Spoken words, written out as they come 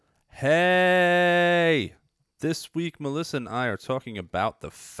Hey! This week, Melissa and I are talking about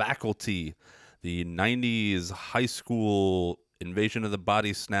The Faculty, the 90s high school Invasion of the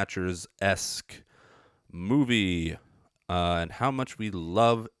Body Snatchers-esque movie, and how much we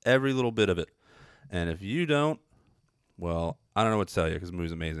love every little bit of it. And if you don't, well, I don't know what to tell you because the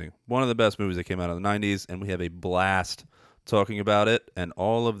movie's amazing. One of the best movies that came out of the 90s, and we have a blast talking about it and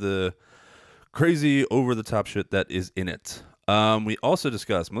all of the crazy over-the-top shit that is in it. Melissa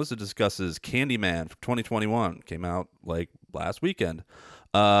discusses Candyman from 2021, came out like last weekend,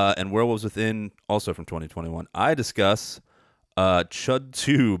 and Werewolves Within, also from 2021. I discuss Chud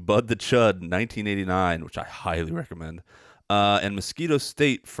 2, Bud the Chud, 1989, which I highly recommend, and Mosquito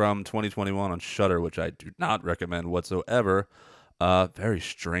State from 2021 on Shudder, which I do not recommend whatsoever. Very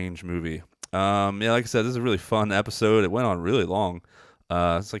strange movie. Like I said, this is a really fun episode. It went on really long.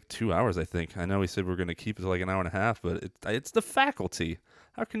 It's like 2 hours, I think. I know we said we're going to keep it to like an hour and a half, but it's The Faculty.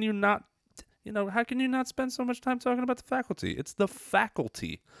 How can you not, how can you not spend so much time talking about The Faculty? It's The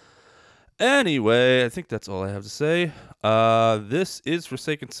Faculty. Anyway, I think that's all I have to say. This is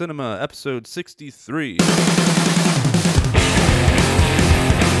Forsaken Cinema, episode 63.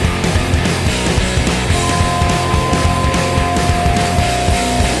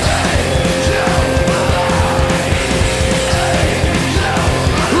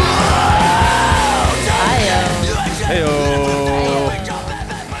 Heyo!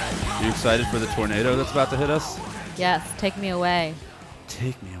 You excited for the tornado that's about to hit us? Yes, take me away.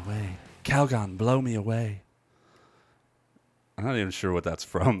 Take me away. Calgon, blow me away. I'm not even sure what that's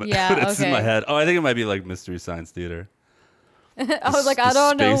from, but it's in my head. Oh, I think it might be like Mystery Science Theater. I was like, I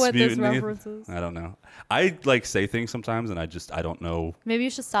don't know what this mutiny. reference is. I don't know. I like say things sometimes, and I don't know. Maybe you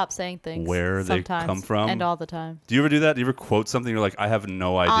should stop saying things where they come from and all the time. Do you ever do that? Do you ever quote something? You're like, I have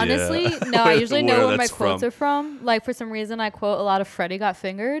no idea. Honestly, no. I usually know where my quotes are from. Like for some reason, I quote a lot of Freddie Got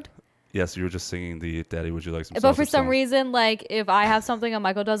Fingered. Yes, you were just singing the "Daddy, Would You Like Some?" But for some reason, like if I have something and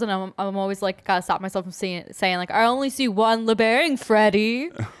Michael doesn't, I'm always like gotta stop myself from saying like I only see one LeBaring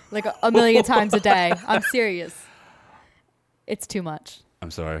Freddie, like a million times a day. I'm serious. It's too much.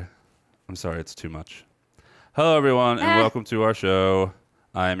 I'm sorry. It's too much. Hello, everyone, and welcome to our show.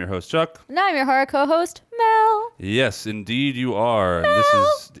 I am your host, Chuck. And I'm your horror co-host, Mel. Yes, indeed you are. Mel. And this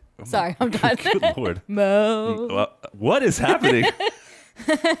is... Sorry, I'm done. Good Lord. Mel. What is happening?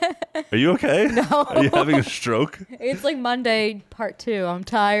 Are you okay? No. Are you having a stroke? It's like Monday part 2. I'm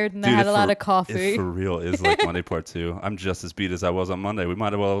tired and I had a lot of coffee. It for real is like Monday part 2. I'm just as beat as I was on Monday. We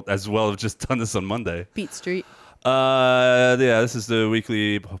might as well have just done this on Monday. Beat Street. This is the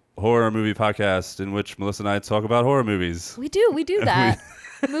weekly horror movie podcast in which Melissa and I talk about horror movies. We do that.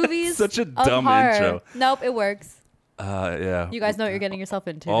 Movies. Such a of dumb horror. intro. Nope, it works. Yeah. You guys know what you're getting yourself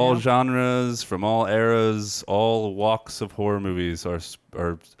into. All now. genres, from all eras, all walks of horror movies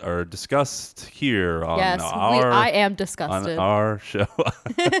are discussed here on I am disgusted. on our show.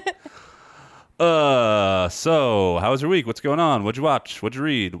 So how was your week? What's going on? What'd you watch? What'd you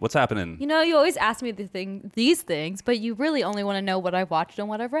read? What's happening? You always ask me these things, but you really only want to know what I've watched and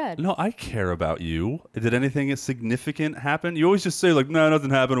what I've read. No, I care about you. Did anything significant happen? You always just say like, no,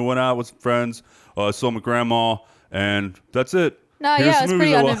 nothing happened. I went out with some friends. I saw my grandma, and that's it. No, Here's it's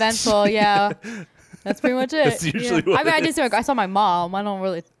pretty uneventful. Yeah, that's pretty much it. That's usually what I did see I saw my mom. I don't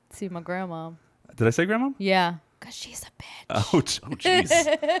really see my grandma. Did I say grandma? Yeah, because she's a bitch. Oh, jeez.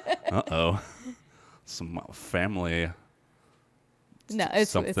 Uh-oh. Some family. No,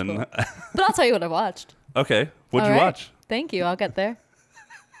 it's something. Cool. But I'll tell you what I watched. Okay. What'd you watch? Thank you. I'll get there.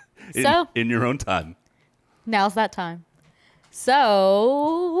 In your own time. Now's that time.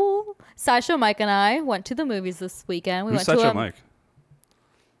 So, Sideshow Mike and I went to the movies this weekend. Who's Sideshow Mike?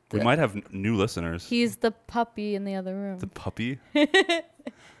 We might have new listeners. He's the puppy in the other room. The puppy?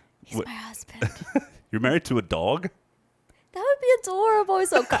 He's my husband. You're married to a dog? That would be adorable. He's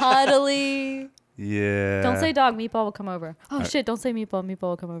so cuddly. Yeah. Don't say dog. Meatball will come over. Oh, shit. Don't say meatball. Meatball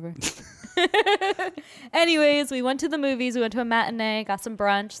will come over. Anyways, we went to the movies. We went to a matinee, got some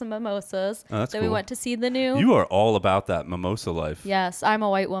brunch, some mimosas. Oh, that's then cool. we went to see the new. You are all about that mimosa life. Yes, I'm a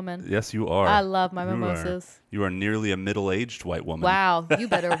white woman. Yes, you are. I love my mimosas. You are nearly a middle-aged white woman. Wow. You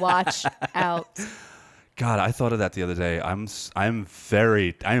better watch out. God, I thought of that the other day. I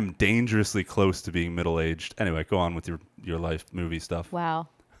am dangerously close to being middle-aged. Anyway, go on with your life movie stuff. Wow.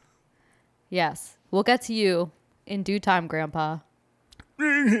 Yes. We'll get to you in due time, Grandpa.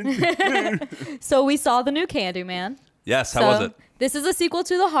 So we saw the new Candyman. Yes, how was it? This is a sequel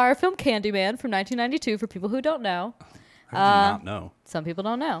to the horror film Candyman from 1992 for people who don't know. I do not know. Some people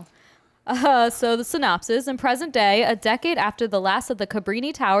don't know. So the synopsis: in present day, a decade after the last of the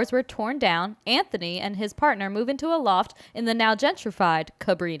Cabrini Towers were torn down, Anthony and his partner move into a loft in the now gentrified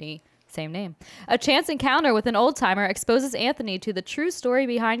Cabrini. Same name. A chance encounter with an old-timer exposes Anthony to the true story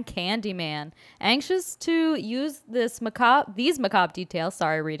behind Candyman. Anxious to use these macabre details,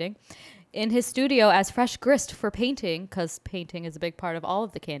 in his studio as fresh grist for painting, because painting is a big part of all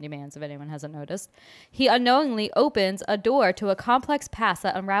of the Candymans, if anyone hasn't noticed, he unknowingly opens a door to a complex past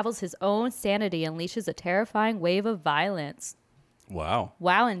that unravels his own sanity and unleashes a terrifying wave of violence. Wow.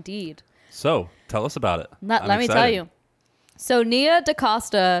 Wow, indeed. So, tell us about it. Let me tell you. So Nia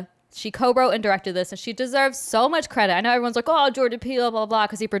DaCosta, she co-wrote and directed this, and she deserves so much credit. I know everyone's like, oh, Jordan Peele, blah, blah,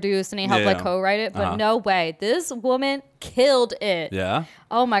 because he produced and he helped co-write it. But no way. This woman killed it. Yeah?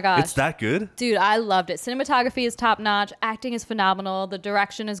 Oh, my gosh. It's that good? Dude, I loved it. Cinematography is top-notch. Acting is phenomenal. The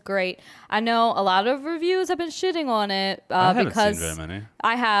direction is great. I know a lot of reviews have been shitting on it. I haven't seen very many.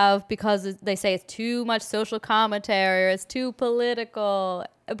 I have, because they say it's too much social commentary or it's too political.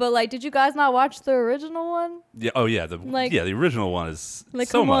 But, like, did you guys not watch the original one? Yeah. Oh, yeah. The original one is like,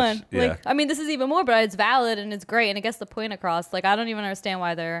 so come much. on. Yeah. Like, I mean, this is even more, but it's valid and it's great and it gets the point across. Like, I don't even understand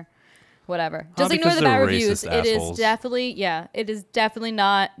why they're whatever. Just ignore the bad reviews. It is definitely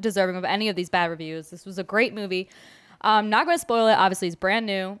not deserving of any of these bad reviews. This was a great movie. Not going to spoil it. Obviously, it's brand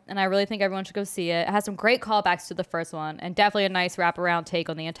new, and I really think everyone should go see it. It has some great callbacks to the first one, and definitely a nice wraparound take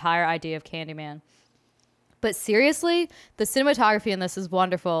on the entire idea of Candyman. But seriously, the cinematography in this is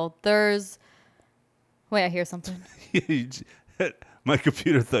wonderful. Wait, I hear something. My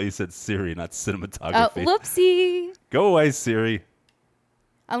computer thought you said Siri, not cinematography. Oh, whoopsie. Go away, Siri.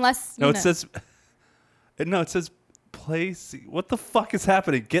 Unless it says play. What the fuck is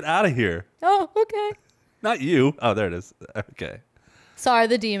happening? Get out of here. Oh, okay. Not you. Oh, there it is. Okay. Sorry,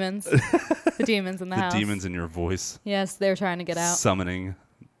 the demons. The demons in the house. The demons in your voice. Yes, they're trying to get out. Summoning.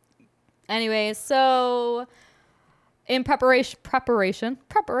 Anyway, so in preparation,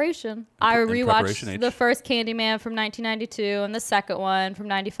 I rewatched the first Candyman from 1992 and the second one from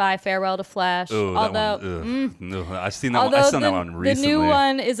 95, Farewell to Flash. Ooh, no, I've seen that one. I've seen that one recently. The new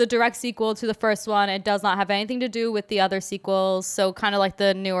one is a direct sequel to the first one. It does not have anything to do with the other sequels. So kind of like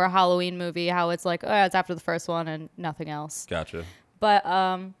the newer Halloween movie, how it's like, oh, it's after the first one and nothing else. Gotcha. But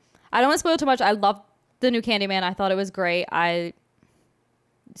I don't want to spoil too much. I loved the new Candyman. I thought it was great.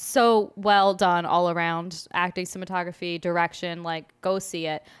 So well done all around, acting, cinematography, direction. Like, go see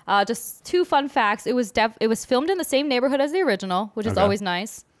it. Just two fun facts. It was filmed in the same neighborhood as the original, which is always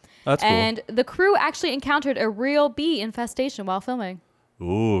nice. That's cool. And the crew actually encountered a real bee infestation while filming.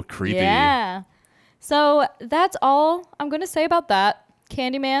 Ooh, creepy. Yeah. So that's all I'm going to say about that.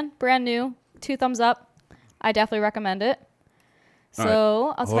 Candyman, brand new, 2 thumbs up. I definitely recommend it.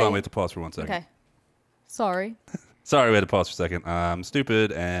 So I'll hold on, we have to pause for 1 second. Okay. Sorry. Sorry, we had to pause for a second. I'm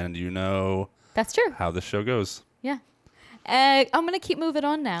stupid, and you know that's true. How this show goes. Yeah. I'm going to keep moving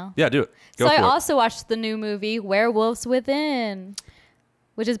on now. Yeah, do it. Go for it. I also watched the new movie, Werewolves Within,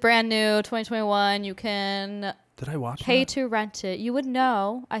 which is brand new, 2021. You can pay to rent it. You would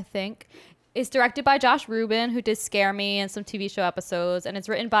know, I think. It's directed by Josh Rubin, who did Scare Me and some TV show episodes, and it's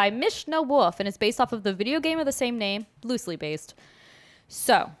written by Mishna Wolf, and it's based off of the video game of the same name, loosely based.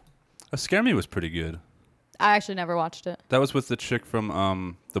 So. Scare Me was pretty good. I actually never watched it. That was with the chick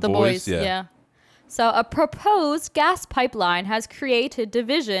from The Boys. Yeah. So a proposed gas pipeline has created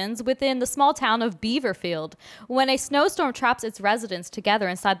divisions within the small town of Beaverfield. When a snowstorm traps its residents together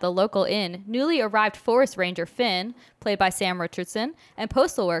inside the local inn, newly arrived forest ranger Finn, played by Sam Richardson, and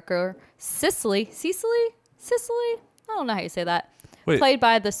postal worker Cicely? I don't know how you say that. Wait. Played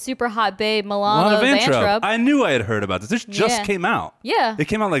by the super hot babe Milana Vayntrub. I knew I had heard about this. This just came out. Yeah. It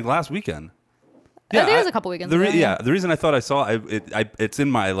came out like last weekend. Yeah, there's a couple weekends ago. The reason I thought I saw it's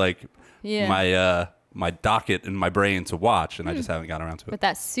in my my docket in my brain to watch, and I just haven't gotten around to it. With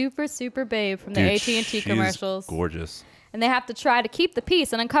that super, super babe from the AT&T commercials. Gorgeous. And they have to try to keep the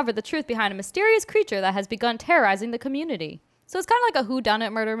peace and uncover the truth behind a mysterious creature that has begun terrorizing the community. So it's kind of like a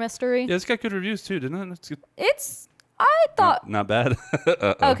whodunit murder mystery. Yeah, it's got good reviews too, didn't it? I thought... Not bad.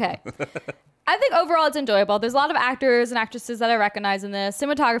 Okay. I think overall it's enjoyable. There's a lot of actors and actresses that I recognize in this.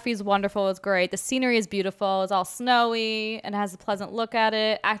 Cinematography is wonderful. It's great. The scenery is beautiful. It's all snowy and has a pleasant look at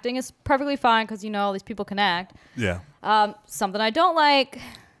it. Acting is perfectly fine because, all these people can act. Yeah. Something I don't like,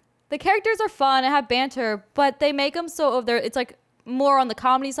 the characters are fun and have banter, but they make them so it's like more on the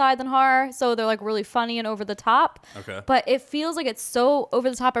comedy side than horror. So they're like really funny and over the top. Okay. But it feels like it's so over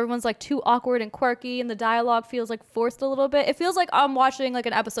the top. Everyone's like too awkward and quirky and the dialogue feels like forced a little bit. It feels like I'm watching like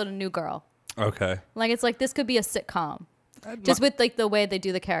an episode of New Girl. Okay. Like it's like this could be a sitcom, just with like the way they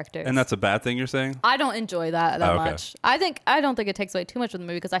do the characters. And that's a bad thing you're saying? I don't enjoy that much. I don't think it takes away too much from the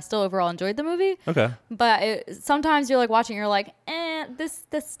movie because I still overall enjoyed the movie. Okay. But sometimes you're like watching, you're like, this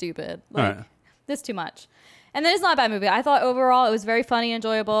stupid, like this too much. And then it's not a bad movie. I thought overall it was very funny,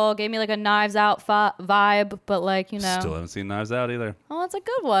 enjoyable. Gave me like a Knives Out vibe, but like, you know. Still haven't seen Knives Out either. Oh, it's a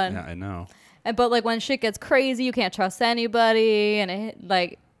good one. Yeah, I know. But like when shit gets crazy, you can't trust anybody, and it,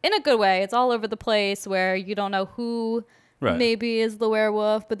 like in a good way, it's all over the place where you don't know who maybe is the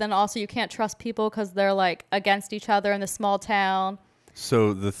werewolf, but then also you can't trust people because they're like against each other in this small town.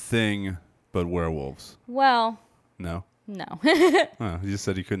 So The Thing, but werewolves. Well, No. no. You just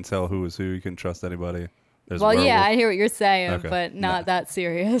said you couldn't tell who was who. You couldn't trust anybody. There's a Well, yeah, werewolf. I hear what you're saying, Okay. but not that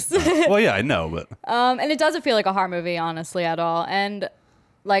serious. Well, yeah, I know, but And it doesn't feel like a horror movie, honestly, at all. And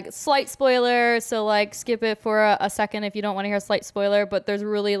like slight spoiler, so like skip it for a second if you don't want to hear a slight spoiler. But there's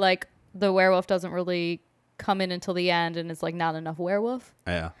really like the werewolf doesn't really come in until the end, and it's like not enough werewolf.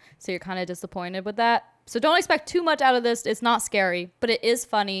 yeah. So you're kind of disappointed with that. So don't expect too much out of this. It's not scary, but it is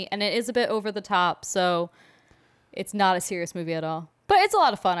funny and it is a bit over the top. So it's not a serious movie at all. But it's a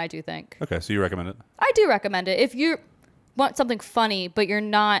lot of fun, I do think. Okay, so you recommend it? I do recommend it. If you want something funny, but you're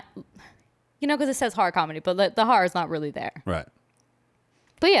not, you know, because it says horror comedy, but the horror is not really there. Right.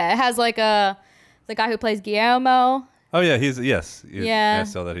 But yeah, it has like the guy who plays Guillermo. Oh yeah, yes. Yeah. I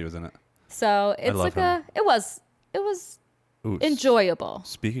saw that he was in it. So it's love like him. it was Ooh, enjoyable.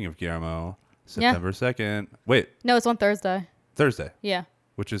 Speaking of Guillermo, September 2nd. Wait, No, it's on Thursday. Thursday, Yeah.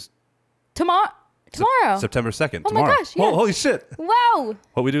 which is Tomorrow. September 2nd. Oh my tomorrow. gosh, yeah. Holy shit. Wow.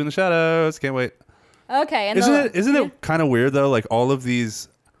 What we do in the shadows. Can't wait. Okay. And Isn't it kind of weird though? Like all of these,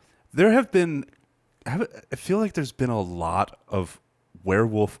 there have been. I feel like there's been a lot of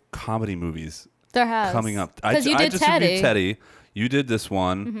werewolf comedy movies there has coming up. Because you I did just Teddy. reviewed Teddy. You did this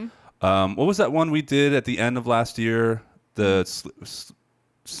one. What was that one we did at the end of last year? The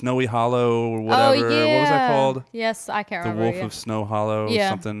Snowy Hollow or whatever. Oh, yeah. What was that called? Yes, I can't The remember. Wolf of Snow Hollow. Yeah.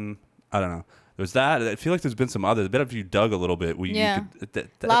 Something. I don't know. There's that. I feel like there's been some others. I bet if you dug a little bit, Yeah. you could.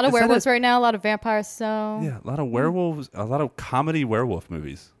 A lot of is that werewolves right now. A lot of vampires. So Yeah, a lot of werewolves. A lot of comedy werewolf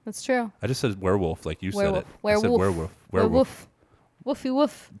movies. that's true. I just said werewolf like you Werewolf. said it. I said Werewolf. werewolf. Woofy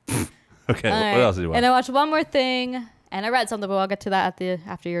woof. Okay, All what right. else did you watch? And I watched one more thing, and I read something, but I'll get to that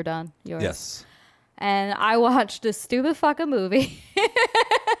after you're done. Yours. Yes. And I watched this stupid fucking movie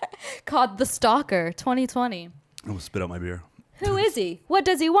called The Stalker 2020. I'm gonna spit out my beer. Who is he? What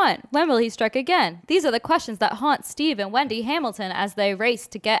does he want? When will he strike again? These are the questions that haunt Steve and Wendy Hamilton as they race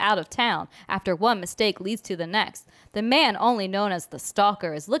to get out of town after one mistake leads to the next. The man, only known as the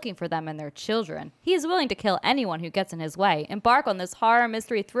Stalker, is looking for them and their children. He is willing to kill anyone who gets in his way. Embark on this horror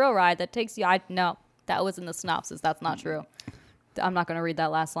mystery thrill ride that takes you... No, that was in the synopsis. That's not true. I'm not going to read that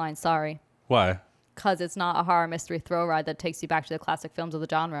last line. Sorry. Why? Because it's not a horror mystery thrill ride that takes you back to the classic films of the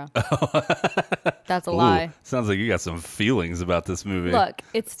genre. That's a Ooh, lie. sounds like you got some feelings about this movie. Look,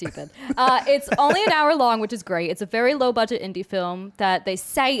 it's stupid. It's only an hour long, which is great. It's a very low budget indie film that they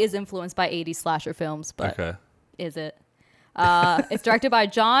say is influenced by 80s slasher films, but Okay. is it? It's directed by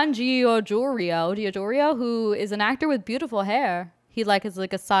John Giorgio, who is an actor with beautiful hair. He is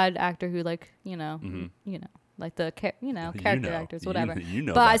like a side actor who like like the character actors, whatever. You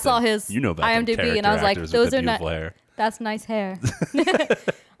know but I about saw them. his You know about them IMDb, and I was like, character actors with those the are not. beautiful hair. That's nice hair.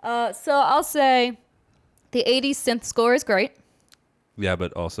 So I'll say the 80s synth score is great. Yeah,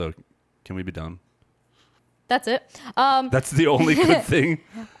 but also, can we be done? That's it. That's the only good thing.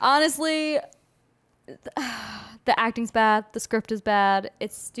 Honestly, the acting's bad. The script is bad.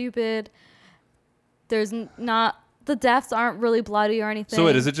 It's stupid. There's not... The deaths aren't really bloody or anything. So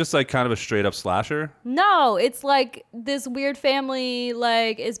wait, is it just like kind of a straight up slasher? No, it's like this weird family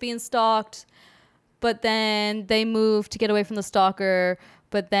like is being stalked, but then they move to get away from the stalker,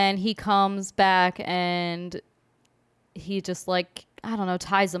 but then he comes back and he just like, I don't know,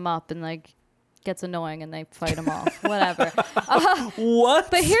 ties them up and like gets annoying and they fight him off. Whatever.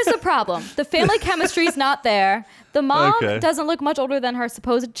 What? But here's the problem. The family chemistry is not there. The mom Okay. doesn't look much older than her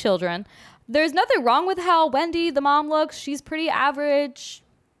supposed children. There's nothing wrong with how Wendy, the mom, looks. She's pretty average,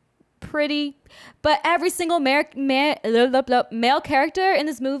 pretty. But every single male character in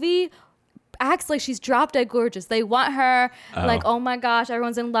this movie acts like she's drop dead gorgeous. They want her, like, oh my gosh,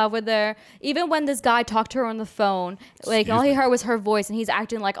 everyone's in love with her. Even when this guy talked to her on the phone, like, all he heard was her voice, and he's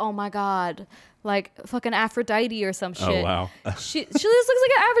acting like, oh my God, like fucking Aphrodite or some shit. Oh, wow. She just looks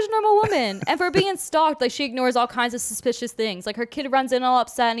like an average normal woman. And for being stalked, like, she ignores all kinds of suspicious things. Like, her kid runs in all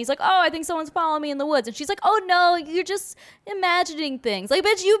upset, and he's like, oh, I think someone's following me in the woods. And she's like, oh no, you're just imagining things. Like,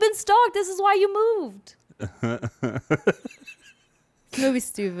 bitch, you've been stalked. This is why you moved. This movie's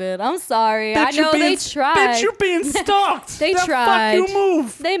stupid. I'm sorry. Bitch, I know they tried. Bitch, you're being stalked. They Now tried. Fuck you,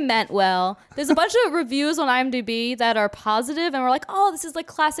 move. They meant well. There's a bunch of reviews on IMDb that are positive, and we're like, oh, this is like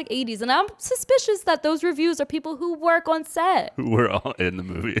classic 80s. And I'm suspicious that those reviews are people who work on set. We're all in the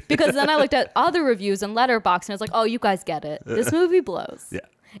movie. Because then I looked at other reviews and Letterboxd, and it's like, oh, you guys get it. This movie blows. Yeah.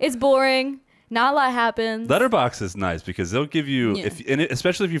 It's boring. Not a lot happens. Letterboxd is nice because they'll give you, Yeah.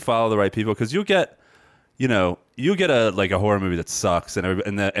 especially if you follow the right people, because you'll get a horror movie that sucks, and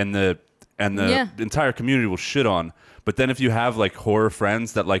the Yeah. entire community will shit on. But then if you have like horror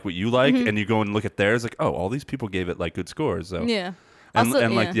friends that like what you like, and you go and look at theirs, like, oh, all these people gave it like good scores. So Yeah. and, Also,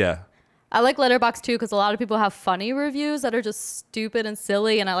 and like yeah. I like Letterboxd too because a lot of people have funny reviews that are just stupid and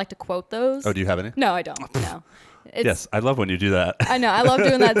silly, and I like to quote those. Oh, do you have any? No, I don't. No. It's, Yes, I love when you do that. I know. I love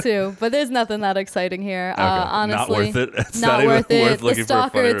doing that too, but there's nothing that exciting here. Okay. Honestly, Not worth it. It's not not even worth it. worth The looking for a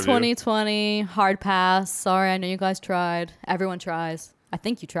Stalker funny review. 2020 hard pass. Sorry, I know you guys tried. Everyone tries. I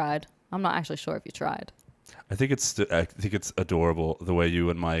think you tried. I'm not actually sure if you tried. I think it's adorable the way you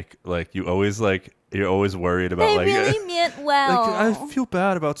and Mike you're always worried about They really meant well. I feel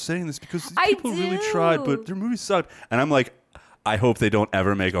bad about saying this because these I people really tried, but do. their movie sucked. And I'm like, I hope they don't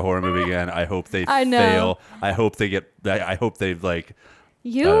ever make a horror movie again. I hope they I know. fail. I hope they like.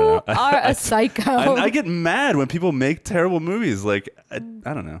 You don't know. are a psycho. I get mad when people make terrible movies. Like I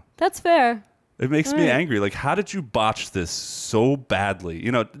don't know. That's fair. It makes me Right. angry. Like, how did you botch this so badly?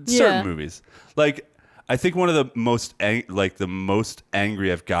 You know, Yeah. certain movies. Like, I think one of the most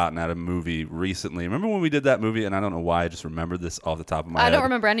angry I've gotten at a movie recently. Remember when we did that movie? And I don't know why I just remembered this off the top of my head. I don't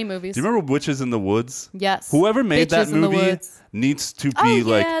remember any movies. Do you remember Witches in the Woods? Yes. Whoever made that Bitches in the movie Woods. needs to Oh, be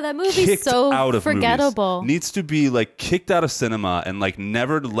like yeah, that movie's kicked so out of forgettable. movies. Needs to be like kicked out of cinema and like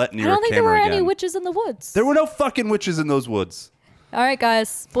never let near I a don't think there camera were again. any witches in the woods. There were no fucking witches in those woods. All right, guys.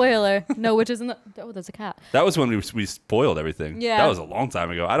 Spoiler. No witches in the. Oh, there's a cat. That was when we spoiled everything. Yeah. That was a long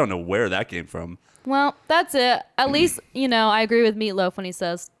time ago. I don't know where that came from. Well, that's it. At least, I agree with Meatloaf when he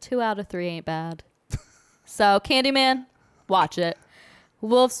says 2 out of 3 ain't bad. So, Candyman, watch it.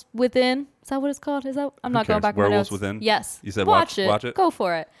 Wolves Within. Is that what it's called? Is that? I'm not going cares? back. to my Werewolves notes. Within? Yes. You said watch watch it? Go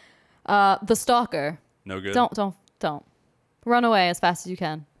for it. The Stalker. No good. Don't. Run away as fast as you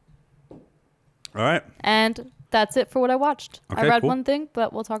can. All right. And that's it for what I watched. I Okay, read cool. one thing,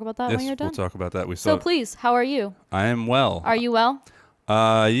 but we'll talk about that Yes, when you're done. we'll talk about that. So please, how are you? I am well. Are you well?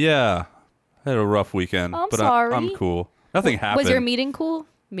 Yeah. I had a rough weekend, I'm but sorry. I'm cool. Nothing happened. Was your meeting cool?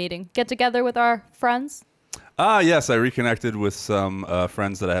 Get together with our friends? Yes, I reconnected with some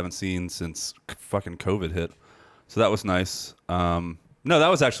friends that I haven't seen since fucking COVID hit. So that was nice. No, that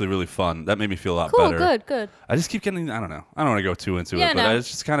was actually really fun. That made me feel a lot Cool, better. good. I just keep getting, I don't know. I don't want to go too into Yeah, it, but no. it's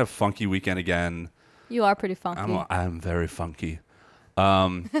just kind of funky weekend again. You are pretty funky. I'm very funky.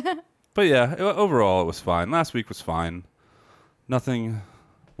 But yeah, overall it was fine. Last week was fine. Nothing.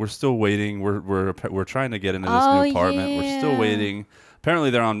 We're still waiting. We're trying to get into this Oh, new apartment. We're still yeah. waiting.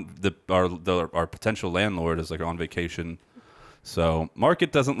 Apparently, they're on our potential landlord is like on vacation. So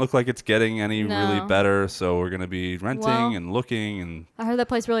market doesn't look like it's getting any really No. better. So we're gonna be renting Well- and looking, and I heard that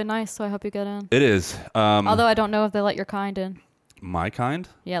place really nice, so I hope you get in. it is. Although I don't know if they let your kind in. My kind.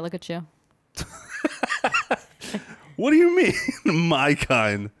 Yeah, look at you. What do you mean, my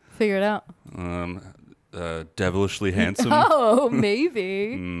kind? Figure it out. Devilishly handsome. Oh,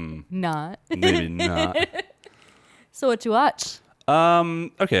 maybe. Not. Maybe not. So what you watch?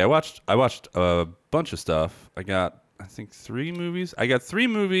 Okay, I watched a bunch of stuff. I think 3 movies. I got 3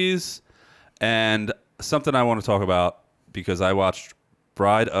 movies and something I want to talk about because I watched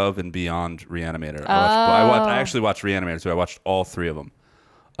Bride of and Beyond Reanimator. I actually watched Reanimator, so I watched all 3 of them.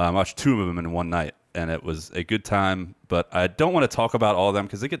 I watched 2 of them in one night, and it was a good time. But I don't want to talk about all of them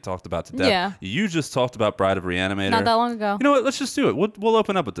because they get talked about to death. Yeah. You just talked about Bride of Reanimator. Not that long ago. You know what? Let's just do it. We'll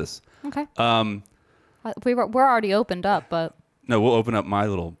open up with this. Okay. We're already opened up, but No, we'll open up my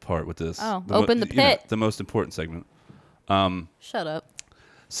little part with this. Oh, open the pit. The most important segment. shut up.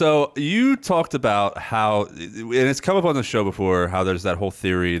 So you talked about how, and it's come up on the show before, how there's that whole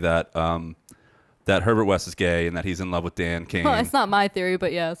theory that that Herbert West is gay and that he's in love with Dan Kane. Well, it's not my theory,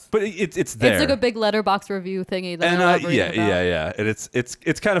 but yes. But it's there. It's like a big letterbox review thingy that And I love reading about. yeah. And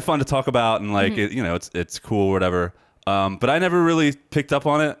it's kind of fun to talk about and like Mm-hmm. it's cool or whatever. But I never really picked up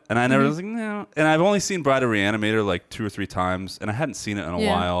on it, and I never Mm-hmm. was like no. And I've only seen Bride of Reanimator like 2 or 3 times, and I hadn't seen it in a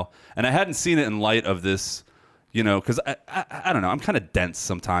Yeah. while, and I hadn't seen it in light of this, because I don't know, I'm kind of dense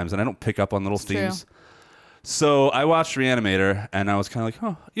sometimes, and I don't pick up on little It's true. themes. So I watched Reanimator, and I was kind of like,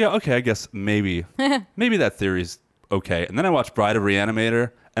 oh yeah, okay, I guess maybe that theory's okay. And then I watched Bride of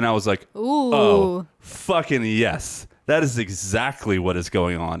Reanimator, and I was like, Ooh. oh fucking yes. That is exactly what is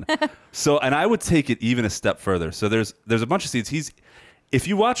going on. And I would take it even a step further. So there's a bunch of scenes. if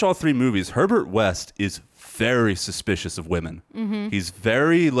you watch all three movies, Herbert West is very suspicious of women. He's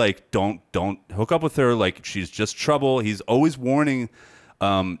very like, don't hook up with her. Like she's just trouble. He's always warning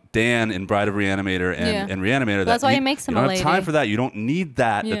Dan in Bride of Reanimator and Reanimator That's that why he makes him you a don't have time lady. for that. You don't need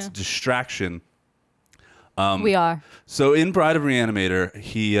that. That's Yeah. a distraction. We are. So in Bride of Reanimator,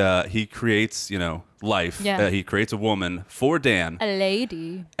 he creates life. Yeah. He creates a woman for Dan, A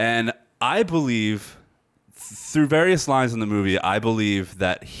lady. and I believe through various lines in the movie, I believe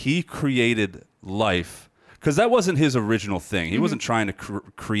that he created life because that wasn't his original thing. He wasn't trying to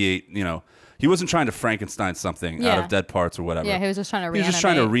create, he wasn't trying to Frankenstein something out Yeah. of dead parts or whatever. Yeah, he was just trying to He's reanimate. just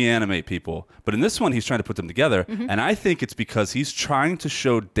trying to reanimate people. But in this one, he's trying to put them together. And I think it's because he's trying to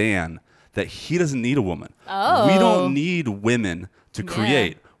show Dan that he doesn't need a woman. Oh. We don't need women to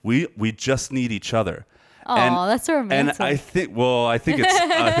create. We just need each other. Aw, that's so romantic. And I think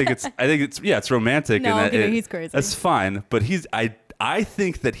it's romantic. No, and I'm that kidding, he's crazy. That's fine. But I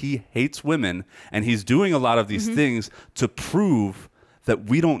think that he hates women, and he's doing a lot of these things to prove that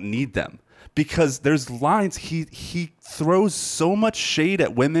we don't need them. Because there's lines he throws so much shade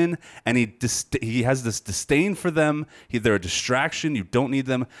at women, and he has this disdain for them. They're a distraction. You don't need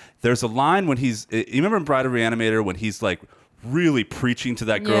them. There's a line when you remember in Bride of Reanimator when he's like really preaching to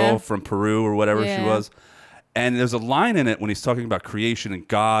that girl Yeah. from Peru or whatever she Yeah. was. And there's a line in it when he's talking about creation and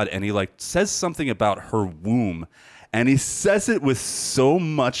God, and he like says something about her womb. And he says it with so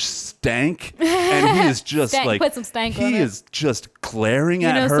much stank, and he is just Stank, like put some stank on he it. is just glaring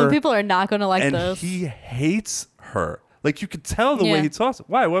at her. some people are not going to like and this. he hates her. Like you could tell the way Yeah. he talks.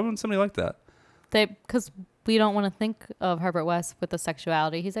 Why wouldn't somebody like that? Because we don't want to think of Herbert West with the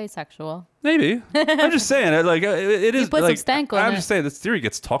sexuality. He's asexual. Maybe. I'm just saying. It is. put some like, stank on I'm it. just saying this theory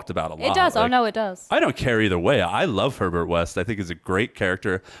gets talked about a lot. It does. Like, Oh, no, it does. I don't care either way. I love Herbert West. I think he's a great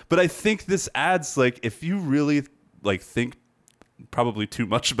character. But I think this adds like if you really like think probably too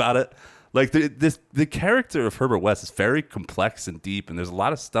much about it. Like the character of Herbert West is very complex and deep, and there's a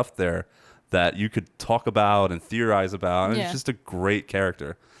lot of stuff there that you could talk about and theorize about. And Yeah. It's just a great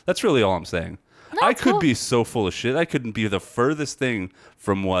character. That's really all I'm saying. No, I it's could cool. be so full of shit. I couldn't be the furthest thing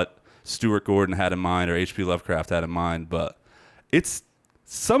from what Stuart Gordon had in mind or H.P. Lovecraft had in mind, but it's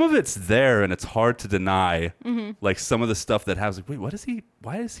some of it's there and it's hard to deny. Like some of the stuff that has like, wait,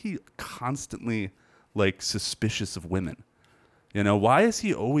 why is he constantly like suspicious of women? Why is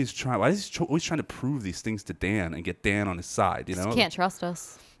he always trying to prove these things to Dan and get Dan on his side, Just can't trust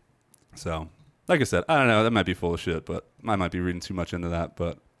us. So, like I said, I don't know, that might be full of shit, but I might be reading too much into that,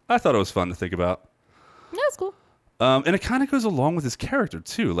 but I thought it was fun to think about. No, it's cool. And it kind of goes along with his character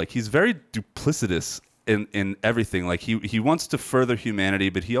too. Like he's very duplicitous in everything. Like he wants to further humanity,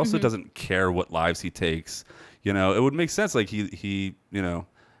 but he also doesn't care what lives he takes. It would make sense. Like he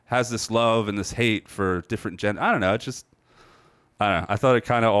has this love and this hate for different gender. I don't know. I don't know. I thought it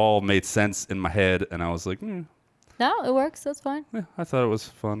kind of all made sense in my head, and I was like, No, it works. That's fine. yeah, I thought it was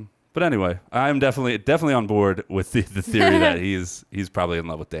fun. But anyway, I'm definitely on board with the theory that he's probably in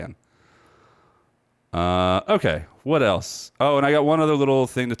love with Dan. Okay, what else? Oh, and I got one other little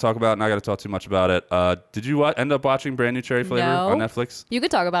thing to talk about, and I got to talk too much about it. Did you end up watching Brand New Cherry Flavor No. on Netflix? You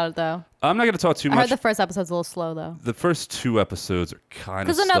could talk about it, though. I'm not going to talk too I much. heard the first episode's a little slow, though. The first two episodes are kind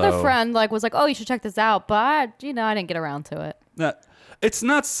of Because another friend was like, oh, you should check this out. But, I didn't get around to it. It's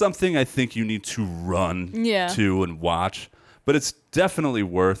not something I think you need to run Yeah. to and watch, but it's definitely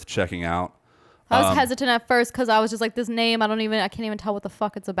worth checking out. I was hesitant at first because I was just like, this name, I can't even tell what the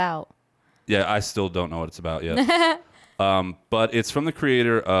fuck it's about. Yeah, I still don't know what it's about yet. But it's from the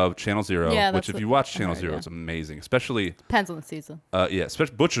creator of Channel Zero, Yeah, which that's if what you watch I Channel heard, Zero, yeah. it's amazing. Especially, Depends on the season.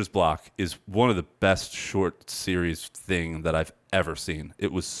 especially Butcher's Block is one of the best short series thing that I've ever seen.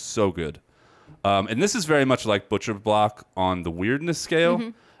 It was so good. And this is very much like Butcher Block on the weirdness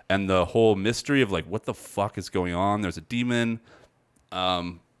scale and the whole mystery of like, what the fuck is going on? There's a demon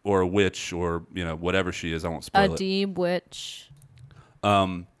or a witch or, whatever she is. I won't spoil A it. deep witch.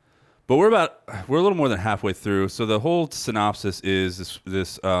 But we're a little more than halfway through. So the whole synopsis is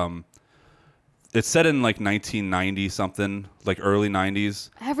this it's set in like 1990 something, like early 90s.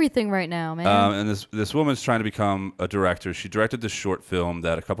 Everything right now, man. And this woman's trying to become a director. She directed this short film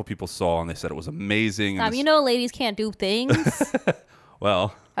that a couple people saw and they said it was amazing. And ladies can't do things.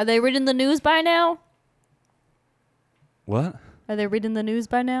 well, Are they reading the news by now? what? Are they reading the news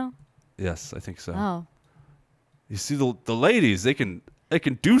by now? Yes, I think so. Oh. You see the ladies, they can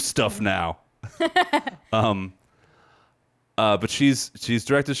do stuff now. But she's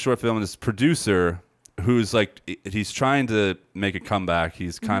directed this short film, and this producer who's like, he's trying to make a comeback.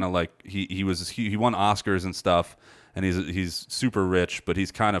 He's kind of like he won Oscars and stuff, and he's super rich, but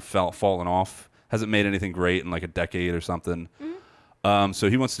he's kind of fallen off. Hasn't made anything great in like a decade or something. So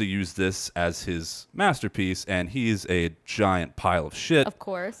he wants to use this as his masterpiece, and he's a giant pile of shit. Of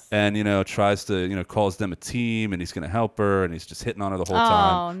course. And, tries to, calls them a team, and he's going to help her, and he's just hitting on her the whole Oh,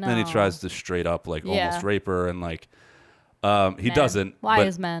 time. no. Then he tries to straight up, Yeah. almost rape her, and, he Men. doesn't. Why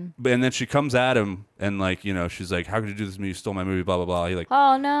is men? And then she comes at him, and, she's like, how could you do this to me? You stole my movie, blah, blah, blah. He,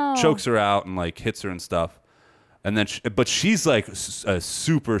 Oh, no. chokes her out and, hits her and stuff. And then, but she's, a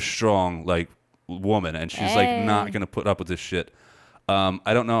super strong, woman, and she's, Hey. not going to put up with this shit.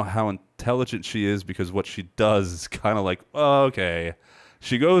 I don't know how intelligent she is, because what she does is kind of oh, okay.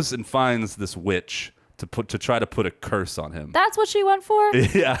 She goes and finds this witch to try to put a curse on him. That's what she went for?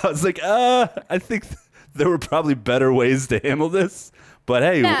 Yeah, I was like, I think there were probably better ways to handle this. But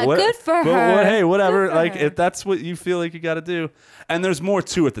hey, Nah, good for her. Hey, whatever. Good for her. If that's what you feel like you got to do, and there's more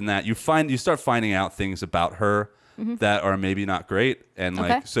to it than that. You start finding out things about her that are maybe not great, and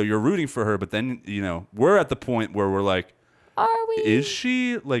Okay. so you're rooting for her. But then we're at the point where we're like, Are we? is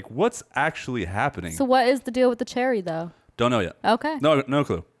she what's actually happening? So what is the deal with the cherry, though? Don't know yet. Okay. No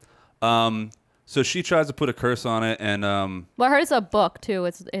clue. So she tries to put a curse on it, and Well, I heard it's a book, too.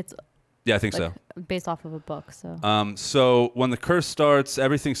 It's yeah, I think so. based off of a book, so. So when the curse starts,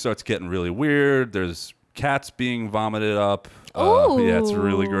 everything starts getting really weird. There's cats being vomited up. Yeah, it's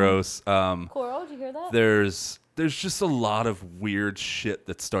really Ooh. gross. Coral, did you hear that? There's just a lot of weird shit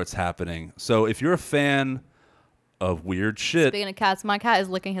that starts happening. So if you're a fan of weird shit, Speaking of cats, my cat is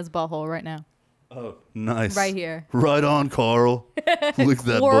licking his butthole right now. oh, nice, Right here. right on, Carl. Lick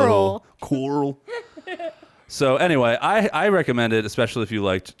that Coral. butthole, Coral. So anyway, I recommend it, especially if you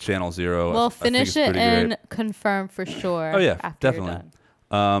liked Channel Zero. Well, I think finish it's it pretty and great. confirm for sure. Oh yeah, after you're definitely.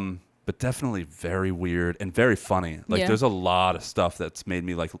 done. But definitely very weird and very funny. Yeah. There's a lot of stuff that's made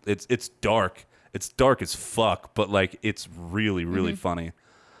me it's dark. It's dark as fuck, but it's really really funny.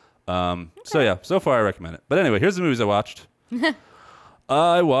 So yeah, so far I recommend it. But anyway, here's the movies I watched.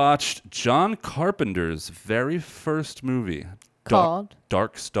 I watched John Carpenter's very first movie, Called?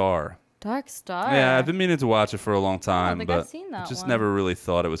 Dark Star. Dark Star. Yeah, I've been meaning to watch it for a long time, think but I've seen that just one. never really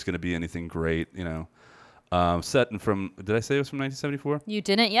thought it was going to be anything great. Set from, did I say it was from 1974? You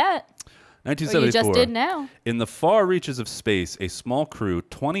didn't yet. Or 1974. you just did now. In the far reaches of space, a small crew,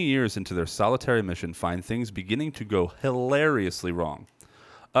 20 years into their solitary mission, find things beginning to go hilariously wrong.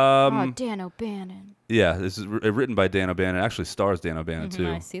 Oh, Dan O'Bannon. Yeah, this is written by Dan O'Bannon. It actually stars Dan O'Bannon, too.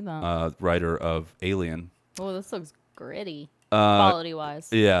 I see that. Writer of Alien. Oh, this looks gritty. Quality-wise.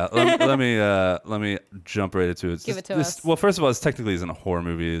 Yeah, let me jump right into it. Give it to us. Well, first of all, this technically isn't a horror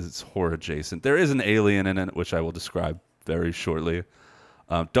movie. It's horror adjacent. There is an alien in it, which I will describe very shortly.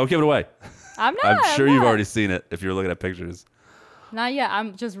 Don't give it away. I'm not. I'm sure I'm you've not. already seen it if you're looking at pictures. Not yet.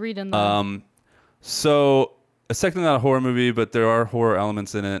 I'm just reading the... So it's technically not a horror movie, but there are horror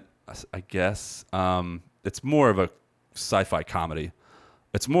elements in it, I guess. It's more of a sci-fi comedy.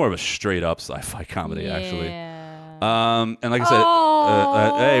 It's more of a straight-up sci-fi comedy, actually. Yeah. And like I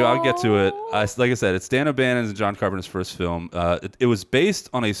said, hey, I'll get to it. Like I said, it's Dan O'Bannon's and John Carpenter's first film. It was based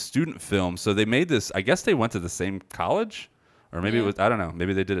on a student film, so they made this. I guess they went to the same college, or maybe it was. I don't know.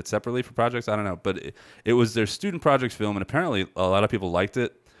 Maybe they did it separately for projects. I don't know. But it was their student project film, and apparently a lot of people liked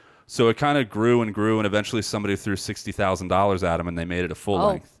it. So it kind of grew and grew, and eventually somebody threw $60,000 at them, and they made it a full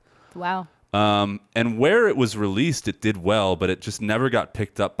length. Wow. And where it was released, it did well, but it just never got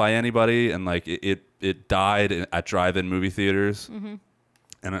picked up by anybody, and it died at drive-in movie theaters. Mm-hmm.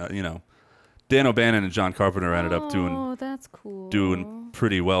 And Dan O'Bannon and John Carpenter ended up Oh, that's cool. doing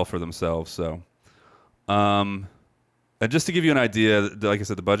pretty well for themselves. So, and just to give you an idea, like I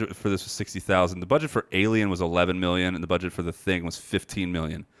said, the budget for this was $60,000. The budget for Alien was $11 million, and the budget for The Thing was $15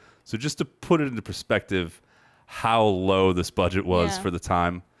 million. So just to put it into perspective, how low this budget was Yeah. for the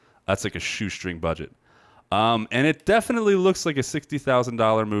time. That's like a shoestring budget. And it definitely looks like a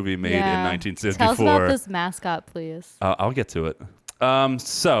 $60,000 movie made in 1974. Tell us about this mascot, please. I'll get to it.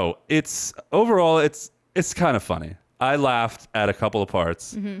 So it's overall, it's kind of funny. I laughed at a couple of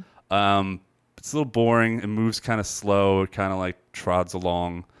parts. Mm-hmm. It's a little boring. It moves kind of slow. It kind of like trods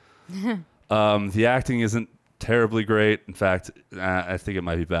along. The acting isn't terribly great. In fact, I think it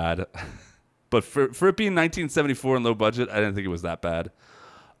might be bad. But for it being 1974 and low budget, I didn't think it was that bad.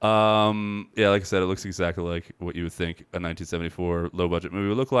 Yeah, like I said, it looks exactly like what you would think a 1974 low budget movie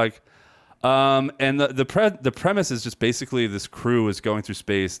would look like. And the premise is just basically this crew is going through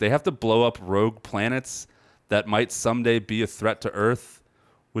space. They have to blow up rogue planets that might someday be a threat to Earth,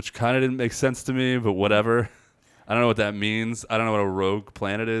 which kind of didn't make sense to me, but whatever. I don't know what that means. I don't know what a rogue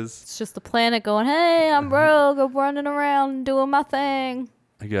planet is, It's just the planet going, hey, I'm rogue. I'm running around doing my thing.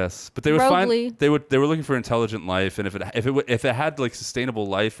 I guess. But they would Roguely. find they were looking for intelligent life, and if it had like sustainable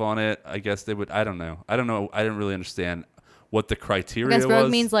life on it, I guess they would. I don't know. I didn't really understand what the I criteria guess rogue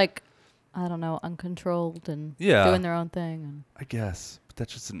was. means like, I don't know, uncontrolled and Yeah. doing their own thing. And I guess, but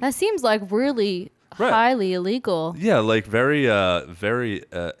that's just that seems like really Right. highly illegal. yeah, like very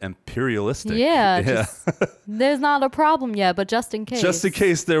imperialistic. Yeah, just, there's not a problem yet, but just in case. Just in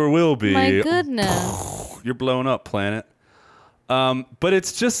case there will be. My goodness. You're blowing up, planet. But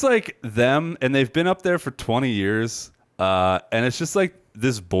it's just like them, and they've been up there for 20 years, and it's just like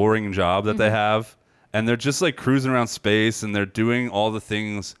this boring job that they have, and they're just like cruising around space, and they're doing all the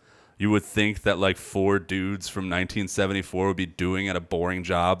things you would think that like 4 dudes from 1974 would be doing at a boring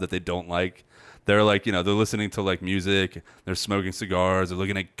job that they don't like. They're like, they're listening to like music, they're smoking cigars, they're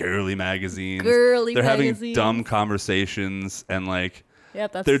looking at girly magazines, they're having dumb conversations, and like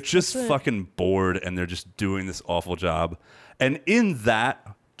Yep, they're just that's it. fucking bored, and they're just doing this awful job. And in that,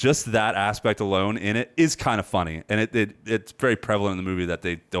 just that aspect alone in it is kind of funny, and it's very prevalent in the movie that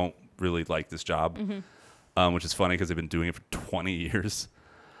they don't really like this job, which is funny because they've been doing it for 20 years.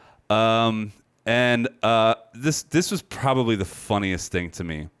 This was probably the funniest thing to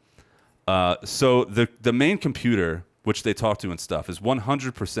me. So the main computer, which they talk to and stuff, is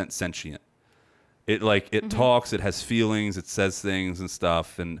 100% sentient. It talks, it has feelings, it says things and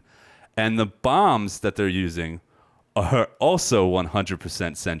stuff, and the bombs that they're using are also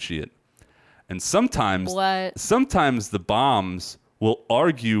 100% sentient. And sometimes the bombs will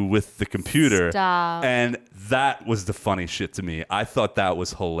argue with the computer. Stop. And that was the funny shit to me. I thought that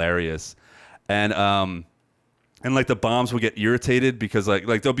was hilarious. And like the bombs will get irritated because like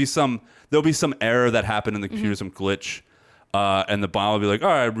there'll be some error that happened in the computer, some glitch, and the bomb will be like, all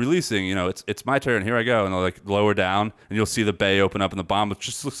right, releasing, it's my turn, here I go, and they'll like lower down, and you'll see the bay open up, and the bomb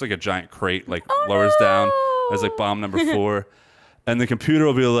just looks like a giant crate, like lowers down as like bomb number 4, and the computer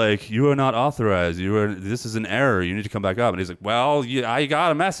will be like, you are not authorized, this is an error, you need to come back up, and he's like, well, I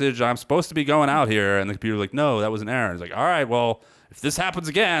got a message, I'm supposed to be going out here, and the computer's like, no, that was an error. He's like, all right, well, if this happens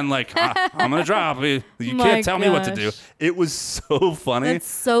again, like, I'm going to drop. You can't tell me what to do. It was so funny. That's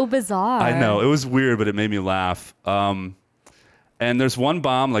so bizarre. I know. It was weird, but it made me laugh. And there's one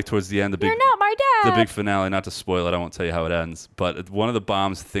bomb, like, towards the end. You're not my dad. The big finale, not to spoil it, I won't tell you how it ends. But one of the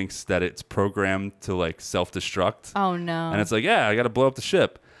bombs thinks that it's programmed to, like, self-destruct. Oh, no. And it's like, yeah, I got to blow up the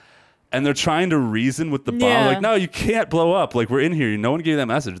ship. And they're trying to reason with the bomb. Yeah. Like, no, you can't blow up. Like, we're in here. No one gave that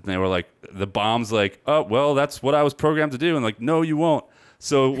message. And they were like, the bomb's like, oh, well, that's what I was programmed to do. And like, no, you won't.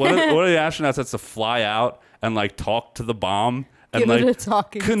 So one of the astronauts has to fly out and like talk to the bomb and Give it like a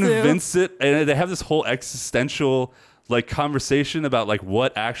talking convince it. And they have this whole existential like conversation about like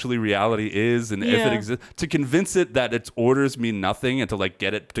what actually reality is and if it exists, to convince it that its orders mean nothing and to like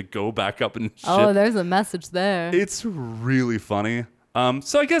get it to go back up and shit. Oh, there's a message there. It's really funny.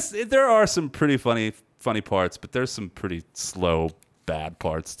 So I guess there are some pretty funny parts, but there's some pretty slow, bad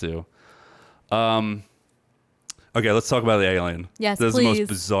parts too. Okay, let's talk about the alien. Yes, This is the most please.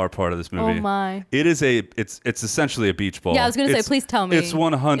 bizarre part of this movie. Oh my. It's essentially a beach ball. Yeah, I was gonna say, please tell me. It's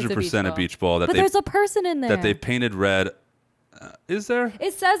 100% a beach ball that But there's a person in there. that they painted red. Is there?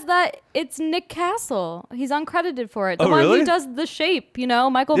 It says that it's Nick Castle. He's uncredited for it. The Oh, one really? who does the shape,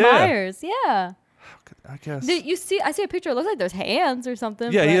 Michael Yeah. Myers. Yeah. I guess. I see a picture. It looks like there's hands or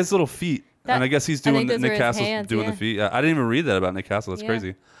something. Yeah, he but- has little feet, and I guess he's I doing think those Nick were his Castle's hands, doing yeah. the feet. I didn't even read that about Nick Castle. That's Yeah.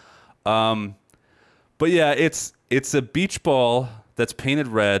 crazy. But yeah, it's a beach ball that's painted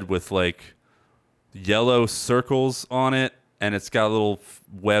red with like yellow circles on it, and it's got little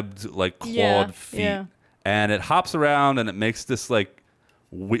webbed like clawed feet, yeah. and it hops around and it makes this like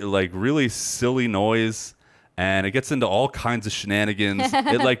really silly noise, and it gets into all kinds of shenanigans.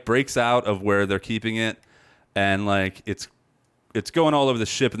 It like breaks out of where they're keeping it, and like it's going all over the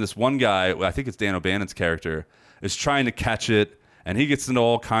ship, and this one guy, I think it's Dan O'Bannon's character, is trying to catch it. And he gets into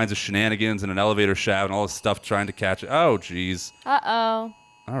all kinds of shenanigans in an elevator shaft and all this stuff trying to catch it. Oh, jeez. Uh-oh.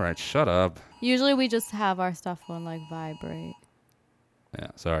 All right, shut up. Usually we just have our stuff on like vibrate. Yeah,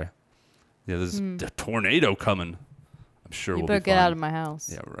 sorry. Yeah, there's a tornado coming. I'm sure You we'll better be get fine. out of my house.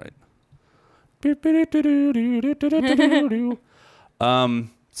 Yeah, right.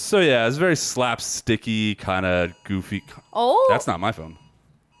 So yeah, it's very slapsticky, kind of goofy. Oh. That's not my phone.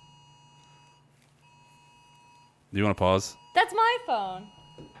 Do you want to pause? That's my phone.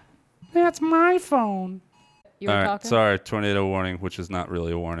 That's my phone. You were All right, talking? sorry, tornado warning, which is not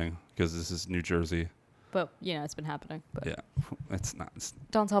really a warning because this is New Jersey. But, it's been happening. But Yeah, it's not.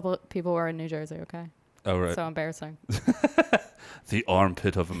 don't tell people we're in New Jersey, okay? Oh, right. So embarrassing. The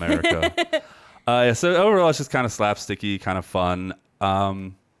armpit of America. Yeah, so overall, it's just kind of slapsticky, kind of fun.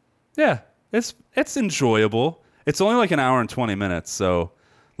 Yeah, it's enjoyable. It's only like an hour and 20 minutes, so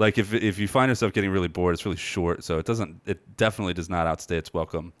like if you find yourself getting really bored, it's really short, so it definitely does not outstay its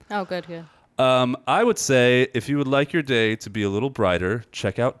welcome. Oh, good. I would say if you would like your day to be a little brighter,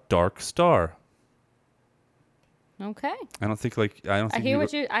 check out Dark Star. Okay. I don't think I hear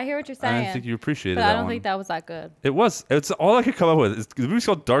what you're I saying. don't think you appreciated but that I don't one. think that was that good. It's all I could come up with. The movie's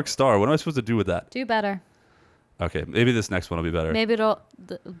called Dark Star. What am I supposed to do with that? Do better. Okay, maybe this next one will be better. Maybe it'll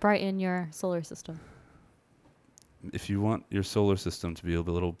brighten your solar system. If you want your solar system to be a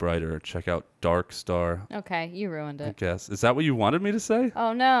little brighter, check out Dark Star. Okay, you ruined I it. guess. Is that what you wanted me to say?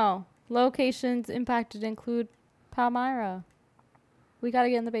 Oh no. Locations impacted include Palmyra. We gotta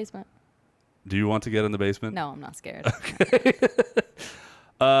get in the basement. Do you want to get in the basement? No, I'm not scared.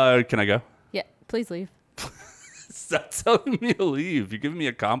 Can I go? Yeah, please leave. Stop telling me to leave. You're giving me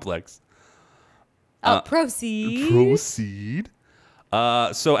a complex. Proceed. Proceed.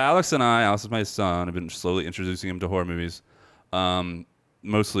 So Alex is my son. I've been slowly introducing him to horror movies.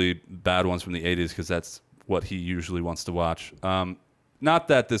 Mostly bad ones from the 80s because that's what he usually wants to watch. Not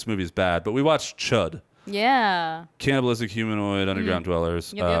that this movie is bad, but we watched Chud. Yeah. Cannibalistic Humanoid Underground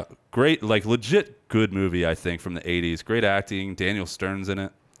Dwellers. Yep. Great, like legit good movie, I think, from the 80s. Great acting. Daniel Stern's in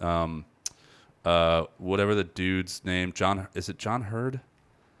it. Whatever the dude's name. Is it John Hurd?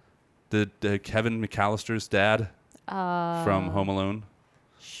 The Kevin McAllister's dad from Home Alone.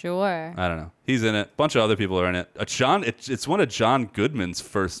 Sure. I don't know. He's in it. Bunch of other people are in it. It's one of John Goodman's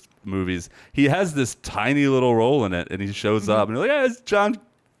first movies. He has this tiny little role in it, and he shows up, and you're like, yeah, it's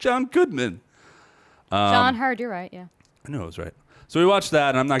John Goodman. John Hurd, you're right, yeah. I knew I was right. So we watched that,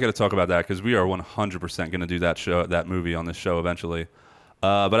 and I'm not going to talk about that because we are 100% going to do that movie on this show eventually.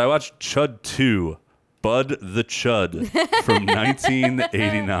 But I watched Chud 2, Bud the Chud from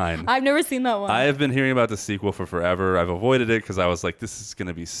 1989. I've never seen that one. I have been hearing about the sequel for forever. I've avoided it because I was like, this is going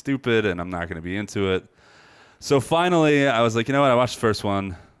to be stupid, and I'm not going to be into it. So finally, I was like, you know what? I watched the first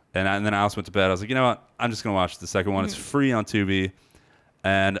one, and then Alice went to bed. I was like, you know what? I'm just going to watch the second one. It's free on Tubi.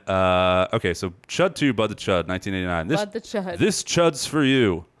 And, okay, so Chud 2, Bud the Chud, 1989. Bud the Chud. This Chud's for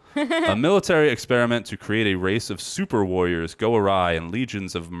you. A military experiment to create a race of super warriors go awry, and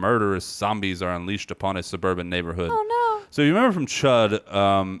legions of murderous zombies are unleashed upon a suburban neighborhood. Oh, no. So you remember from Chud,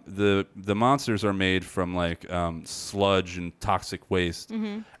 the monsters are made from, like, sludge and toxic waste.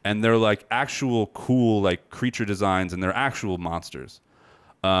 And they're, like, actual cool, like, creature designs, and they're actual monsters.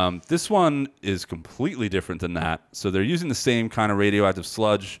 This one is completely different than that. So they're using the same kind of radioactive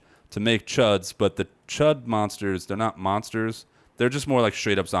sludge to make Chuds, but the Chud monsters, they're not monsters. They're just more like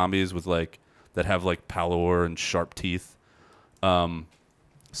straight up zombies with like that have like pallor and sharp teeth.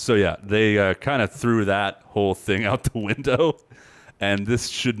 So yeah, they kind of threw that whole thing out the window. And this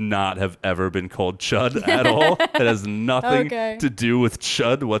should not have ever been called Chud at all. It has nothing to do with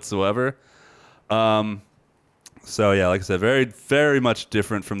Chud whatsoever. So yeah, like I said, very, very much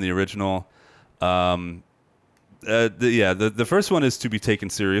different from the original. The first one is to be taken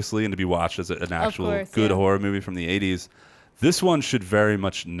seriously and to be watched as an actual good horror movie from the 80s. This one should very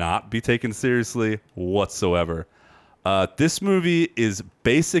much not be taken seriously whatsoever. This movie is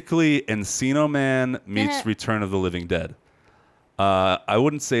basically Encino Man meets Return of the Living Dead. I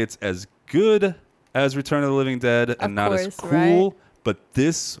wouldn't say it's as good as Return of the Living Dead and not as cool, but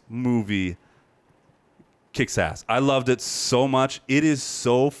this movie kicks ass. I loved it so much. It is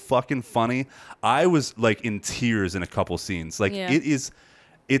so fucking funny. I was like in tears in a couple scenes. Like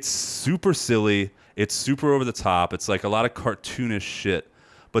it's super silly. It's super over the top. It's like a lot of cartoonish shit.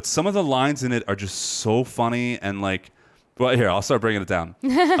 But some of the lines in it are just so funny and like, well, here, I'll start bringing it down.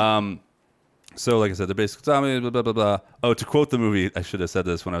 So like I said, the basic zombie, blah, blah, blah, blah. Oh, to quote the movie, I should have said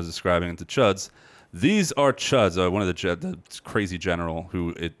this when I was describing it to Chuds. These are Chuds, one of the crazy general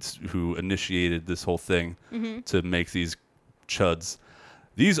who initiated this whole thing to make these Chuds.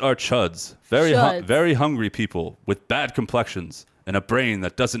 These are Chuds, very hungry people with bad complexions and a brain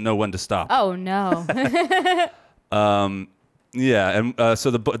that doesn't know when to stop. Oh no. Yeah, and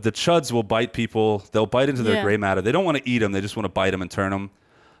so the Chuds will bite people. They'll bite into their gray matter. They don't want to eat them. They just want to bite them and turn them.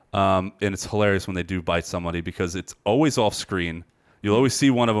 And it's hilarious when they do bite somebody because it's always off screen. You'll always see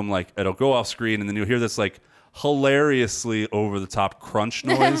one of them, like, it'll go off screen, and then you'll hear this, like, hilariously over-the-top crunch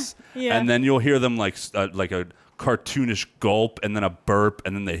noise. And then you'll hear them, like a cartoonish gulp, and then a burp,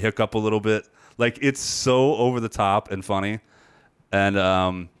 and then they hiccup a little bit. Like, it's so over-the-top and funny.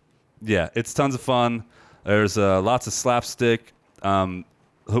 And, yeah, it's tons of fun. There's lots of slapstick. One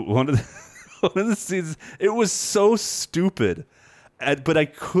of the scenes, it was so stupid, but I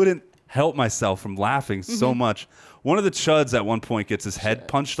couldn't help myself from laughing so much. One of the Chuds at one point gets his head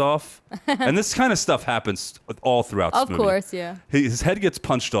punched off. And this kind of stuff happens all throughout this movie. Of course, yeah. His head gets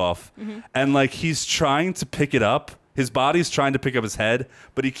punched off, and like he's trying to pick it up. His body's trying to pick up his head,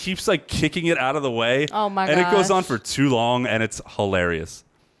 but he keeps like kicking it out of the way. Oh my gosh. And it goes on for too long, and it's hilarious.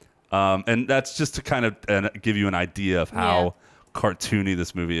 And that's just to kind of give you an idea of how cartoony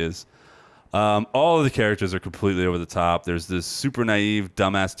this movie is. All of the characters are completely over the top. There's this super naive,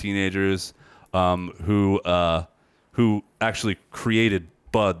 dumbass teenagers who actually created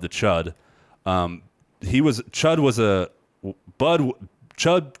Bud the Chud. Chud was a Bud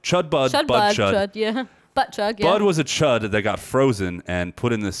Chud Bud Bud Chud. Yeah. Butt chug, yeah. Bud was a chud that got frozen and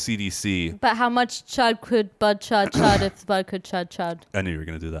put in the CDC. But how much chud could Bud chud if Bud could chud? I knew you were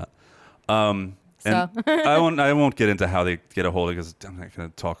going to do that. So I won't get into how they get a hold of it because I'm not going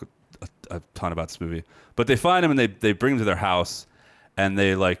to talk a ton about this movie. But they find him and they bring him to their house and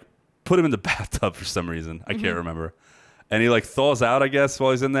they like put him in the bathtub for some reason. I can't remember. And he like thaws out, I guess,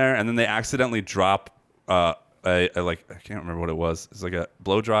 while he's in there. And then they accidentally drop I can't remember what it was. It's like a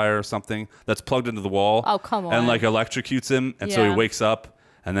blow dryer or something that's plugged into the wall. Oh, come on. And like electrocutes him, and so he Yeah. wakes up,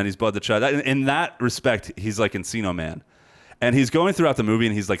 and then he's Bud the Chud. In that respect, he's like Encino Man, and he's going throughout the movie,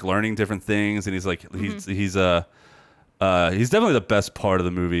 and he's like learning different things, and he's like he's definitely the best part of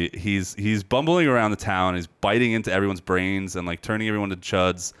the movie. He's bumbling around the town, he's biting into everyone's brains, and like turning everyone to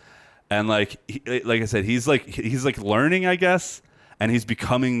chuds, and like I said, he's like learning, I guess, and he's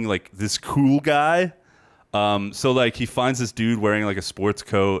becoming like this cool guy. So like he finds this dude wearing like a sports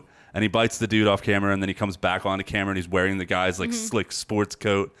coat and he bites the dude off camera and then he comes back onto camera and he's wearing the guy's like slick sports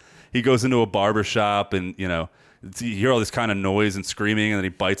coat. He goes into a barber shop and you hear all this kind of noise and screaming and then he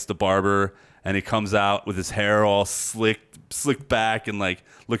bites the barber and he comes out with his hair all slicked back and like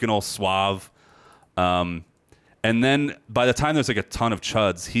looking all suave. And then by the time there's like a ton of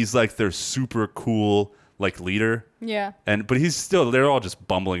chuds, he's like their super cool like leader. yeah. But they're all just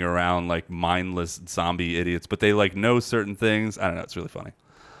bumbling around like mindless zombie idiots, but they like know certain things. I don't know. It's really funny.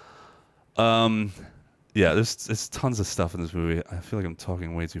 Yeah, there's tons of stuff in this movie. I feel like I'm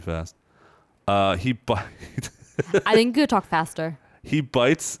talking way too fast. I think you could talk faster. He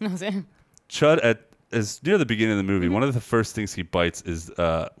bites Chud as near the beginning of the movie. One of the first things he bites is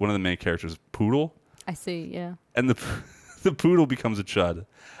one of the main characters, Poodle. I see, yeah. And the poodle becomes a chud.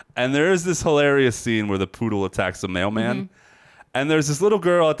 And there is this hilarious scene where the poodle attacks the mailman. And there's this little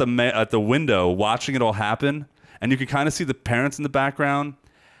girl at the window watching it all happen. And you can kind of see the parents in the background.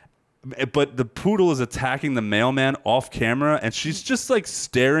 But the poodle is attacking the mailman off camera. And she's just like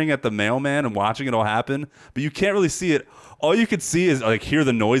staring at the mailman and watching it all happen. But you can't really see it. All you can see is like hear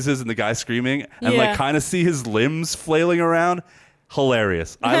the noises and the guy screaming. And like kind of see his limbs flailing around.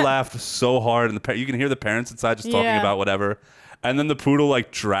 Hilarious. I laughed so hard. And you can hear the parents inside just talking about whatever. And then the poodle like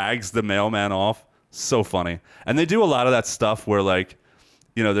drags the mailman off. So funny. And they do a lot of that stuff where like,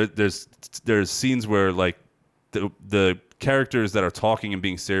 there's scenes where like the characters that are talking and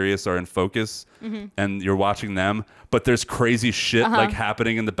being serious are in focus and you're watching them, but there's crazy shit like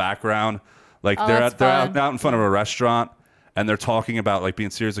happening in the background. Like they're out in front of a restaurant and they're talking about like being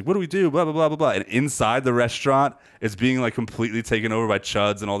serious, like what do we do? Blah blah blah blah blah. And inside the restaurant, it's being like completely taken over by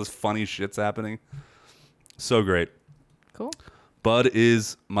chuds and all this funny shit's happening. So great. Cool. Bud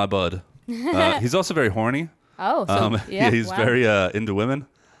is my bud. He's also very horny. Oh, so, He's very into women,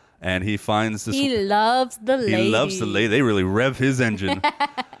 and he finds this. He loves the lady. He loves the lady. They really rev his engine.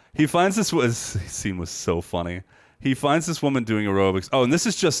 He finds this scene was so funny. He finds this woman doing aerobics. Oh, and this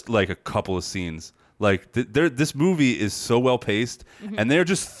is just like a couple of scenes. Like this movie is so well paced, and they're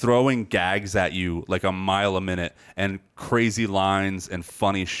just throwing gags at you like a mile a minute, and crazy lines and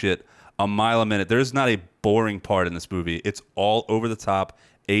funny shit a mile a minute. There's not a boring part in this movie. It's all over the top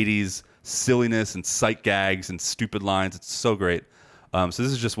 80s silliness and sight gags and stupid lines. It's so great. So this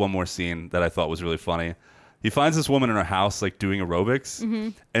is just one more scene that I thought was really funny. He finds this woman in her house like doing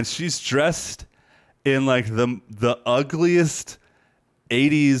aerobics, and she's dressed in like the ugliest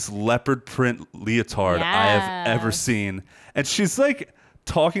 80s leopard print leotard I have ever seen. And she's like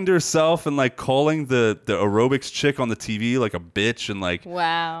talking to herself and like calling the aerobics chick on the TV like a bitch and like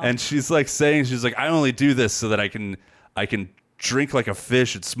wow. And she's like I only do this so that I can drink like a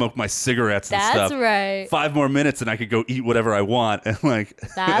fish and smoke my cigarettes and stuff. That's right. 5 more minutes and I could go eat whatever I want. And like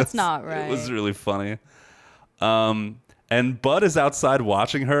that's not right. It was really funny. And Bud is outside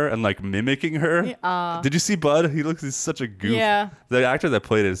watching her and like mimicking her. Did you see Bud? He's such a goof. Yeah. The actor that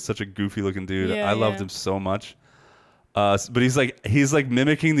played it is such a goofy looking dude. Yeah, I loved him so much. But he's like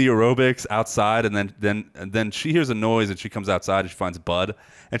mimicking the aerobics outside, and then she hears a noise and she comes outside and she finds Bud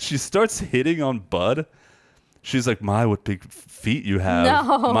and she starts hitting on Bud. She's like, "My, what big feet you have!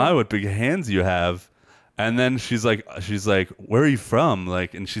 No. My, what big hands you have!" And then she's like, "Where are you from?"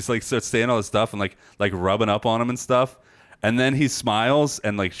 Like, and she's like starts saying all this stuff and like rubbing up on him and stuff. And then he smiles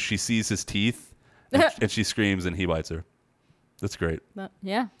and like she sees his teeth and she screams and he bites her. That's great.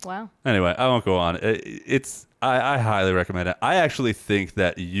 Yeah. Wow. Anyway, I won't go on. I highly recommend it. I actually think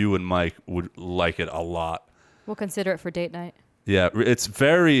that you and Mike would like it a lot. We'll consider it for date night. Yeah, it's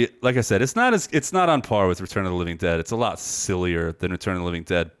very, like I said, it's not on par with Return of the Living Dead. It's a lot sillier than Return of the Living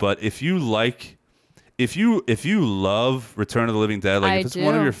Dead. But if you love Return of the Living Dead, like if it's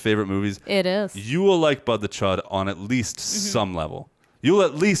one of your favorite movies, it is. You will like Bud the Chud on at least some level. You'll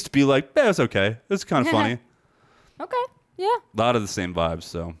at least be like, it's okay. It's kind of funny. Okay. Yeah. A lot of the same vibes,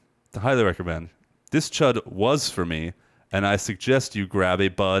 so I highly recommend. This Chud was for me, and I suggest you grab a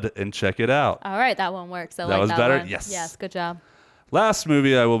Bud and check it out. All right, that one works. That was better? One. Yes. Yes, good job. Last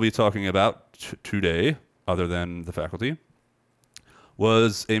movie I will be talking about today, other than The Faculty,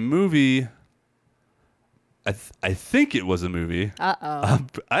 was a movie. I think it was a movie. Uh-oh.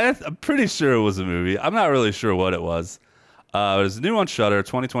 I'm pretty sure it was a movie. I'm not really sure what it was. It was new on Shudder,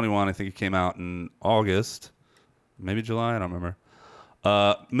 2021. I think it came out in August, maybe July. I don't remember.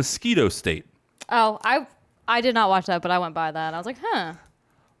 Mosquito State. Oh, I did not watch that, but I went by that. I was like, huh.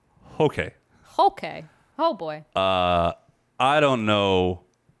 Okay. Okay. Oh boy. I don't know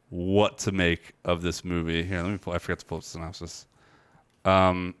what to make of this movie. Here, let me pull. I forgot to pull up the synopsis.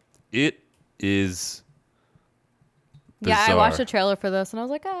 It is bizarre. Yeah, I watched a trailer for this, and I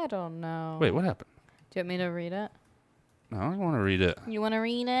was like, I don't know. Wait, what happened? Do you want me to read it? No, I don't want to read it. You want to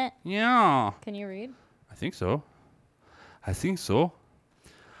read it? Yeah. Can you read? I think so.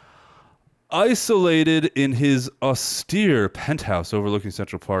 Isolated in his austere penthouse overlooking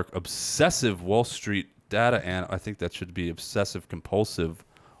Central Park, obsessive Wall Street data I think that should be obsessive compulsive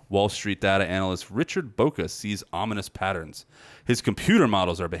Wall Street data analyst Richard Boca sees ominous patterns. His computer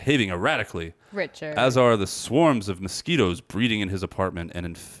models are behaving erratically, Richard. as are the swarms of mosquitoes breeding in his apartment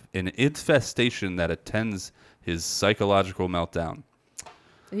and an infestation that attends his psychological meltdown.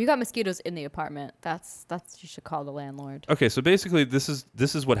 If you got mosquitoes in the apartment, that's you should call the landlord. Okay, so basically this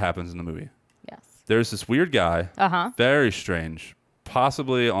is what happens in the movie. Yes. There's this weird guy, very strange,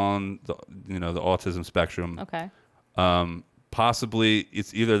 possibly on the the autism spectrum. Okay. Possibly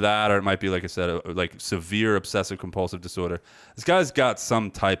it's either that or it might be, like I said, like severe obsessive compulsive disorder. This guy's got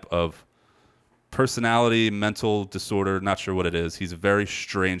some type of personality, mental disorder. Not sure what it is. He's a very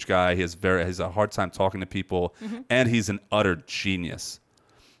strange guy. He has a hard time talking to people, and he's an utter genius.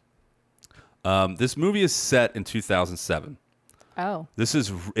 This movie is set in 2007. Oh. This is,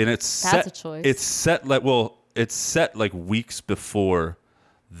 and it's That's set. a choice. It's set like weeks before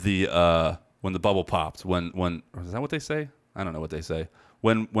the when the bubble popped. When is that what they say? I don't know what they say.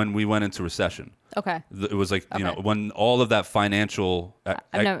 When we went into recession. Okay. It was like when all of that financial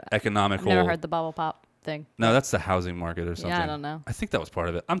economical. I've never heard the bubble pop thing. No, that's the housing market or something. Yeah, I don't know. I think that was part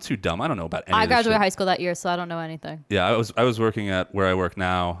of it. I'm too dumb. I don't know about any I of this graduated shit. high school that year, so I don't know anything. Yeah, I was working at where I work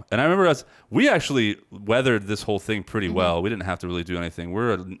now, and I remember we actually weathered this whole thing pretty well. We didn't have to really do anything.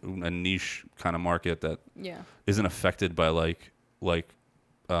 We're a niche kind of market that isn't affected by like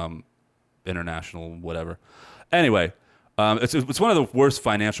international whatever. Anyway, it's one of the worst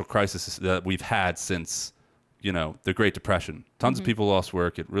financial crises that we've had since the Great Depression. Tons of people lost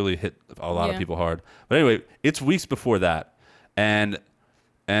work. It really hit a lot of people hard. But anyway, it's weeks before that, and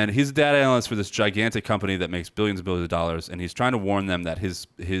he's a data analyst for this gigantic company that makes billions and billions of dollars, and he's trying to warn them that his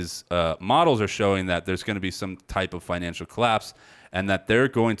models are showing that there's going to be some type of financial collapse, and that they're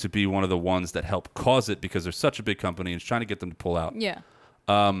going to be one of the ones that help cause it because they're such a big company, and he's trying to get them to pull out. Yeah.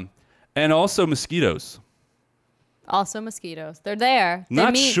 And also mosquitoes. Also mosquitoes. They're there.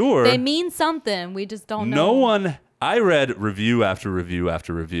 Not sure. They mean something. We just don't know. I read review after review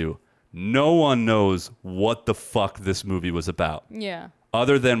after review. No one knows what the fuck this movie was about. Yeah.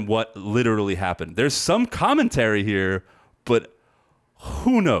 Other than what literally happened. There's some commentary here, but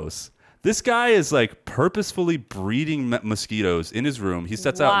who knows? This guy is like purposefully breeding mosquitoes in his room. He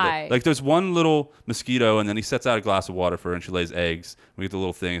sets Why? out, like there's one little mosquito, and then he sets out a glass of water for her, and she lays eggs. We get the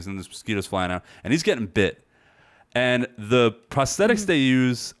little things, and there's mosquitoes flying out, and he's getting bit. And the prosthetics they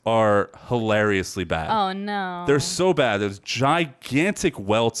use are hilariously bad. Oh, no. They're so bad. There's gigantic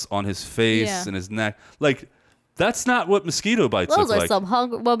welts on his face and his neck. Like, that's not what mosquito bites Those look are like. some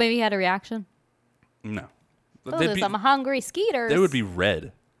hungry. Well, maybe he had a reaction. No. Those are some hungry skeeters. They would be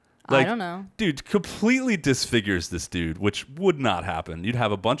red. I don't know. Dude, completely disfigures this dude, which would not happen. You'd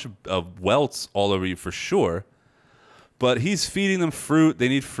have a bunch of welts all over you for sure. But he's feeding them fruit. They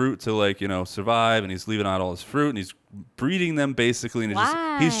need fruit to survive, and he's leaving out all his fruit, and he's breeding them basically,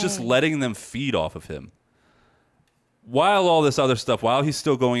 and he's just letting them feed off of him. While all this other stuff, while he's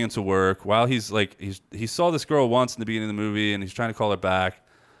still going into work, while he saw this girl once in the beginning of the movie, and he's trying to call her back.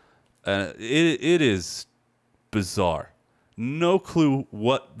 It is bizarre. no clue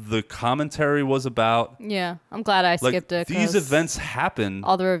what the commentary was about. Yeah, I'm glad I Like, skipped it. these 'cause events happen.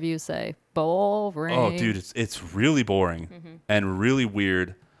 all the reviews say boring. Oh, dude, it's really boring and really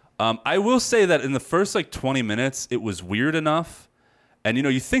weird. I will say that in the first like 20 minutes, it was weird enough, and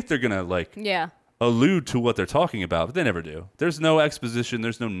you think they're gonna like Yeah. allude to what they're talking about, but they never do. There's no exposition.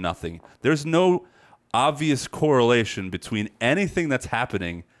 There's no nothing. There's no obvious correlation between anything that's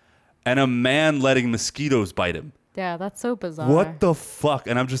happening and a man letting mosquitoes bite him. Yeah, that's so bizarre. What the fuck?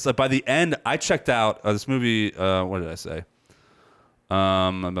 And I'm just like, by the end, I checked out this movie. What did I say?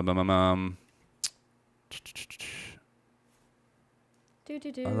 What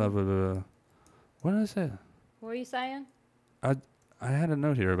did I say? What were you saying? I had a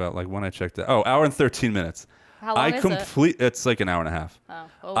note here about like when I checked it. Oh, hour and 13 minutes. How long is it? It's like an hour and a half. Oh,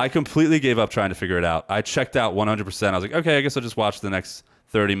 well, I completely gave up trying to figure it out. I checked out 100%. I was like, okay, I guess I'll just watch the next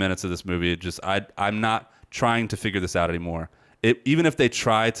 30 minutes of this movie. I'm not trying to figure this out anymore. Even if they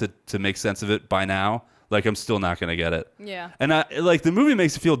try to make sense of it by now, like I'm still not gonna get it. Yeah. And the movie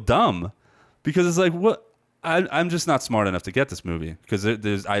makes you feel dumb because it's like, what? I'm just not smart enough to get this movie because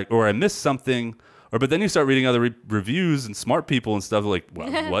I missed something. But then you start reading other reviews and smart people and stuff like,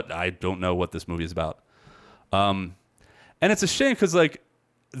 well, what? I don't know what this movie is about. And it's a shame because like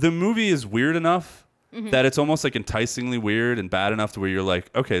the movie is weird enough that it's almost like enticingly weird and bad enough to where you're like,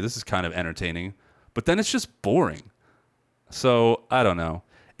 okay, this is kind of entertaining, but then it's just boring. So I don't know.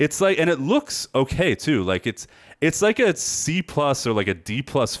 It's like, and it looks okay too. Like it's like a C+ or like a D+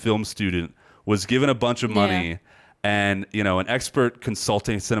 film student was given a bunch of money and an expert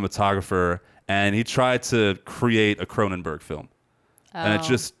consulting cinematographer, and he tried to create a Cronenberg film, and it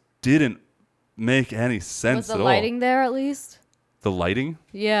just didn't make any sense was the at all. lighting there at least? The lighting?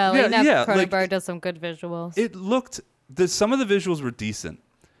 Yeah, Cronenberg like, does some good visuals. It looked. Some of the visuals were decent.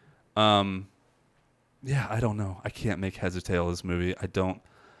 Yeah, I don't know. I can't make heads or tail of this movie. I don't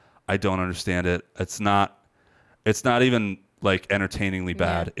understand it. It's not even like entertainingly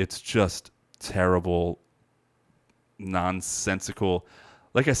bad. Yeah. It's just terrible, nonsensical.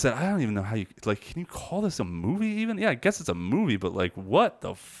 Like I said, I don't even know how you like. Can you call this a movie even? Yeah, I guess it's a movie, but like, what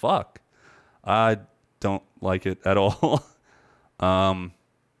the fuck? I don't like it at all.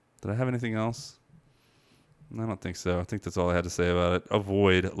 Did I have anything else? I don't think so. I think that's all I had to say about it.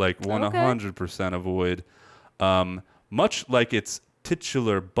 Avoid, like 100% avoid. Much like its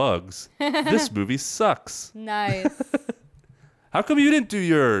titular bugs, this movie sucks. Nice. How come you didn't do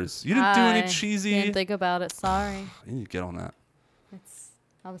yours? You didn't do any cheesy. Didn't think about it. Sorry. You need to get on that.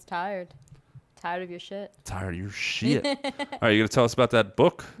 I was tired. Tired of your shit. Tired of your shit. All right, you gonna tell us about that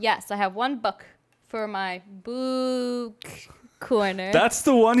book? Yes, I have one book for my book corner. That's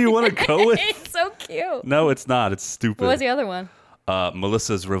the one you want to go with? It's so cute. No, it's not. It's stupid. What was the other one?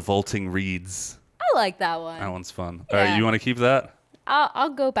 Melissa's Revolting Reads. I like that one. That one's fun. Yeah. All right, you want to keep that?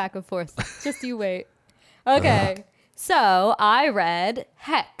 I'll go back and forth. Just you wait. Okay. So I read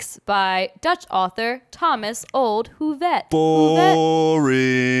Hex by Dutch author Thomas Old Houvet. Boring.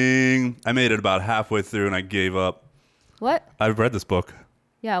 I made it about halfway through and I gave up. What? I've read this book.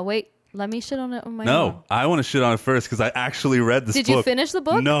 Yeah, wait. Let me shit on it on my own. No, I want to shit on it first because I actually read this book. Did you finish the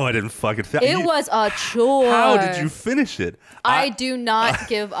book? No, I didn't fucking finish it. It was a chore. How did you finish it? I do not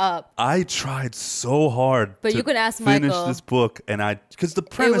give up. I tried so hard But to you can ask finish Michael. this book, and because the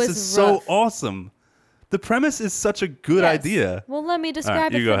premise was is so rough. awesome. The premise is such a good Yes. idea. Well, let me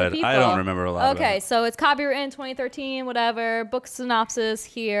describe you it go for the ahead. people. I don't remember a lot about Okay, it. so it's copywritten 2013, whatever. Book synopsis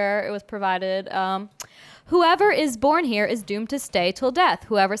here. It was provided. Whoever is born here is doomed to stay till death.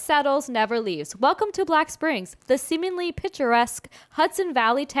 Whoever settles never leaves. Welcome to Black Springs, the seemingly picturesque Hudson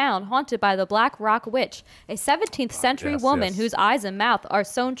Valley town haunted by the Black Rock Witch, a 17th century woman whose eyes and mouth are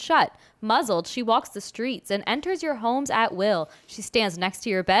sewn shut. Muzzled, she walks the streets and enters your homes at will. She stands next to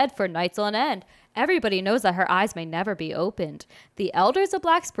your bed for nights on end. Everybody knows that her eyes may never be opened. The elders of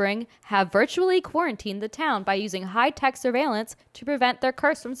Black Spring have virtually quarantined the town by using high-tech surveillance to prevent their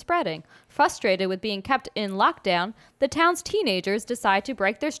curse from spreading. Frustrated with being kept in lockdown, the town's teenagers decide to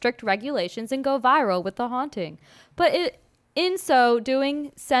break their strict regulations and go viral with the haunting. But in so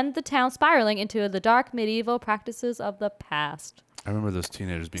doing, send the town spiraling into the dark medieval practices of the past. I remember those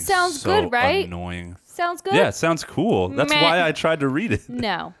teenagers being Sounds so good, right? annoying. Sounds good? Yeah, it sounds cool. That's Meh. why I tried to read it.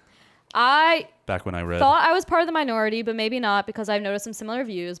 No. Bad back when I read. Thought I was part of the minority, but maybe not because I've noticed some similar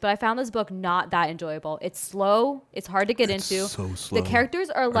views. But I found this book not that enjoyable. It's slow. It's hard to get into. So slow. The characters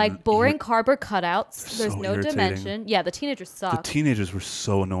are like boring cardboard cutouts. There's so no irritating. dimension. Yeah, the teenagers suck. The teenagers were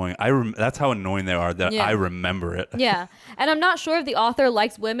so annoying. That's how annoying they are that Yeah. I remember it. Yeah. And I'm not sure if the author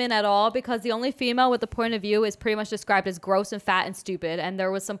likes women at all because the only female with a point of view is pretty much described as gross and fat and stupid. And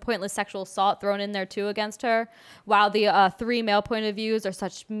there was some pointless sexual assault thrown in there too against her. While the 3 male point of views are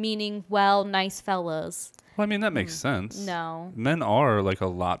such meaning, well, nice fellas. Well, I mean, that makes sense. No. Men are like a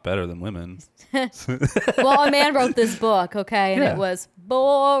lot better than women. Well, a man wrote this book, okay? And Yeah. it was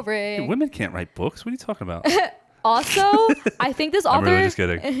boring. Women can't write books. What are you talking about? Also, I think this I'm author... really just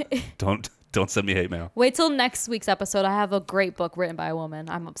kidding. Don't send me hate mail. Wait till next week's episode. I have a great book written by a woman.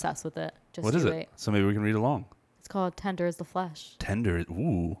 I'm obsessed with it. Just What you is it? wait. So maybe we can read along. It's called Tender is the Flesh. Tender.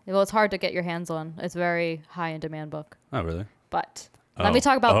 Ooh. Well, it's hard to get your hands on. It's a very high in demand book. Oh, really? But let me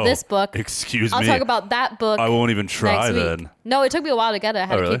talk about this book. Excuse I'll me. talk about that book. I won't even try next week. then. No, it took me a while to get it. I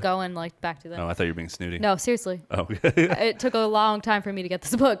had Oh, to really? keep going like back to that. Oh, I thought you were being snooty. No, seriously. Oh. It took a long time for me to get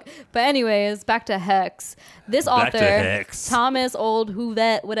this book. But anyways, back to Hex. This Back to author, Hex. Thomas Old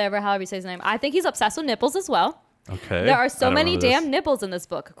Houvet, whatever, however you say his name. I think he's obsessed with nipples as well. Okay. There are I so don't many remember this. damn nipples in this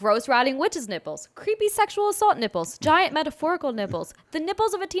book. Gross rotting witches nipples, creepy sexual assault nipples, giant metaphorical nipples. The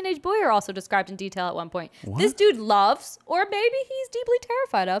nipples of a teenage boy are also described in detail at one point. What? This dude loves, or maybe he's deeply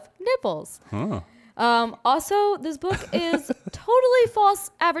terrified of, nipples. Huh. Also, this book is totally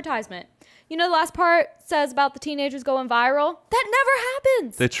false advertisement. You know, the last part says about the teenagers going viral. That never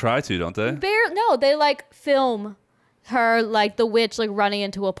happens. They try to, don't they? No, they like film her like the witch like running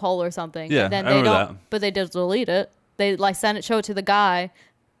into a pole or something. Yeah, and then I they remember don't. that. But they just delete it. They like show it to the guy,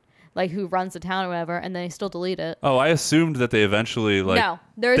 like who runs the town or whatever, and then they still delete it. Oh, I assumed that they eventually like. No,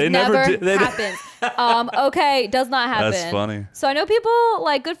 there's they never did- they- happens. Okay, does not happen. That's funny. So I know people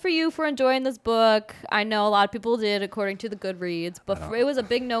like good for you for enjoying this book. I know a lot of people did according to the Goodreads, but it was a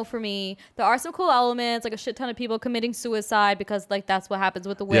big no for me. There are some cool elements, like a shit ton of people committing suicide because like that's what happens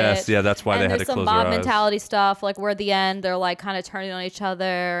with the witch. Yes, yeah, that's why and they had there's to some close their mob eyes. mentality stuff, like where at the end they're like kind of turning on each other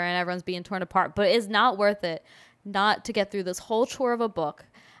and everyone's being torn apart. But it's not worth it not to get through this whole chore of a book.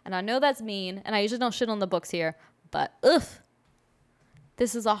 And I know that's mean, and I usually don't shit on the books here, but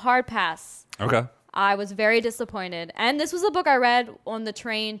this is a hard pass. Okay. I was very disappointed. And this was a book I read on the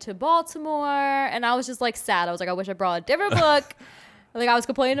train to Baltimore, and I was just like sad. I was like, I wish I brought a different book. Like I was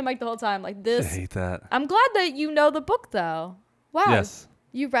complaining to Mike the whole time, like I this. hate that. I'm glad that you know the book though. Wow. Yes.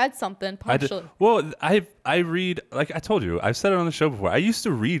 You read something I did. partially. Well, I read, like I told you, I've said it on the show before. I used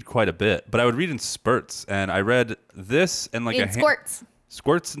to read quite a bit, but I would read in spurts, and I read this and like In squirts.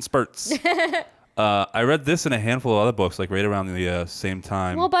 Squirts and spurts. I read this and a handful of other books, like right around the same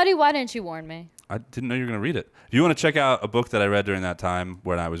time. Well, buddy, why didn't you warn me? I didn't know you were going to read it. If you want to check out a book that I read during that time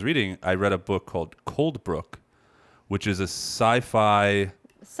when I was reading, I read a book called Coldbrook, which is a sci-fi,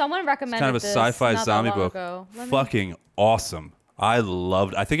 Someone recommended kind of a this sci-fi not that zombie long book. ago. Let me- Fucking awesome. I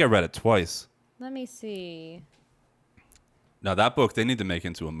think I read it twice. Let me see. Now that book, they need to make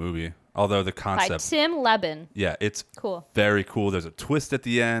into a movie. Although the By concept, Tim Leben. yeah, it's Cool. very cool. There's a twist at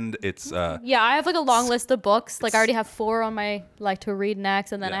the end. It's Yeah, I have like a long list of books. Like I already have 4 on my like to read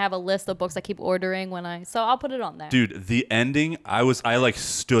next, and then Yeah. I have a list of books I keep ordering so I'll put it on there. dude, the ending. I like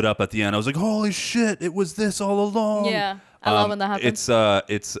stood up at the end. I was like, holy shit, it was this all along. Yeah, I love when that happens.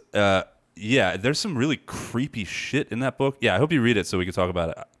 Yeah, there's some really creepy shit in that book. Yeah, I hope you read it so we can talk about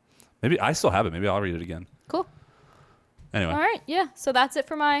it. Maybe I still have it. Maybe I'll read it again. Cool. Anyway, All right, yeah. So that's it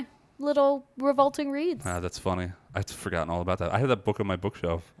for my little revolting reads. that's funny. I'd forgotten all about that. I have that book on my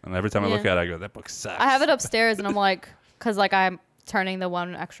bookshelf, and every time I look Yeah. at it, I go, that book sucks. I have it upstairs, and I'm like, because like I'm turning the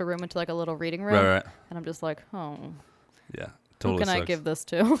one extra room into like a little reading room, Right. and I'm just like, oh, Yeah, who totally can I sucks. give this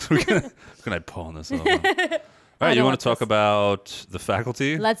to? Who can I pawn this off on? All right, you don't want want to talk this. about The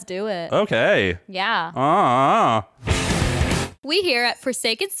Faculty? Let's do it. Okay. Yeah. Ah. We here at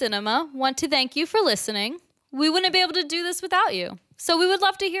Forsaken Cinema want to thank you for listening. We wouldn't be able to do this without you. So we would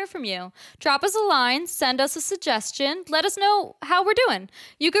love to hear from you. Drop us a line, send us a suggestion, let us know how we're doing.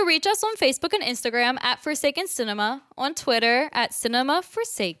 You can reach us on Facebook and Instagram at Forsaken Cinema, on Twitter at Cinema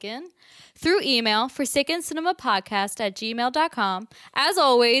Forsaken, through email, forsakencinemapodcast@gmail.com. As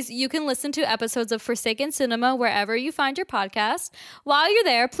always, you can listen to episodes of Forsaken Cinema wherever you find your podcast. While you're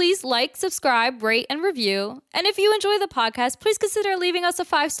there, please like, subscribe, rate, and review. And if you enjoy the podcast, please consider leaving us a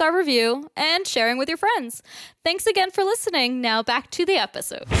 5-star review and sharing with your friends. Thanks again for listening. Now back to the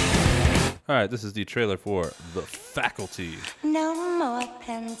episode. All right, this is the trailer for The Faculty. No more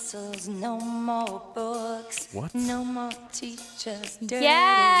pen pencils, no more books. What? No more teachers. dirty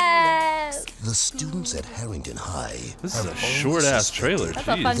Yes. The students at Harrington High. This is have a always short-ass suspected trailer. That's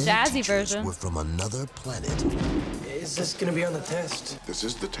a fun Jeez. their jazzy teachers version. were from another planet. Is this gonna be on the test? This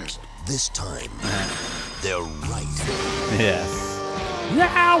is the test. This time, they're right. Yes.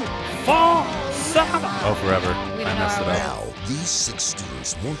 Now for some. Oh, forever. We I don't know messed it our up. Now, these 6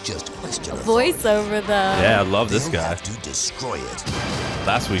 students won't just question Voiceover though. Yeah, I love this They'll guy. have to destroy it.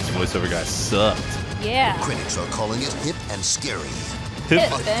 Last week's voiceover guy sucked. Yeah. Critics are calling it hip and scary.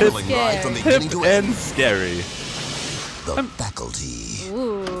 Hip A and thrilling ride from scary. beginning Hip to end. and scary. The faculty.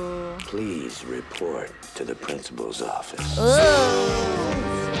 Ooh. Please report to the principal's office.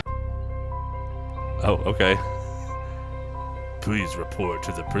 Oh, okay. Please report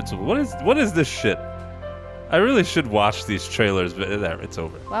to the principal. What is this shit? I really should watch these trailers, but there, it's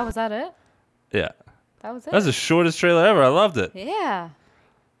over. Wow, was that it? Yeah. That was it. That's the shortest trailer ever. I loved it. Yeah.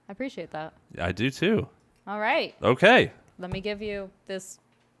 I appreciate that. I do too. All right. Okay. Let me give you this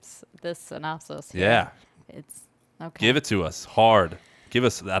synopsis. Here. Yeah. It's okay. Give it to us. Hard. Give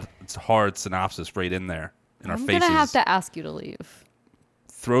us that hard synopsis right in there. In our I'm faces. gonna have to ask you to leave.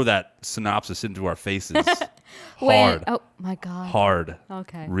 Throw that synopsis into our faces. Wait. Hard. Oh my god. Hard.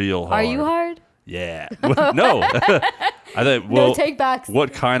 Okay. Real hard. Are you hard? Yeah. no. I thought, well, No take-backs.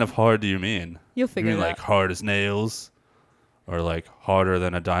 What kind of hard do you mean? You'll figure You mean it like out. hard as nails? Or like harder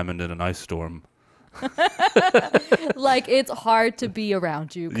than a diamond in an ice storm? Like it's hard to be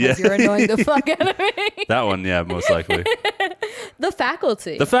around you Yeah. because you're annoying the fuck out of me. That one, yeah, most likely. The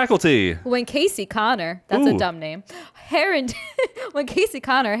faculty. The faculty. When Casey Connor, that's a Ooh. dumb name, when Casey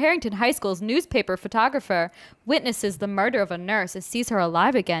Connor, Harrington High School's newspaper photographer, witnesses the murder of a nurse and sees her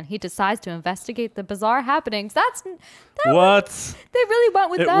alive again, he decides to investigate the bizarre happenings. What? They really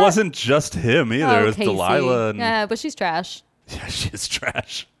went with It that. wasn't just him either. Oh, It was Casey. Delilah. And, Yeah, but she's trash. yeah, she is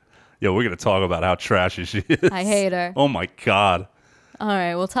trash. Yo, we're going to talk about how trashy she is. I hate her. Oh, my God. All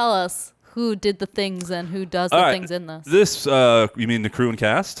right, well, tell us who did the things and who does the All right. things in this. This, you mean the crew and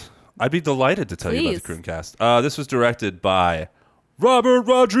cast? I'd be delighted to tell you about Please. the crew and cast. This was directed by Robert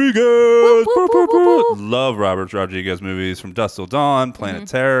Rodriguez. whoop, Boop, whoop, boop, whoop. boop. Love Robert Rodriguez movies from Dusk Till Dawn, Planet Mm-hmm.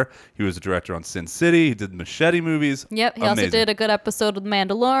 Terror. He was a director on Sin City. He did Machete movies. Yep, he also Amazing. did a good episode of The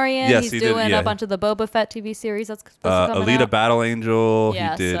Mandalorian. Yes, He's he did, doing yeah. a bunch of the Boba Fett TV series that's supposed to come Alita out. Battle Angel.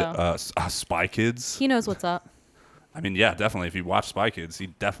 Yeah, he did so- Spy Kids. He knows what's up. I mean, yeah, definitely. If you watch Spy Kids, he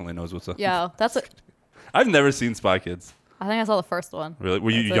definitely knows what's up. Yeah, that's it. I've never seen Spy Kids. I think I saw the first one. Really? Were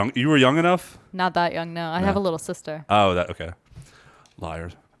you That's it. young? You were young enough? Not that young, no. I have a little sister. Oh, that okay.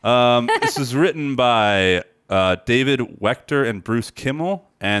 Liars. This is written by David Wechter and Bruce Kimmel,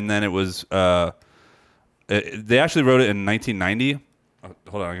 and then it was they actually wrote it in 1990.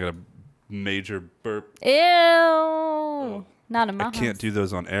 Hold on, I got a major burp. Ew. Not in my I can't house. do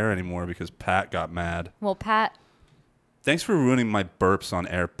those on air anymore because Pat got mad. Well, Pat, Thanks for ruining my burps on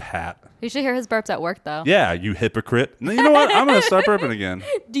air, Pat. you should hear his burps at work, though. Yeah, you hypocrite. No, you know what? I'm gonna start burping again.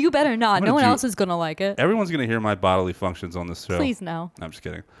 You better not. I'm No gonna one do- else is going to like it. Everyone's gonna hear my bodily functions on this show. Please, no. No, I'm just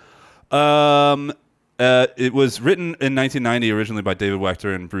kidding. It was written in 1990 originally by David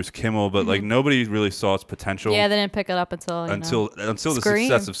Wechter and Bruce Kimmel, but like nobody really saw its potential Mm-hmm. Yeah, they didn't pick it up until, you until know. the Scream.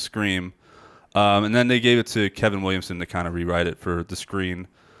 success of Scream, and then they gave it to Kevin Williamson to kind of rewrite it for the screen,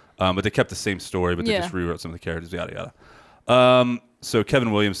 but they kept the same story, but they Yeah. just rewrote some of the characters, yada yada. So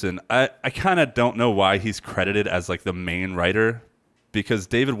Kevin Williamson, I kind of don't know why he's credited as like the main writer, because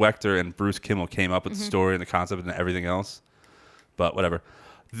David Wechter and Bruce Kimmel came up with Mm-hmm. the story and the concept and everything else, but whatever.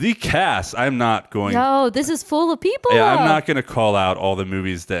 The cast, I'm not going. No, this is full of people. Yeah, I'm not going to call out all the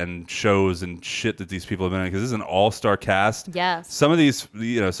movies and shows and shit that these people have been in, because this is an all-star cast. Yes. Some of these,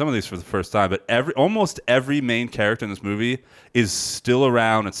 some of these for the first time, but almost every main character in this movie is still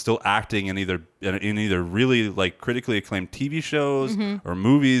around and still acting in either really like critically acclaimed TV shows Mm-hmm. or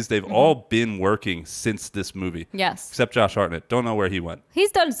movies. They've all been working since this movie. Yes. Except Josh Hartnett. Don't know where he went.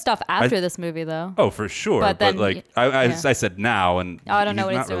 He's done stuff after this movie, though. Oh, for sure. But But, then like, y- I yeah. said now, and Oh, I don't know he's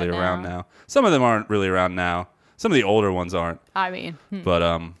what not he's really doing around now. now. Some of them aren't really around now. Some of the older ones aren't. I mean, But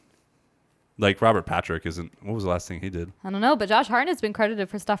like Robert Patrick isn't. What was the last thing he did? I don't know. But Josh Hartnett's been credited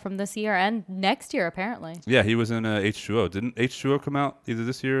for stuff from this year and next year, apparently. Yeah, he was in H2O. Didn't H2O come out either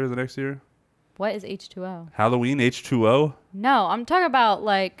this year or the next year? What is H2O? Halloween H2O. No, I'm talking about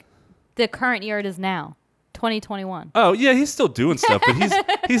like the current year it is now, 2021. Oh yeah, he's still doing stuff, but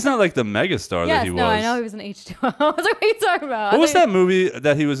he's not like the megastar that Yes, he was. no, I know he was in H2O. I was like, what are you talking about? What was that movie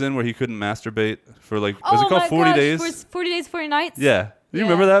that he was in where he couldn't masturbate for like? Was Oh it called my 40 gosh, Days? 40 Days, 40 Nights? Yeah. You Yeah.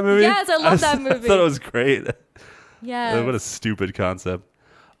 remember that movie? Yes, I love that I movie. thought it was great. Yeah. What a stupid concept.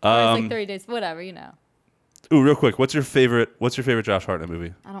 Or it's like 30 days, whatever, you know. Ooh, real quick, what's your favorite Josh Hartnett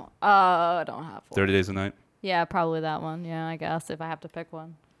movie? I don't have one. 30 Days a Night. Yeah, probably that one. Yeah, I guess if I have to pick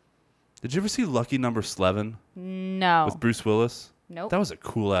one. Did you ever see Lucky Number 11 No. with Bruce Willis? Nope. That was a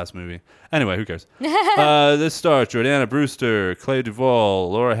cool ass movie. Anyway, who cares? This stars Jordana Brewster, Clay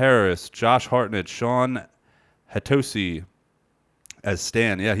Duvall, Laura Harris, Josh Hartnett, Sean Hatosi as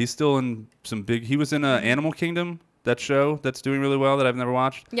Stan. Yeah, he's still in some big. He was in Animal Kingdom, that show that's doing really well that I've never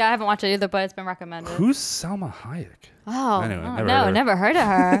watched. Yeah, I haven't watched it either, but it's been recommended. Who's Selma Hayek? Oh, Anyway, oh, never no, heard of her. never heard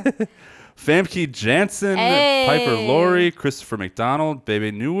of her. Famke Janssen, Hey. Piper Laurie, Christopher McDonald,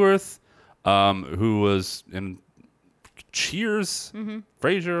 Bebe Neuwirth, who was in Cheers,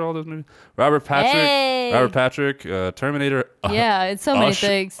 Frasier, all those movies. Robert Patrick, Terminator. Yeah, it's so many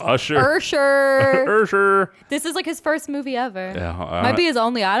things. Usher. Ursher. Usher. This is like his first movie ever. Yeah, Might be his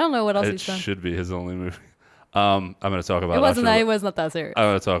only. I don't know what else It he's done. should be his only movie. I'm going to talk about It wasn't Usher. that. It was not that serious. I'm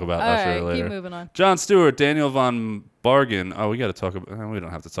going to talk about All Usher right, later. keep moving on. John Stewart, Daniel Von Bargen. Oh, we got to talk about. We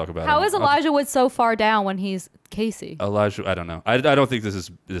don't have to talk about. How him. is Elijah Wood so far down when he's Casey? Elijah? I don't know. I don't think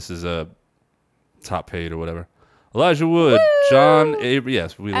this is a top paid or whatever. Elijah Wood, John Abrams.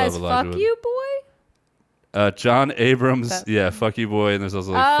 Yes, we As love Elijah fuck Wood. you, boy. John Abrams. That- Yeah, fuck you, boy. And there's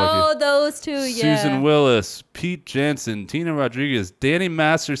also like fuck Oh, you. those two. Yeah. Susan Willis, Pete Jansen, Tina Rodriguez, Danny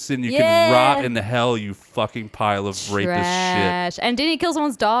Masterson. You Yeah. can rot in the hell, you fucking pile of rapist shit. Trash. And didn't he kill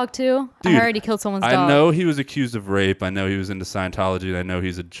someone's dog too? Dude, I heard he killed someone's dog. I know he was accused of rape. I know he was into Scientology, and I know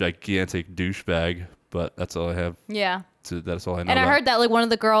he's a gigantic douchebag. But that's all I have. Yeah. That's all I know. And I about. heard that like one of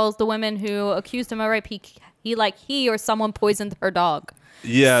the girls, the women who accused him of rape, he or someone poisoned her dog.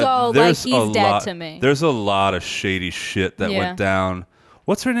 Yeah, So, like, there's he's a dead lot, to me. There's a lot of shady shit that Yeah. went down.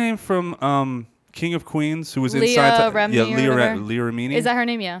 What's her name from King of Queens, who was Leah inside? Remini Yeah, or whatever? Leah Remini. Is that her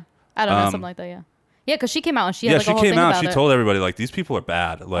name? Yeah. I don't know, something like that. Yeah. Yeah, because she came out and she had Yeah, like she a whole came thing out. about She it. told everybody like these people are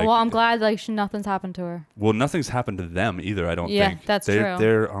bad. Like, Well, I'm glad like nothing's happened to her. well, nothing's happened to them either. I don't Yeah, think. that's they're, true.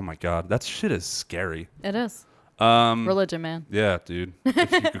 They're oh my god, that shit is scary. It is. Religion, man. Yeah, dude.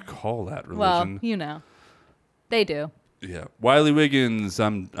 If you could call that Well, religion. you know, they do. Yeah. Wiley Wiggins,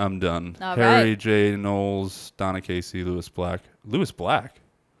 I'm done. All Harry right. J. Knowles, Donna Casey, Lewis Black. Lewis Black.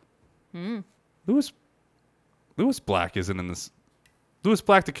 Lewis Black isn't in this. Lewis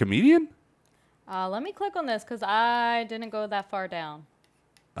Black, the comedian? Let me click on this because I didn't go that far down.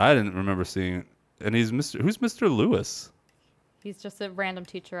 I didn't remember seeing it. And he's who's Mr. Lewis? He's just a random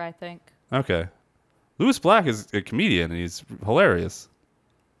teacher, I think. Okay. Lewis Black is a comedian and he's hilarious.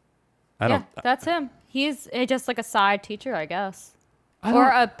 Yeah, that's him. He's just like a side teacher, I guess. Or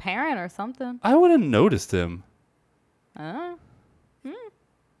a parent or something. I would have noticed him. Uh,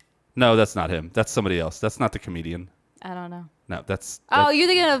 No, that's not him. That's somebody else. That's not the comedian. I don't know. No, that's Oh, you're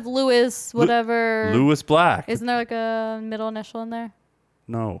thinking of Lewis, whatever. Lewis Black. Isn't there like a middle initial in there?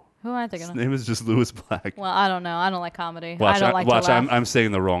 No. Who am I thinking His of? name is just Lewis Black. Well, I don't know. I don't like comedy. Watch, I don't like watch. to laugh. I'm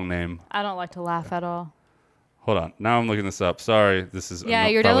saying the wrong name. I don't like to laugh at all. Hold on. Now I'm looking this up. Sorry, this is Yeah,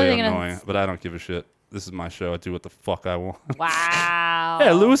 you're probably definitely annoying, gonna- but I don't give a shit. This is my show. I do what the fuck I want. Wow.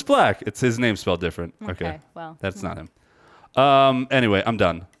 Yeah, Lewis Black. It's his name spelled different. Okay, well, that's not him. Anyway, I'm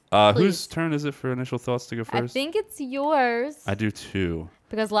done. Whose Please. turn is it for initial thoughts to go I first? think it's yours. I do too.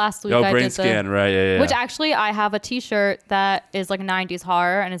 Because last week Yo, I brain did scan, the, right? Yeah, yeah. Which actually I have a T-shirt that is like 90s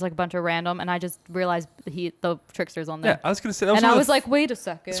horror and it's like a bunch of random, and I just realized the Trickster's on there. yeah, I was gonna say. That was And one I of was the like, wait a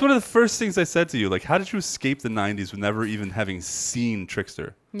second. it's one of the first things I said to you. Like, how did you escape the '90s with never even having seen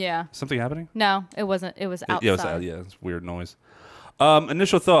Trickster? Yeah. Something happening? No, it wasn't. It was outside. Yeah, it's weird noise.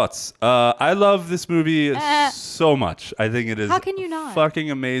 Initial thoughts. I love this movie so much. I think it is How can you not? fucking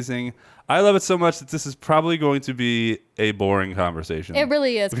amazing. I love it so much that this is probably going to be a boring conversation. It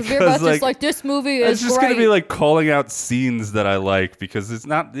really is, because we're both just like, this movie is It's just great. gonna be like calling out scenes that I like because it's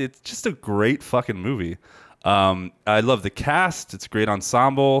just a great fucking movie. I love the cast. It's a great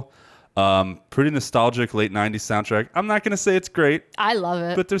ensemble. Pretty nostalgic late 90s soundtrack. I'm not gonna say it's great, I love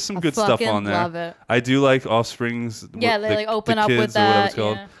it. but there's some I good stuff fucking on there. love it. I do like Offspring's. Yeah, they, like, open up with Kids or whatever it's that,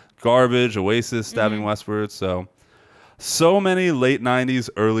 called. yeah. Mm-hmm. Garbage, Oasis, Stabbing Westward. So many late 90s,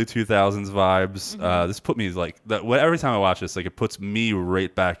 early 2000s vibes. Mm-hmm. This put me like that. Every time I watch this, like it puts me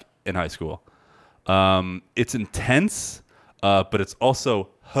right back in high school. It's intense, but it's also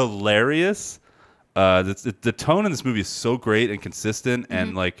hilarious. The tone in this movie is so great and consistent, Mm-hmm.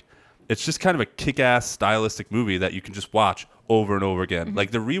 and like it's just kind of a kick-ass stylistic movie that you can just watch over and over again. Mm-hmm.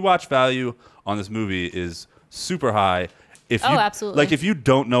 Like the rewatch value on this movie is super high. if Oh, you, absolutely. like if you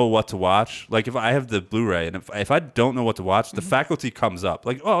don't know what to watch, like if I have the Blu-ray and if I don't know what to watch, the Faculty comes up.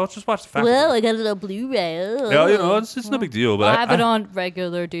 Like, oh, let's just watch the Faculty. Well, I got it on Blu-ray. Yeah, you know, it's no big deal. But I have it on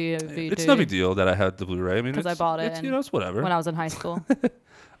regular DVD. It's no big deal that I had the Blu-ray. I mean, 'Cause I bought it It's, you know, it's whatever. when I was in high school.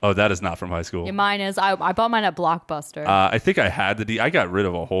 Oh, that is not from high school. Yeah, mine is. I bought mine at Blockbuster. I think I had I got rid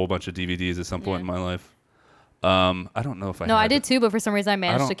of a whole bunch of DVDs at some point in my life. I don't know if I. no, had I did too, but for some reason I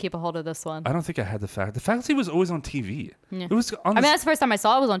managed don't- to keep a hold of this one. I don't think I had the Faculty was always on TV. Yeah. It was on. I mean, that's the first time I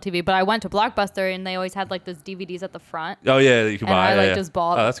saw it was on TV, but I went to Blockbuster and they always had like those DVDs at the front. oh yeah, that you could And buy. I like yeah. just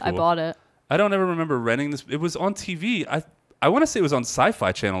bought. Oh, that's cool. I bought it. I don't ever remember renting this. It was on TV. I want to say it was on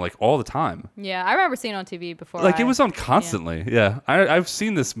Sci-Fi Channel like all the time. Yeah, I remember seeing it on TV before. Like it was on constantly. Yeah, I've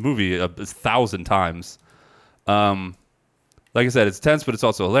seen this movie 1,000 times. Like I said, it's tense, but it's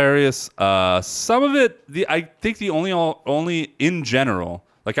also hilarious. Some of it, I think the only in general,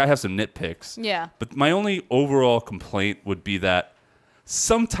 like I have some nitpicks. Yeah. But my only overall complaint would be that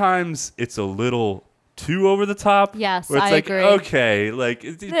sometimes it's a little too over the top. Yes, where it's I like, agree. okay, like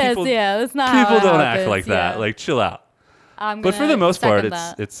people, that's not how people it don't happens, act like that. yeah. Like chill out. I'm But for the gonna most part, second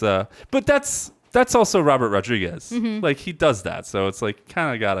that. it's but that's also Robert Rodriguez. Mm-hmm. Like he does that, so it's like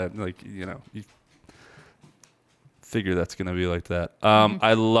kind of gotta like you figure that's gonna be like that. Mm-hmm.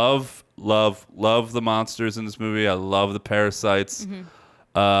 I love the monsters in this movie. I love the parasites, Mm-hmm.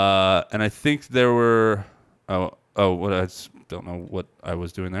 and I think there were what I just don't know what I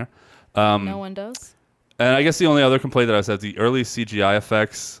was doing there. No one does. And I guess the only other complaint that I said, the early CGI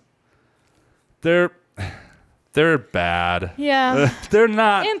effects, they're bad. Yeah. They're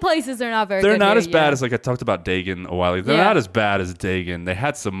not. In places, they're not very. They're good not here, as bad yeah. as like I talked about Dagon a while ago. They're Yeah. not as bad as Dagon. They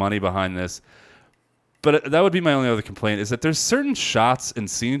had some money behind this, but that would be my only other complaint is that there's certain shots and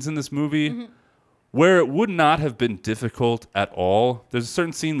scenes in this movie Mm-hmm. where it would not have been difficult at all. There's a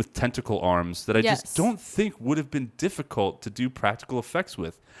certain scene with tentacle arms that I Yes. just don't think would have been difficult to do practical effects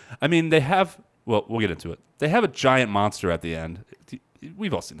with. I mean, they have. Well, we'll get into it. They have a giant monster at the end.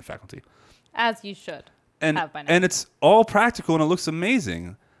 We've all seen The Faculty. As you should. And have by now. and it's all practical and it looks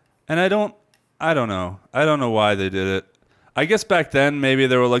amazing. And I don't know. I don't know why they did it. I guess back then maybe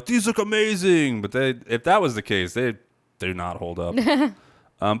they were like, these look amazing, but if that was the case, they do not hold up.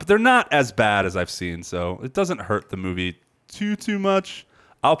 But they're not as bad as I've seen, so it doesn't hurt the movie too much.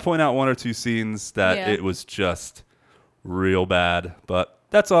 I'll point out one or two scenes that Yeah. it was just real bad, but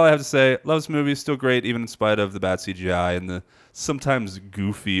that's all I have to say. Love this movie, still great, even in spite of the bad CGI and the sometimes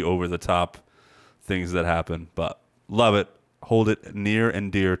goofy, over-the-top things that happen. But love it. Hold it near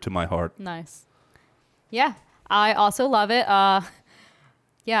and dear to my heart. Nice. Yeah, I also love it.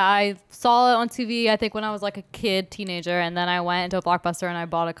 Yeah, I saw it on TV, I think, when I was like a teenager, and then I went into a Blockbuster and I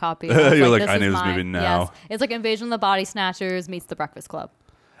bought a copy. And I was You're like, "This I is know this mine." movie now. Yes. It's like Invasion of the Body Snatchers meets The Breakfast Club.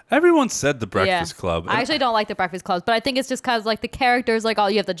 Everyone said The Breakfast Yeah. Club. I actually don't like The Breakfast Club, but I think it's just because like the characters, like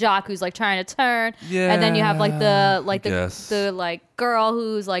you have the jock who's like trying to turn, and then you have like guess. the like girl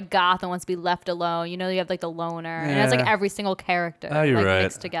who's like goth and wants to be left alone. You know, you have like the loner, and it's like Yeah. every single character Oh, you're like right.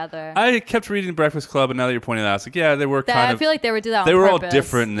 mixed together. I kept reading Breakfast Club, and now that you're pointing that out, it's like, yeah, they were That- kind I of. feel like they would do that. They on were all purpose.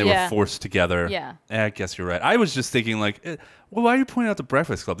 different, and they Yeah. were forced together. Yeah. I guess you're right. I was just thinking, like, well, why are you pointing out The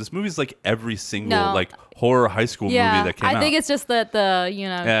Breakfast Club? This movie's like every single No. like horror high school movie that came out. I think it's just that the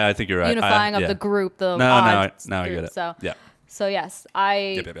Yeah, I think you're right. unifying of yeah. the group, the No, odd now I get group, it. So Yeah. So yes,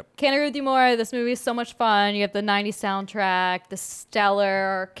 I Yep. can't agree with you more. This movie is so much fun. You have the 90s soundtrack, the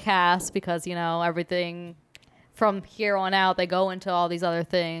stellar cast, because everything from here on out they go into all these other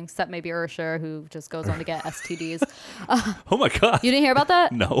things, except maybe Ursher, who just goes on to get STDs. Oh my god. You didn't hear about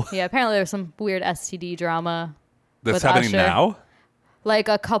that? No. Yeah, apparently there's some weird STD drama. That's with happening Usher. now? Like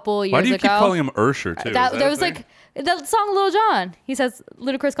a couple years Why do you ago. keep calling him Ursher too? Is that There a was thing? like that song Lil Jon. He says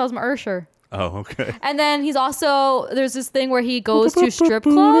Ludacris calls him Ursher. Oh, okay. And then there's this thing where he goes to strip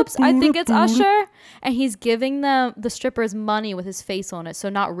clubs. I think it's Usher. And he's giving them, the strippers, money with his face on it. So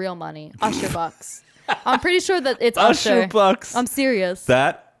not real money. Usher bucks. I'm pretty sure that it's Usher. Usher bucks. I'm serious.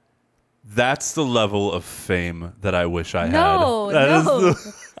 That's the level of fame that I wish I No, had. That is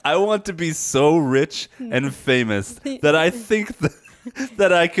no. I want to be so rich and famous that I think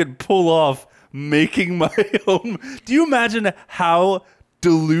that I could pull off making my own. Do you imagine how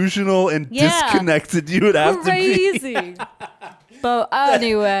delusional and Yeah. disconnected you would have to be? Crazy. But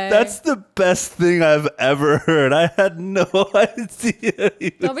anyway. That's the best thing I've ever heard. I had no idea.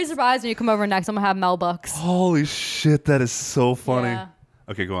 Don't be surprised when you come over next. I'm going to have Mel bucks. Holy shit, that is so funny. Yeah.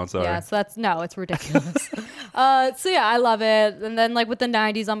 Okay, go on. Sorry. Yeah, so it's ridiculous. So yeah, I love it. And then like with the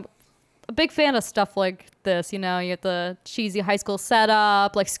 90s, I'm a big fan of stuff like this. You have the cheesy high school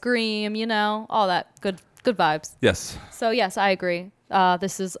setup, like Scream, all that good vibes. Yes. So yes, I agree.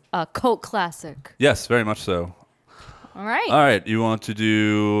 This is a cult classic. Yes, very much so. All right. All right, you want to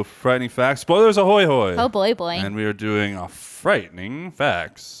do frightening facts? Spoilers ahoy hoy. Oh boy, boy. And we are doing a frightening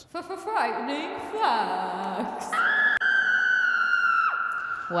facts. Frightening facts.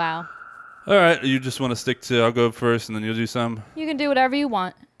 Wow. All right, you just want to stick to, I'll go first and then you'll do some? You can do whatever you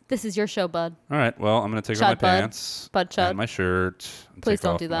want. This is your show, bud. All right, well, I'm going to take Chud, off my bud. pants. Bud, chud. And my shirt. And Please take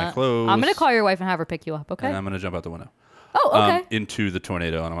don't off do my that. clothes, I'm going to call your wife and have her pick you up, okay? And I'm going to jump out the window. Oh, okay. Into the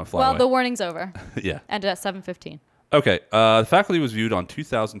tornado and I'm going to fly Well, away. the warning's over. Yeah. Ended at 7:15. Okay, The Faculty was viewed on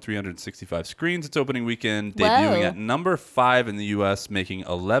 2,365 screens its opening weekend, debuting Whoa. at number 5 in the U.S., making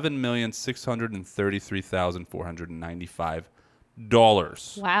 $11,633,495.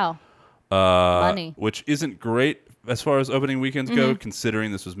 Wow. Money. Which isn't great as far as opening weekends go,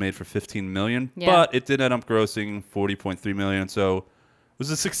 considering this was made for $15 million. Yeah. But it did end up grossing $40.3 million, so it was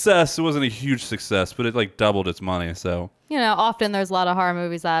a success. It wasn't a huge success, but it like doubled its money. So You know, often there's a lot of horror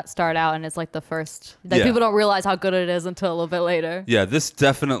movies that start out and it's like the first. Like Yeah. people don't realize how good it is until a little bit later. yeah, this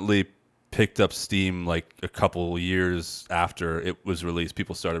definitely picked up steam like a couple years after it was released.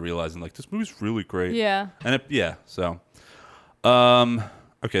 People started realizing like this movie's really great. Yeah. And so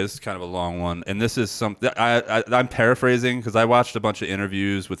okay, this is kind of a long one, and this is something I'm paraphrasing because I watched a bunch of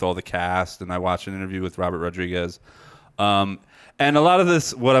interviews with all the cast, and I watched an interview with Robert Rodriguez, and a lot of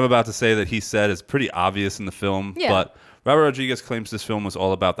this, what I'm about to say that he said, is pretty obvious in the film. Yeah. But Robert Rodriguez claims this film was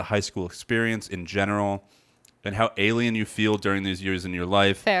all about the high school experience in general, and how alien you feel during these years in your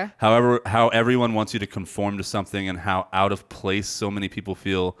life. Fair. However, how everyone wants you to conform to something, and how out of place so many people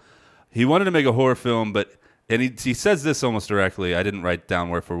feel. He wanted to make a horror film, but. And he says this almost directly. I didn't write down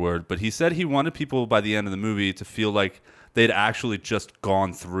word for word, but he said he wanted people by the end of the movie to feel like they'd actually just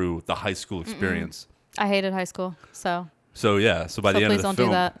gone through the high school experience. I hated high school, so. So yeah, so by So the end of please the don't do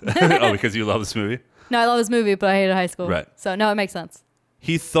film, that. oh, because you love this movie. No, I love this movie, but I hated high school. Right. So no, it makes sense.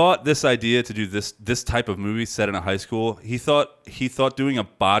 He thought this idea to do this type of movie set in a high school. He thought doing a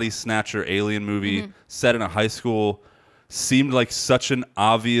body snatcher alien movie set in a high school seemed like such an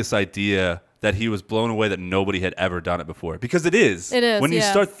obvious idea that he was blown away that nobody had ever done it before. Because it is. It is, When you yeah.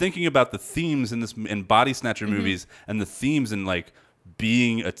 start thinking about the themes in body snatcher movies and the themes in like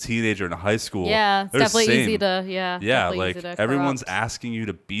being a teenager in a high school. Yeah, it's they're the definitely same. easy to, Yeah, definitely like easy to everyone's corrupt. asking you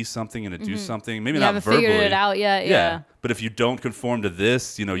to be something and to do something. Maybe You not haven't verbally. figured it out yet, yeah. But if you don't conform to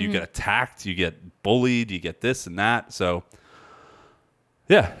this, you know, you get attacked, you get bullied, you get this and that. So,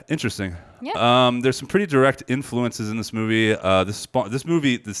 yeah, interesting. Yeah. There's some pretty direct influences in this movie.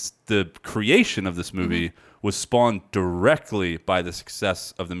 The creation of this movie was spawned directly by the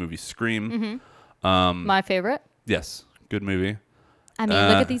success of the movie Scream. My favorite. Yes, good movie. I mean,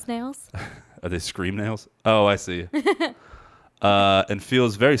 look at these nails. Are they Scream nails? Oh, I see. And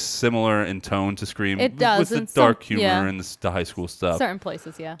feels very similar in tone to Scream. It does, With the in some- dark humor yeah. and the high school stuff. Certain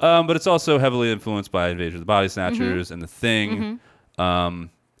places, yeah. But it's also heavily influenced by Invasion of the Body Snatchers and The Thing. And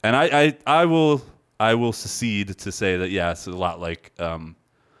I will secede to say that it's a lot like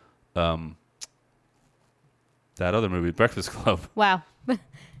that other movie, Breakfast Club. Wow.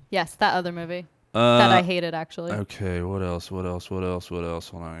 Yes, that other movie that I hated, actually. Okay, what else? Hold on, I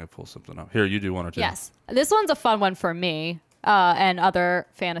gotta pull something up. Here, you do one or two. Yes. This one's a fun one for me and other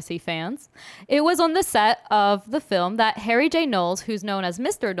fantasy fans. It was on the set of the film that Harry J. Knowles, who's known as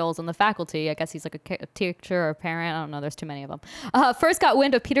Mr. Knowles on The Faculty, I guess he's like a teacher or a parent, I don't know, there's too many of them, first got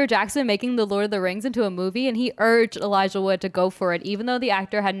wind of Peter Jackson making The Lord of the Rings into a movie, and he urged Elijah Wood to go for it, even though the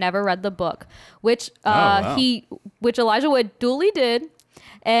actor had never read the book, which wow. which Elijah Wood duly did.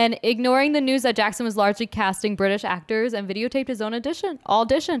 And ignoring the news that Jackson was largely casting British actors and videotaped his own audition.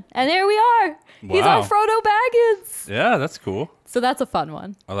 And there we are. He's Wow. our Frodo Baggins. Yeah, that's cool. So that's a fun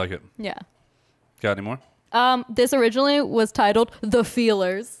one. I like it. Yeah. Got any more? This originally was titled The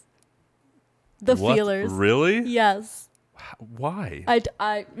Feelers. The What? Feelers. Really? Yes. Why? I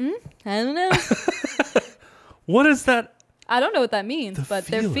don't know. What is that? I don't know what that means, The but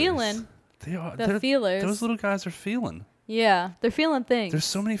they're feelers. feeling. They're feelers. Those little guys are feeling. Yeah, they're feeling things. There's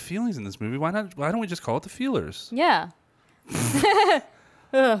so many feelings in this movie. Why don't we just call it the feelers? Yeah.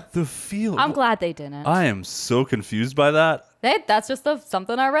 The feel. I'm glad they didn't. I am so confused by that. That's just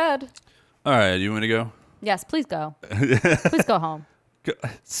something I read. All right, you want to go? Yes, please go. Please go home.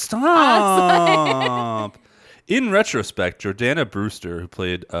 Stop. In retrospect, Jordana Brewster, who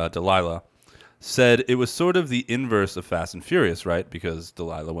played Delilah, said it was sort of the inverse of Fast and Furious, right? Because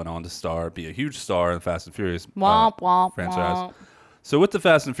Delilah went on to be a huge star in the Fast and Furious Womp, womp, franchise. womp. So with the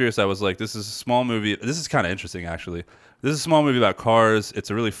Fast and Furious, I was like, this is a small movie. This is kind of interesting, actually. This is a small movie about cars.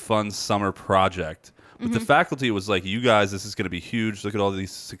 It's a really fun summer project. But the faculty was like, you guys, this is going to be huge. Look at all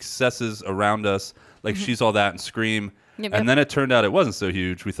these successes around us. Like, she's all that in Scream. Yep, And yep. then it turned out it wasn't so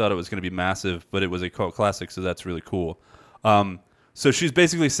huge. We thought it was going to be massive, but it was a cult classic, so that's really cool. So she's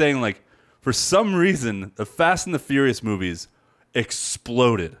basically saying, like, for some reason, the Fast and the Furious movies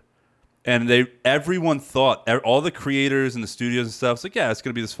exploded. And everyone thought, all the creators and the studios and stuff, it's like, yeah, it's going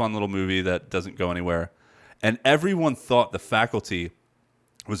to be this fun little movie that doesn't go anywhere. And everyone thought The Faculty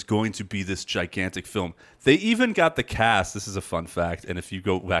was going to be this gigantic film. They even got the cast. This is a fun fact. And if you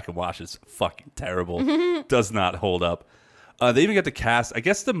go back and watch, it's fucking terrible. Does not hold up. They even got the cast. I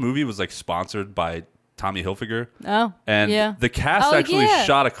guess the movie was like sponsored by Tommy Hilfiger. Oh, And yeah. the cast Oh, actually yeah.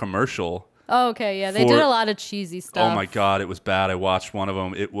 shot a commercial. Oh, okay, yeah. They for- did a lot of cheesy stuff. Oh my God, it was bad. I watched one of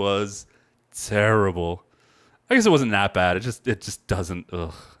them. It was terrible. I guess it wasn't that bad. It just doesn't,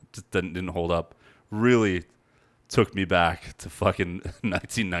 just didn't hold up. Really took me back to fucking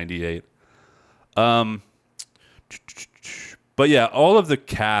 1998. But yeah, all of the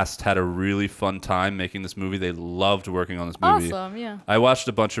cast had a really fun time making this movie. They loved working on this movie. Awesome, yeah. I watched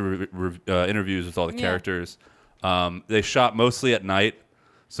a bunch of interviews with all the Yeah. characters. They shot mostly at night,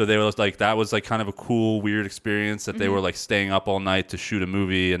 so they were like, that was like kind of a cool, weird experience that they Mm-hmm. were like staying up all night to shoot a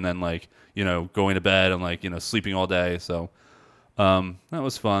movie and then like, you know, going to bed and like, you know, sleeping all day. So that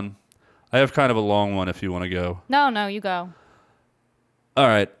was fun. I have kind of a long one if you want to go. No, you go. All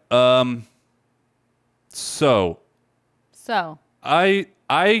right. So So,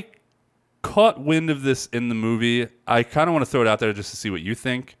 I caught wind of this in the movie. I kind of want to throw it out there just to see what you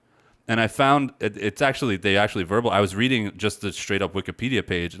think. And I found it's actually, they actually verbal. I was reading just the straight up Wikipedia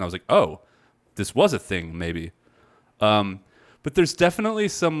page and I was like, oh, this was a thing maybe. But there's definitely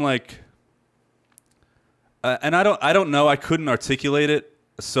some like, and I don't know. I couldn't articulate it.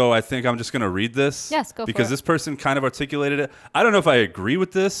 So I think I'm just going to read this. Yes, go for because it. this person kind of articulated it. I don't know if I agree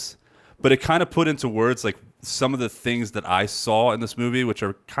with this, but it kind of put into words like some of the things that I saw in this movie, which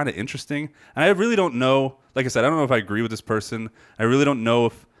are kind of interesting. And I really don't know. Like I said, I don't know if I agree with this person. I really don't know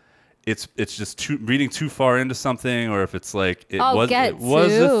if it's just reading too far into something, or if it's like it was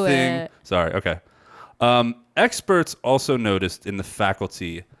a thing. it. Sorry. Okay. Experts also noticed in The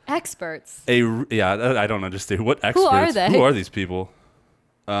Faculty experts. I don't understand what experts. Who are they? Who are these people?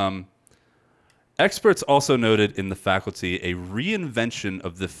 Experts also noted in The Faculty a reinvention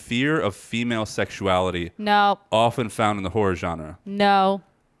of the fear of female sexuality, No, often found in the horror genre. no,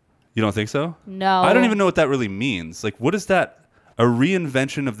 You don't think so? no. I don't even know what that really means. Like, what is that? A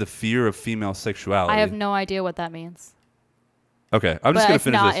reinvention of the fear of female sexuality. I have no idea what that means. Okay, I'm just But gonna it's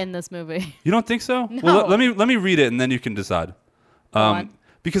finish not this. in this movie. You don't think so? No. Well, let me read it and then you can decide. on.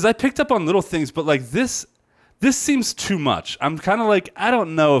 Because I picked up on little things, but like this seems too much. I'm kind of like, I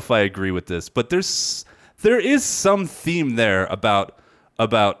don't know if I agree with this, but there is some theme there about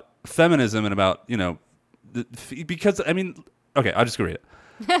feminism and about, you know, because I mean, okay, I'll just go read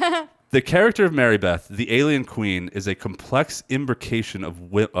it. The character of Mary Beth, the alien queen, is a complex imbrication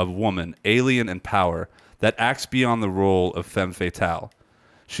of woman, alien, and power that acts beyond the role of femme fatale.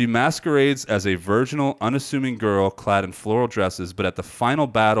 She masquerades as a virginal, unassuming girl clad in floral dresses, but at the final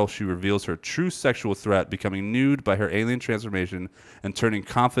battle, she reveals her true sexual threat, becoming nude by her alien transformation and turning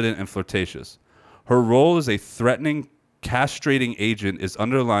confident and flirtatious. Her role as a threatening, castrating agent is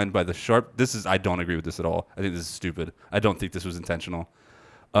underlined by the sharp... I don't agree with this at all. I think this is stupid. I don't think this was intentional.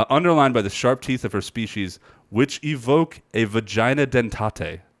 Underlined by the sharp teeth of her species, which evoke a vagina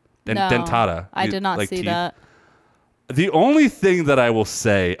dentate. No, Dentata. I did not like see teeth. that. The only thing that I will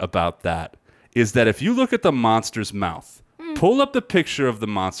say about that is that if you look at the monster's mouth, pull up the picture of the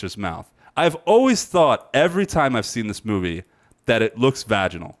monster's mouth. I've always thought every time I've seen this movie that it looks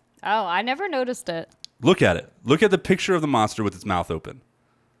vaginal. Oh, I never noticed it. Look at it. Look at the picture of the monster with its mouth open.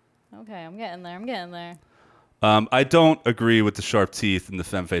 Okay, I'm getting there. I don't agree with the sharp teeth and the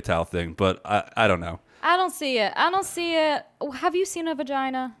femme fatale thing, but I don't know. I don't see it. Have you seen a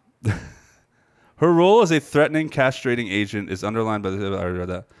vagina? Her role as a threatening, castrating agent is underlined by the... I read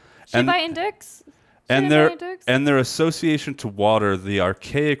that. She biting dicks? And She their biting dicks? and their association to water, the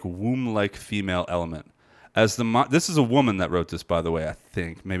archaic womb-like female element. As this is a woman that wrote this, by the way. I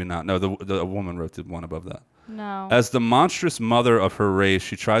think maybe not. No, the woman wrote the one above that. No. As the monstrous mother of her race,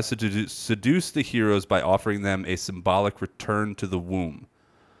 she tries to seduce the heroes by offering them a symbolic return to the womb.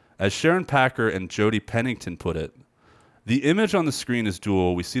 As Sharon Packer and Jodie Pennington put it, the image on the screen is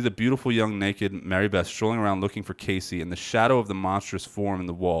dual. We see the beautiful young naked Mary Beth strolling around looking for Casey in the shadow of the monstrous form in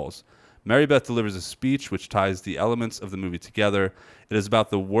the walls. Mary Beth delivers a speech which ties the elements of the movie together. It is about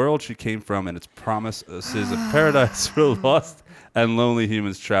the world she came from and its promises of paradise for lost and lonely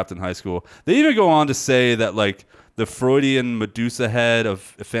humans trapped in high school. They even go on to say that like the Freudian Medusa head of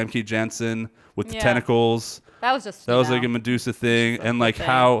Famke Janssen with the Yeah. tentacles That was just That was like a Medusa thing, and like thing.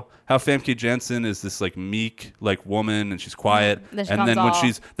 how Famke Janssen is this like meek like woman, and she's quiet, Then she and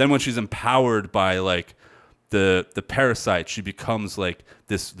comes then when she's empowered by like the parasite, she becomes like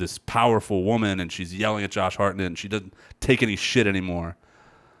this powerful woman, and she's yelling at Josh Hartnett, and she doesn't take any shit anymore.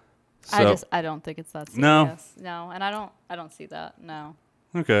 So, I don't think it's that serious. No? And I don't see that. No.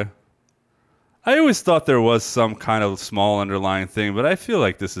 Okay. I always thought there was some kind of small underlying thing, but I feel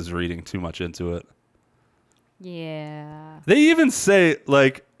like this is reading too much into it. Yeah. They even say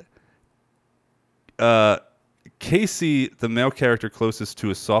like Casey, the male character closest to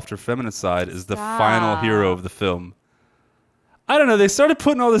a softer feminine side, is the final hero of the film. I don't know. They started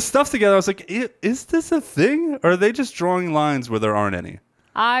putting all this stuff together. I was like, is this a thing? Or are they just drawing lines where there aren't any?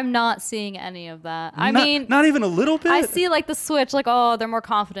 I'm not seeing any of that. I mean, not even a little bit? I see like the switch, like, oh, they're more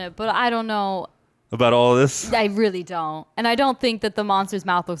confident, but I don't know. About all this? I really don't. And I don't think that the monster's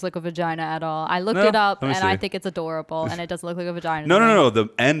mouth looks like a vagina at all. I looked No, it up, let me and I see. think it's adorable, and it doesn't look like a vagina. No, to me. no, the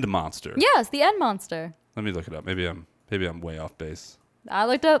end monster. Yes, the end monster. Let me look it up. Maybe I'm way off base. I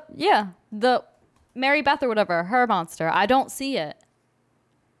looked up, yeah, the Mary Beth or whatever, her monster. I don't see it.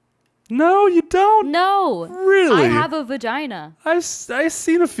 No, you don't? No. Really? I have a vagina. I've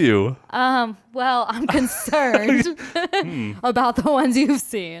seen a few. Well, I'm concerned about the ones you've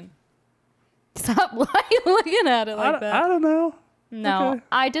seen. Stop looking at it like that. I don't know. No, Okay.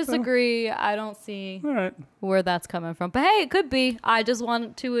 I disagree. I don't see All right. where that's coming from. But hey, it could be. I just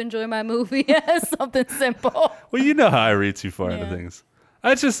want to enjoy my movie as something simple. Well, you know how I read too far into Yeah. things.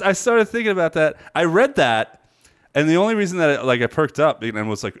 I started thinking about that. I read that, and the only reason that I perked up and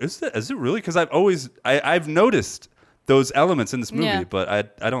was like, is it really? Because I've noticed those elements in this movie, Yeah. but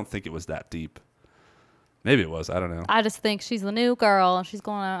I don't think it was that deep. Maybe it was. I don't know. I just think she's the new girl. And she's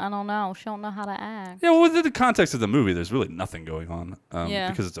going to, I don't know. She don't know how to act. Yeah, well, within the context of the movie, there's really nothing going on Yeah.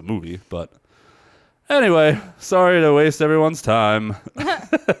 because it's a movie. But anyway, sorry to waste everyone's time.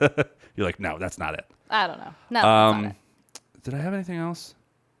 You're like, no, that's not it. I don't know. No, that's not it. Did I have anything else?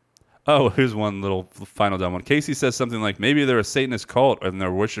 Oh, here's one little final dumb one. Casey says something like, maybe they're a Satanist cult and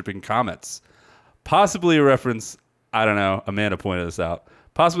they're worshiping comets. Possibly a reference, I don't know, Amanda pointed this out.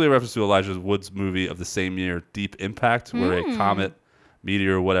 Possibly a reference to Elijah Wood's movie of the same year, Deep Impact, where a comet,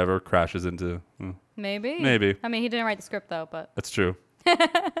 meteor, whatever, crashes into... Maybe. Maybe. I mean, he didn't write the script, though, but. That's true. I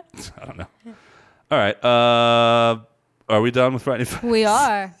don't know. All right. Are we done with Friday Night? We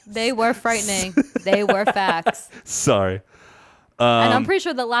are. They were frightening. They were facts. Sorry. And I'm pretty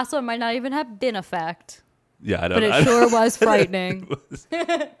sure the last one might not even have been a fact. Yeah, I don't But know. it sure was frightening.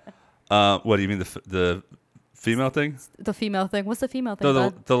 What do you mean, the female thing? The female thing. What's the female thing?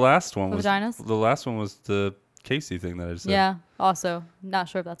 No, bud? the last one The was vaginas? the last one was the Casey thing that I just said. Yeah. Also, not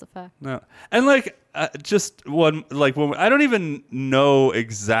sure if that's a fact. No, and like just one like when I don't even know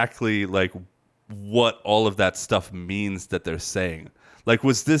exactly like what all of that stuff means that they're saying. Like,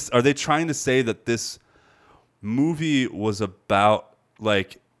 are they trying to say that this movie was about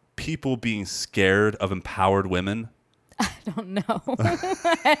like people being scared of empowered women? I don't know.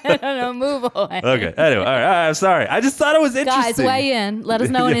 I don't know. Move on. Okay. Anyway, all right. I'm sorry. I just thought it was interesting. Guys, weigh in. Let us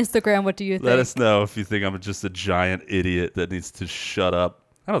know on Yeah. Instagram. What do you think? Let us know if you think I'm just a giant idiot that needs to shut up.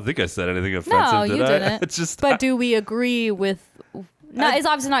 I don't think I said anything offensive. No, did you I? didn't. It's just. But do we agree with? No, it's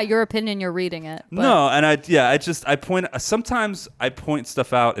obviously not your opinion. You're reading it. But No, and I point. Sometimes I point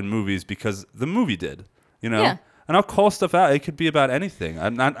stuff out in movies because the movie did. You know. Yeah. And I'll call stuff out. It could be about anything.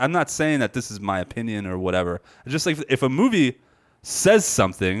 I'm not saying that this is my opinion or whatever. It's just like if a movie says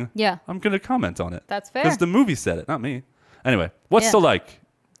something, Yeah. I'm gonna comment on it. That's fair. Because the movie said it, not me. Anyway, what's Yeah. the like?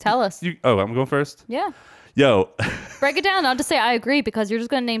 Tell us. I'm going first. Yeah. Yo, Break it down. I'll just say I agree because you're just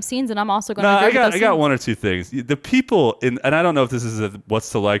going to name scenes and I'm also going no, to agree with I those got scenes. one or two things. The people in, and I don't know if this is what's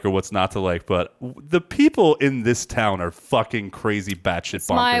to like or what's not to like, but the people in this town are fucking crazy batshit It's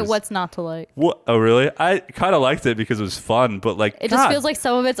bonkers. my what's not to like. What? Oh, really? I kind of liked it because it was fun, but like, It just God, feels like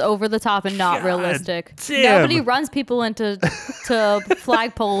some of it's over the top and not God realistic. damn. Nobody runs people into to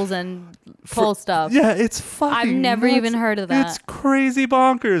flagpoles and pole stuff. Yeah, it's fucking. I've never nuts. even heard of that. It's crazy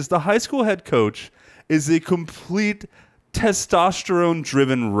bonkers. The high school head coach is a complete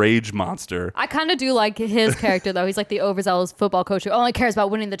testosterone-driven rage monster. I kind of do like his character though. He's like the overzealous football coach who only cares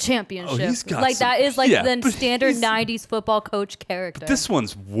about winning the championship. he's got like some- that is like yeah, the but standard he's- '90s football coach character. This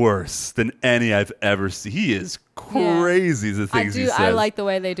one's worse than any I've ever seen. He is crazy. The I things he do. says. I like the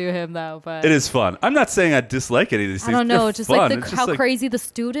way they do him though, but It is fun. I'm not saying I dislike any of these I things. don't know, They're just fun. like It's just how like, crazy the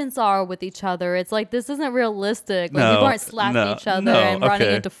students are with each other. It's like this isn't realistic. Like No, people aren't slapping no, each other no, and running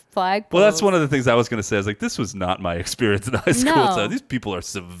okay. into flagpoles. Well, that's one of the things I was going to say. I was like, this was not my experience in high school. No. So these people are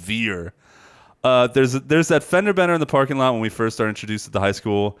severe. There's that fender bender in the parking lot when we first started introduced to the high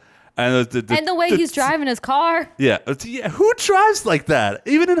school, And And the way he's driving his car. Yeah. Who drives like that?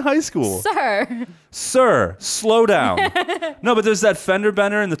 Even in high school. Sir, slow down. No, but there's that fender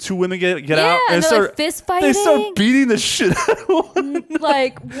bender and the two women get out and they're like fist fighting. They start beating the shit out of one.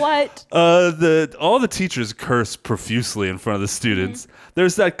 Like what? All the teachers curse profusely in front of the students.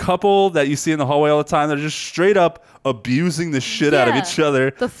 There's that couple that you see in the hallway all the time. They're just straight up abusing the shit out of each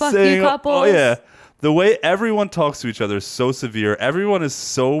other. The fuck you couples. Oh yeah. The way everyone talks to each other is so severe. Everyone is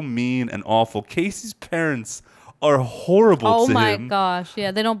so mean and awful. Casey's parents are horrible to him. Oh my gosh. Yeah,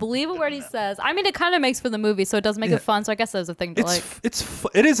 they don't believe a word he says. I mean, it kind of makes for the movie, so it does make it fun. So I guess there's a thing to like.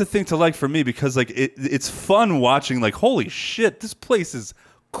 It is a thing to like for me because like it's fun watching like, holy shit, this place is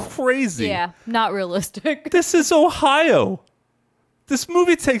crazy. Yeah, not realistic. This is Ohio. This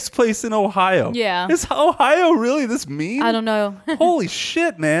movie takes place in Ohio. Yeah. Is Ohio really this mean? I don't know. Holy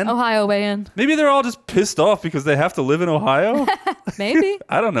shit, man. Ohio way in. Maybe they're all just pissed off because they have to live in Ohio. Maybe.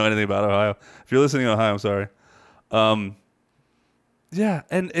 I don't know anything about Ohio. If you're listening in Ohio, I'm sorry. Yeah,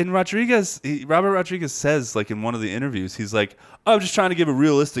 and Robert Rodriguez says like in one of the interviews, he's like, I'm just trying to give a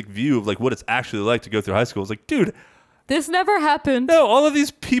realistic view of like what it's actually like to go through high school. It's like, dude, this never happened. no, all of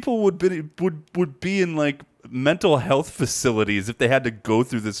these people would be in like mental health facilities if they had to go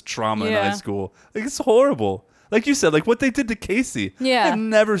through this trauma in high school. Like it's horrible. Like you said, like what they did to Casey. Yeah. I've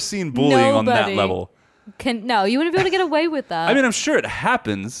never seen bullying on that Nobody level. No, you wouldn't be able to get away with that. I mean, I'm sure it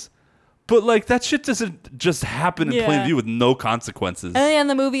happens, but like that shit doesn't just happen in plain view with no consequences. And then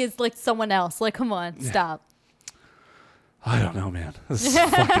the movie is like someone else. Like, come on, stop. I don't know, man. This is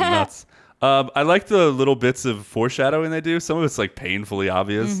fucking nuts. I like the little bits of foreshadowing they do. Some of it's like painfully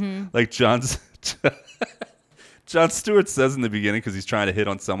obvious. Like Jon Stewart says in the beginning, because he's trying to hit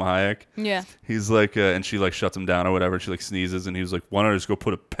on Selma Hayek. Yeah. He's like, and she like shuts him down or whatever. She like sneezes, and he was like, "Why don't I just go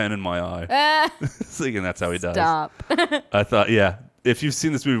put a pen in my eye?" It's like, and that's how he does. Stop. I thought, yeah. If you've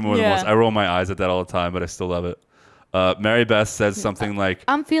seen this movie more than once, I roll my eyes at that all the time, but I still love it. Mary Beth says something like,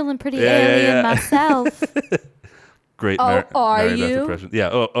 I'm feeling pretty alien myself. Great. Oh, are Mary Beth you? impression. Yeah.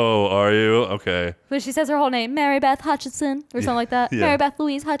 Oh, are you? Okay. But she says her whole name, Mary Beth Hutchinson, or something like that. Yeah. Mary Beth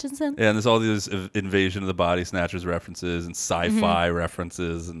Louise Hutchinson. Yeah, and there's all these Invasion of the Body Snatchers references and sci-fi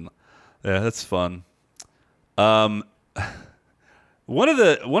references, and yeah, that's fun. One of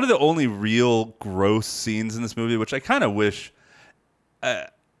the only real gross scenes in this movie, which I kind of wish. I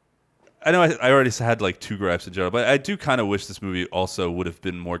know I already had like two gripes in general, but I do kind of wish this movie also would have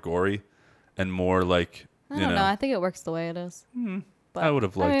been more gory and more like. I don't know. I think it works the way it is. But, I would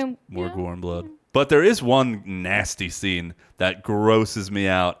have liked more gore and blood. But there is one nasty scene that grosses me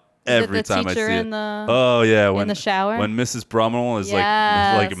out every time I see it. Oh yeah, in the shower when Mrs. Brummel is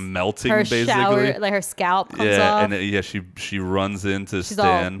like melting, her basically. Shower, like her scalp comes off. And she runs into She's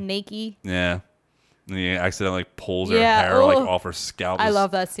Stan. all naked. Yeah. And he accidentally like pulls her hair like off her scalp. I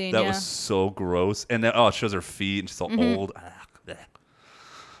love that scene. That was so gross. And then it shows her feet and she's all old.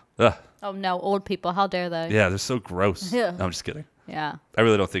 Ugh. Oh no, old people! How dare they? Yeah, they're so gross. Yeah. No, I'm just kidding. Yeah. I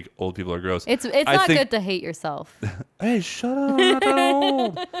really don't think old people are gross. It's not good to hate yourself. Hey, shut up! I'm not that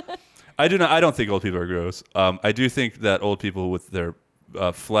old. I don't think old people are gross. I do think that old people with their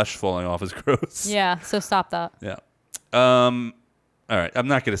flesh falling off is gross. Yeah. So stop that. Yeah. All right. I'm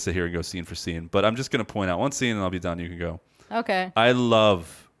not gonna sit here and go scene for scene, but I'm just gonna point out one scene and I'll be done. You can go. Okay. I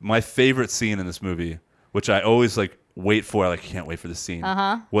love my favorite scene in this movie, which I always like wait for. I like can't wait for the scene.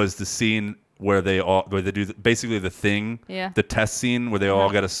 Was the scene where they do basically the thing, the test scene where they all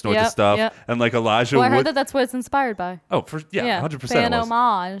got to snort the stuff, and like Elijah. Well, I heard that's what it's inspired by. Oh, 100%. Fan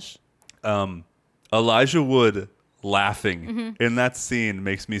homage. Elijah Wood laughing in that scene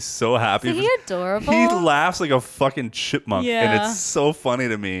makes me so happy. Is he adorable? He laughs like a fucking chipmunk, and it's so funny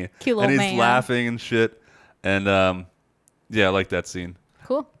to me. Cute little and he's man. laughing and shit, and I like that scene.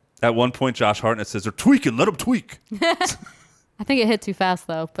 Cool. At one point, Josh Hartnett says, "They're tweaking. Let them tweak." I think it hit too fast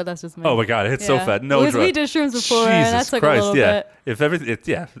though, but that's just me. Oh my god, it hit so fast. No drug. We did shrooms before, Jesus and that's like Christ, a little yeah. bit. If everything,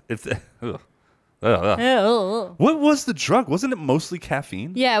 What was the drug? Wasn't it mostly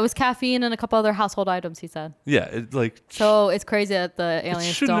caffeine? Yeah, it was caffeine and a couple other household items. He said. Yeah, it like. So it's crazy that the It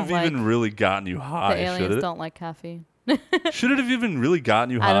aliens shouldn't don't have like. even really gotten you high. The aliens should it? don't like caffeine. Should it have even really gotten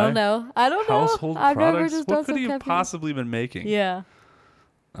you high? I don't know. Household I've never products. just What done could some he have caffeine. possibly been making? Yeah.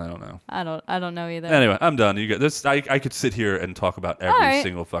 I don't know. I don't know either. Anyway, I'm done. You get this. I could sit here and talk about every right.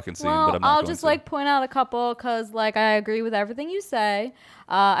 single fucking scene, Well, but I'm not I'll going just to. like point out a couple because like I agree with everything you say.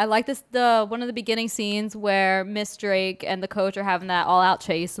 I like one of the beginning scenes where Miss Drake and the coach are having that all-out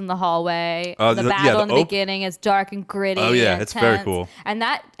chase in the hallway. The battle in the beginning is dark and gritty. Oh yeah, and it's very intense. cool. And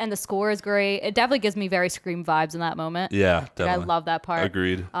the score is great. It definitely gives me very Scream vibes in that moment. Yeah, Like, definitely. I love that part.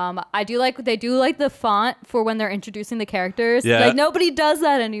 Agreed. They do like the font for when they're introducing the characters. Yeah. Like nobody does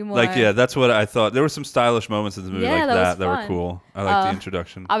that that anymore. Like, yeah, that's what I thought. There were some stylish moments in the movie Yeah, like that was that were fun. cool. I like the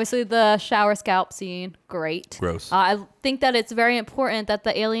introduction. Obviously, the shower scalp scene, great. Gross. I think that it's very important that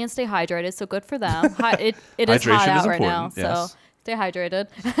the aliens stay hydrated, so good for them. It is Hydration hot out is right now, important, yes. so stay hydrated.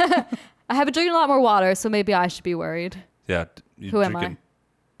 I have been drinking a lot more water, so maybe I should be worried. Yeah. You Who am drinking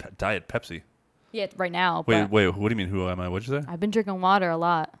Diet Pepsi. Yeah, right now. Wait, but wait. What do you mean? Who am I? What'd you say? I've been drinking water a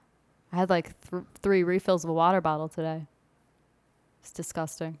lot. I had like 3 refills of a water bottle today. It's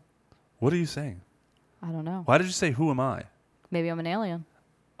disgusting. What are you saying? I don't know. Why did you say who am I? Maybe I'm an alien.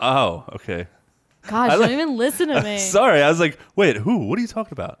 Oh, okay. Gosh, don't even listen to me. Sorry, I was like, wait, who? What are you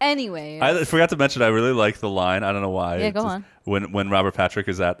talking about? Anyway. I forgot to mention I really like the line. I don't know why. Yeah, It's go just on. When Robert Patrick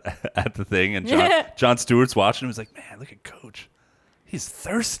is at the thing and John, Yeah. John Stewart's watching him, he's like, man, look at Coach. He's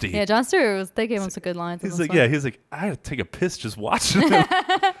thirsty. Yeah, Jon Stewart they gave him some good lines. He's like, yeah, he's like, I had to take a piss just watching him.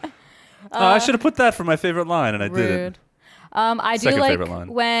 I should have put that for my favorite line, and I didn't. Rude. I do Second like favorite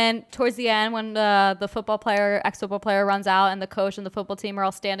line. when towards the end when the ex-football player runs out and the coach and the football team are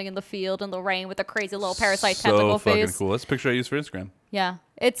all standing in the field in the rain with a crazy little parasite tentacle fucking face. cool. That's a picture I use for Instagram. Yeah,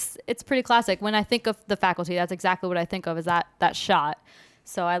 it's pretty classic. When I think of the faculty, that's exactly what I think of is that shot.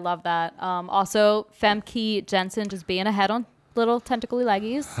 So I love that. Also, Femke Jensen just being ahead on little tentacly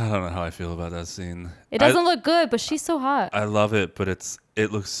leggies. I don't know how I feel about that scene. It doesn't look good, but she's so hot. I love it, but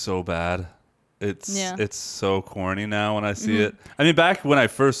it looks so bad. It's so corny now when I see Mm-hmm. it. I mean, back when I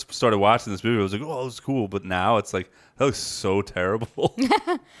first started watching this movie, I was like, oh, it was cool. But now it's like, that looks so terrible.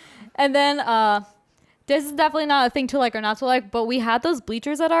 And then this is definitely not a thing to like or not to like, but we had those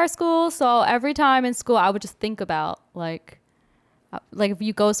bleachers at our school. So every time in school, I would just think about like if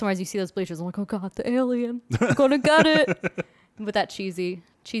you go somewhere, you see those bleachers, I'm like, oh God, the alien, I'm gonna get it. With that cheesy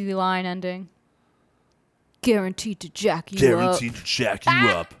line ending. Guaranteed to jack you Guaranteed to jack you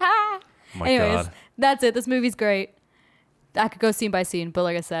up. Oh my Anyways, God. that's it. This movie's great. I could go scene by scene, but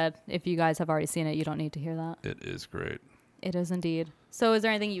like I said, if you guys have already seen it, you don't need to hear that. It is great. It is indeed. So is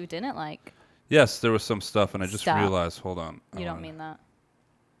there anything you didn't like? Yes, there was some stuff, and I just Stop. realized, hold on. You don't mean that.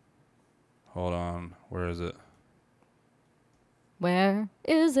 Hold on. Where is it? Where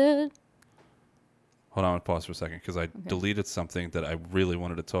is it? Hold on, I'm going to pause for a second because I deleted something that I really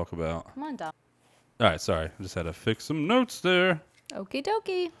wanted to talk about. Come on, Dom. All right, sorry. I just had to fix some notes there. Okie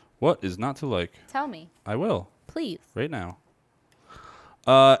dokie. What is not to like? Tell me, I will. please. Right now.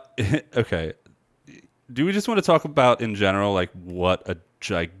 Okay. Do we just want to talk about in general, like, what a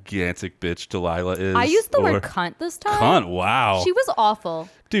gigantic bitch Delilah is? I used the or- word cunt this time. Cunt, wow. She was awful.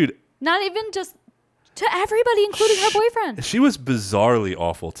 Dude, Not even just to everybody, including her boyfriend. she was bizarrely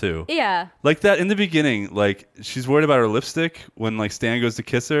awful, too. Yeah. Like that in the beginning, like, she's worried about her lipstick when, like, Stan goes to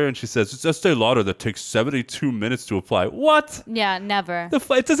kiss her, and she says, it's Estee Lauder that takes 72 minutes to apply. What? Yeah, never.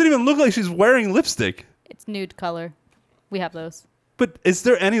 It doesn't even look like she's wearing lipstick. It's nude color. We have those. But is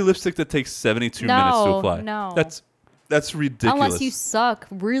there any lipstick that takes 72 minutes to No, apply? no. That's ridiculous. Unless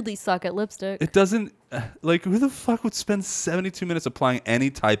you really suck at lipstick. It doesn't, like, who the fuck would spend 72 minutes applying any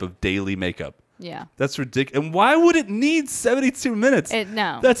type of daily makeup? Yeah. That's ridiculous. And why would it need 72 minutes?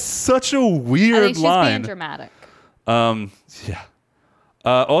 No. That's such a I weird think she's line. being dramatic. Yeah.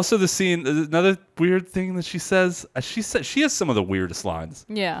 Also, the scene, another weird thing that she says, she has some of the weirdest lines.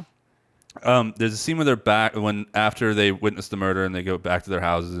 Yeah. There's a scene where they're back after they witness the murder and they go back to their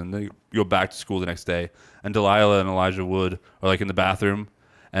houses and they go back to school the next day. And Delilah and Elijah Wood are like in the bathroom,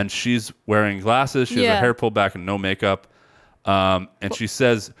 and she's wearing glasses. She has her hair pulled back and no makeup. And she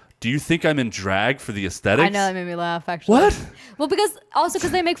says, "Do you think I'm in drag for the aesthetics?" I know, that made me laugh, actually. What? Well,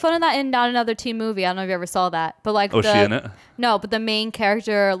 because they make fun of that in Not Another Teen Movie. I don't know if you ever saw that. But like, Oh, she in it? No, but the main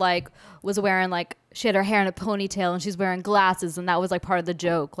character like was wearing like she had her hair in a ponytail and she's wearing glasses, and that was like part of the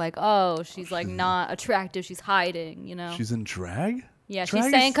joke. Like, oh, she's like not attractive. She's hiding, you know. She's in drag? Yeah, Drag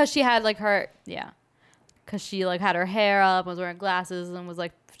she's saying is- because she had like because she like had her hair up, was wearing glasses, and was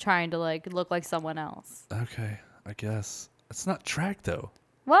like trying to like look like someone else. Okay, I guess. It's not drag, though.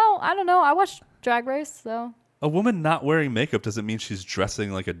 Well, I don't know. I watched Drag Race, so. A woman not wearing makeup doesn't mean she's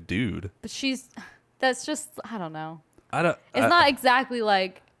dressing like a dude. But that's just, I don't know. It's It's not exactly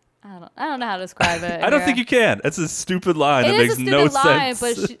like, I don't know how to describe it. I don't think you can. It's a stupid line that It makes is a stupid no line,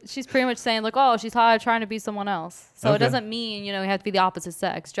 sense. but she's pretty much saying like, oh, she's hot trying to be someone else. So it Okay. doesn't mean, you have to be the opposite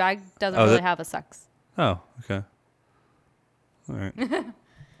sex. Drag doesn't Oh, really that- have a sex. Oh, okay. All right.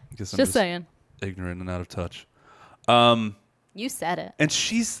 I guess I'm Just saying. ignorant and out of touch. You said it. And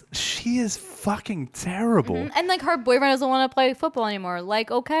she is fucking terrible. And like her boyfriend doesn't want to play football anymore.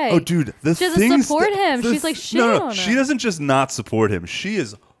 Like, okay. Oh, dude, the She doesn't things support that- him. the She's like th- shitting on She him. doesn't just not support him. She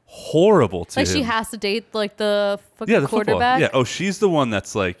is horrible to Like him. she has to date like the fucking yeah, the football. quarterback. Yeah. Oh, she's the one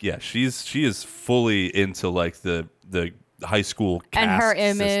that's like, yeah, she is fully into like the high school cast and her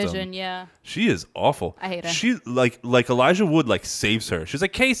image system. and yeah. She is awful. I hate her. She like Elijah Wood like saves her. She's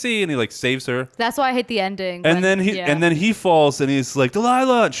like Casey, and he like saves her. That's why I hate the ending. And then he falls, and he's like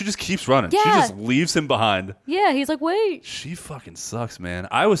Delilah, and she just keeps running. She Yeah. just leaves him behind. yeah, he's like, wait. She fucking sucks, man.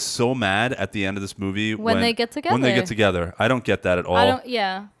 I was so mad at the end of this movie When they get When they together. get together, I don't get that at all. I don't.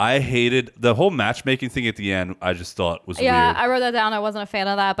 Yeah. I hated the whole matchmaking thing at the end. I just thought was Yeah, weird. I wrote that down. I wasn't a fan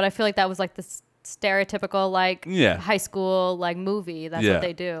of that, but I feel like that was like this stereotypical like Yeah. high school like movie. That's Yeah. what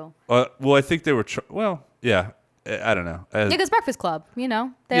they do. Well, I think they were. Yeah. I don't know. Yeah, because Breakfast Club, you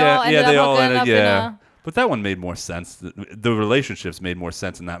know, they yeah, all ended they up all hooking ended. up Yeah, in a. but that one made more sense. The relationships made more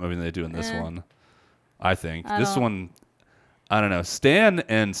sense in that movie than they do in this one. I think this one. I don't know. Stan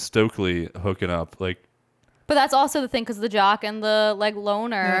and Stokely hooking up like. But that's also the thing because the jock and the like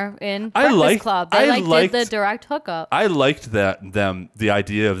loner in I Breakfast liked- Club, they I like liked- did the direct hookup. I liked the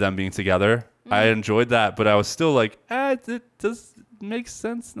idea of them being together. I enjoyed that, but I was still like, it does make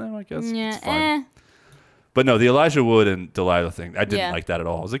sense now. I guess. Yeah, It's fine. But no, the Elijah Wood and Delilah thing, I didn't Yeah. like that at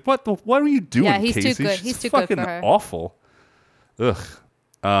all. I was like, what are you doing, Yeah, he's too Casey? good. She's He's too good fucking for her. awful. Ugh.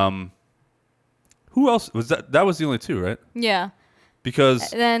 Who else was that? That was the only two, right? Yeah.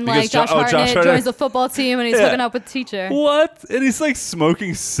 Because And then because like Josh Hartnett joins the football team and he's Yeah. hooking up with teacher. What? And he's like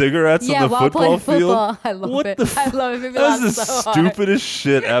smoking cigarettes Yeah, on the while football playing field. football. I love What it. the I love it. It made me That's laugh the so hard. stupidest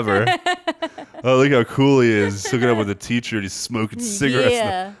shit ever. Oh, look how cool he is. He's hooking up with a teacher and he's smoking cigarettes.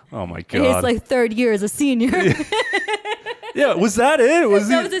 Yeah. Oh my And god. he's like third year as a senior. yeah, was that it? Was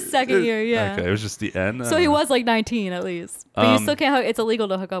That he- was his second year, yeah. Okay, it was just the end. So he was like 19 at least. But you still can't hook. It's illegal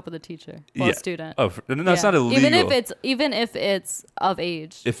to hook up with a teacher or a student. Oh, no, it's Yeah. not illegal. Even if it's of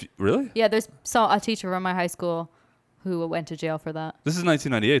age. If really? Yeah, there's a teacher from my high school who went to jail for that. This is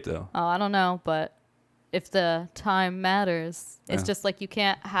 1998 though. Oh, I don't know, but if the time matters, it's just like you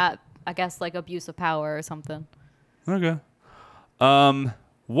can't have, I guess, like abuse of power or something. Okay.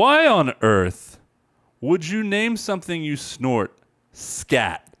 Why on earth would you name something you snort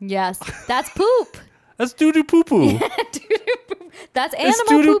scat? Yes, that's poop. That's doo-doo poo-poo. That's It's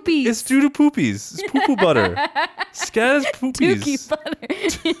animal doo-doo- poopies. It's doo-doo poopies. It's poo-poo butter. Scat is poopies. Dookie butter.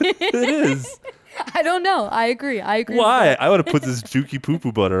 It is. I don't know. I agree. with Why? that. I would have put this dookie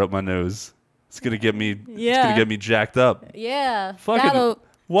poo-poo butter up my nose. It's gonna get me. It's Yeah. gonna get me jacked up. Yeah. Fucking. That'll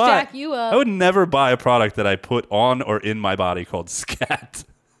Why? jack you up. I would never buy a product that I put on or in my body called scat.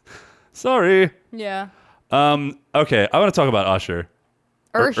 Sorry. Yeah. Okay, I want to talk about Usher.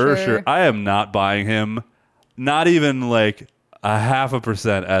 Ursher. I am not buying him. Not even like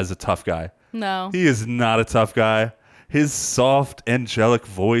 0.5% as a tough guy. No. He is not a tough guy. His soft, angelic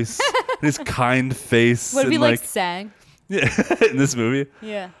voice, his kind face. What if and he like sang? in this movie?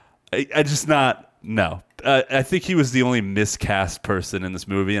 Yeah. I just not. No. I think he was the only miscast person in this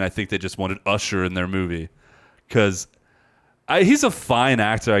movie, and I think they just wanted Usher in their movie. Because he's a fine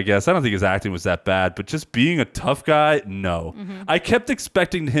actor, I guess. I don't think his acting was that bad, but just being a tough guy, no. Mm-hmm. I kept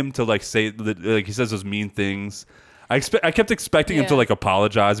expecting him to like say, like he says those mean things. I kept expecting him to Yeah. like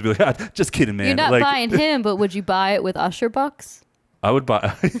apologize and be like, just kidding, man. You're not like, buying him, but would you buy it with Usher bucks? I would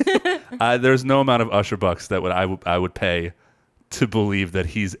buy. There's no amount of Usher bucks that I would pay to believe that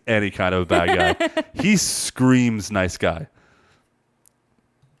he's any kind of a bad guy. He screams nice guy,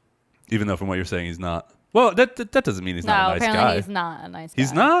 even though from what you're saying he's not. Well, that doesn't mean he's No, not a nice apparently guy. he's not a nice guy.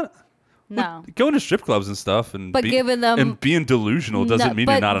 He's not. No. Going to strip clubs and stuff and But giving them- and being delusional doesn't No, mean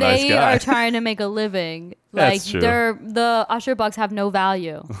but you're not a nice guy. They are trying to make a living. That's Like true. the Usher bucks have no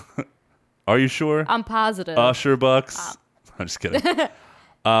value. Are you sure? I'm positive. Usher bucks. I'm just kidding.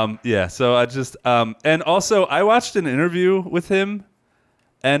 Yeah. So I just and also I watched an interview with him,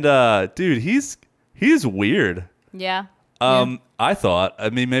 and dude, he's weird. Yeah. I thought. I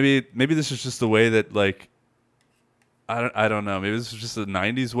mean, maybe this is just the way that like. I don't know. Maybe this is just the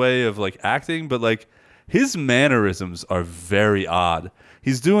 '90s way of like acting, but like his mannerisms are very odd.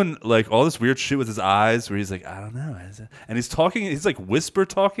 He's doing like all this weird shit with his eyes, where he's like, I don't know, and he's talking. He's like whisper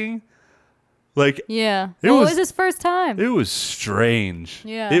talking. Like Yeah. It Well, was- it was his first time. it was strange.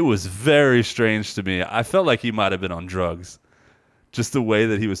 Yeah. It was very strange to me. I felt like he might have been on drugs. Just the way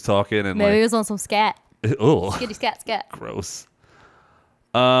that he was talking and Maybe he like, was on some scat. oh, Skitty scat scat. gross.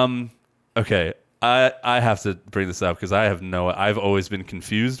 Okay. I have to bring this up because I've always been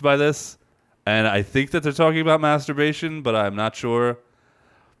confused by this. And I think that they're talking about masturbation, but I'm not sure.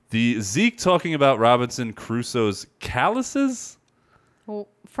 The Zeke talking about Robinson Crusoe's calluses Well,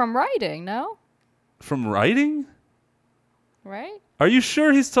 from writing, no? from writing? Right? Are you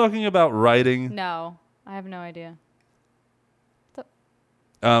sure he's talking about writing? No. I have no idea.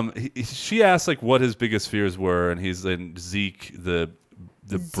 She asked like what his biggest fears were, and he's in Zeke, the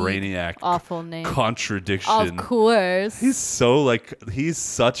the Brainiac Awful name. contradiction. Of course. He's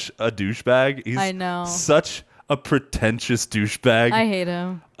such a douchebag. He's I know. such a pretentious douchebag. I hate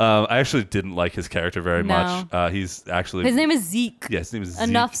him. I actually didn't like his character very No. much. He's actually His name is Zeke. Yeah, his name is Zeke.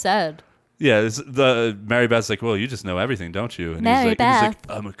 Enough said. Yeah, the Mary Beth's like, well, you just know everything, don't you? And Mary he's like, Beth.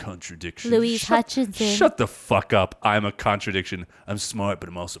 I'm a contradiction. Louise Hutchinson. Shut the fuck up. I'm a contradiction. I'm smart, but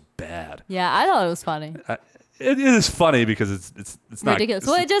I'm also bad. Yeah, I thought it was funny. It is funny because it's not Ridiculous.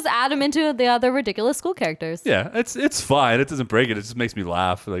 Well, it just add him into the other ridiculous school characters. Yeah, it's fine. It doesn't break it. It just makes me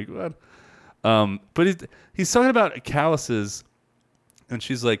laugh. Like what? But he's talking about calluses, and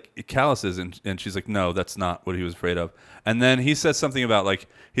she's like calluses, and she's like, no, that's not what he was afraid of. And then he says something about like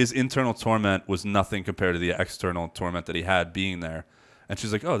his internal torment was nothing compared to the external torment that he had being there. And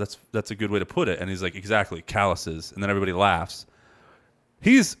she's like, oh, that's a good way to put it. And he's like, exactly, calluses. And then everybody laughs.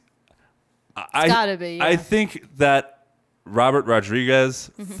 Gotta be, yeah. I think that Robert Rodriguez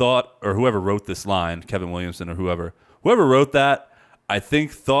thought, or whoever wrote this line, Kevin Williamson or whoever wrote that, I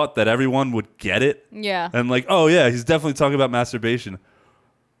think thought that everyone would get it. Yeah. And like, oh yeah, he's definitely talking about masturbation.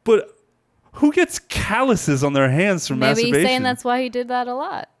 But who gets calluses on their hands from Maybe masturbation? he's saying that's why he did that a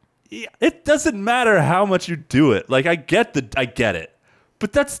lot. Yeah, it doesn't matter how much you do it. Like I get it.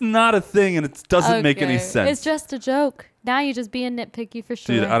 But that's not a thing, and it doesn't make any Okay. sense. It's just a joke. Now you're just being nitpicky for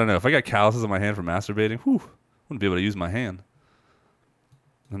sure. Dude, I don't know. If I got calluses on my hand from masturbating, I wouldn't be able to use my hand.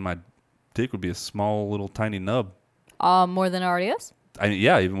 Then my dick would be a small, little, tiny nub. More than it already is. I mean,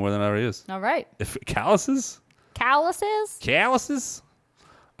 yeah, even more than it already is. All right. If calluses? Calluses?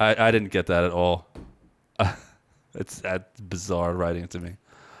 I didn't get that at all. That's bizarre writing to me.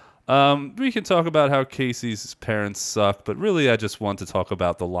 We can talk about how Casey's parents suck, but really I just want to talk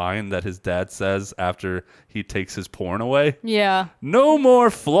about the line that his dad says after he takes his porn away. Yeah. No more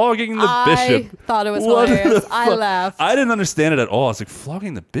flogging the bishop. I thought it was What hilarious. the I fuck? laughed. I didn't understand it at all. I was like,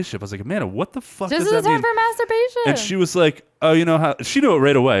 flogging the bishop? I was like, Amanda, what the fuck This does is a that mean? term for masturbation. And she was like, oh, you know how... She knew it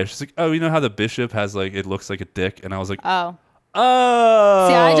right away. She's like, oh, you know how the bishop has like... It looks like a dick? And I was like, Oh. oh,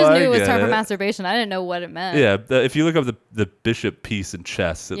 See, I just knew it was get term for masturbation. I didn't know what it meant. Yeah, if you look up the bishop piece in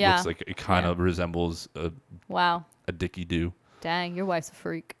chess, it Yeah. looks like it kind of resembles Wow. a dicky do. Dang, your wife's a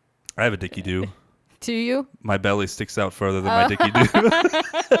freak. I have a dicky do. Do you? My belly sticks out further than my dicky do.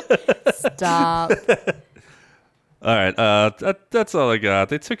 Stop. All right, that's all I got.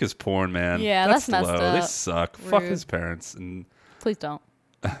 They took his porn, man. Yeah, that's messed low. up. They suck. Fuck Rude. his parents. And Please don't.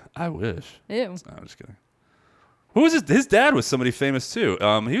 I wish. Ew. No, I'm just kidding. Who was his dad was somebody famous too.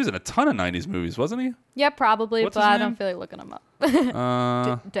 He was in a ton of 90s movies, wasn't he? Yeah, probably, What's but his I name? don't feel like looking him up.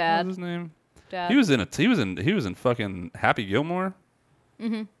 What Dad. was his name? Dad. He was in fucking Happy Gilmore.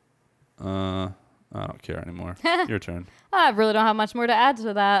 I don't care anymore. Your turn. I really don't have much more to add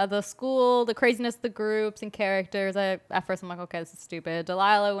to that. The school, the craziness of the groups and characters. At first I'm like, okay, this is stupid.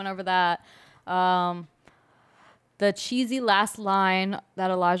 Delilah went over that. The cheesy last line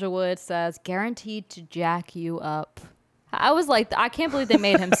that Elijah Wood says, guaranteed to jack you up. I was like, I can't believe they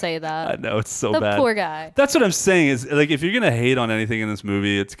made him say I that. know it's so The bad. poor guy. That's what I'm saying is like if you're gonna hate on anything in this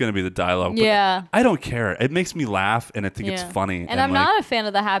movie, it's gonna be the dialogue. But Yeah. I don't care. It makes me laugh and I think it's Yeah. funny. And I'm like, not a fan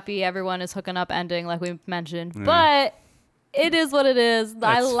of the happy everyone is hooking up ending like we mentioned, but it is what it is. I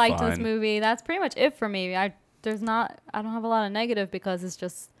That's liked this fine. movie. That's pretty much it for me. I don't have a lot of negative because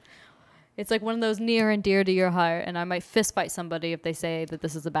it's like one of those near and dear to your heart, and I might fist fight somebody if they say that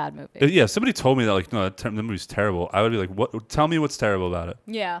this is a bad movie. Yeah, if somebody told me that like no, the movie's terrible, I would be like, what? Tell me what's terrible about it.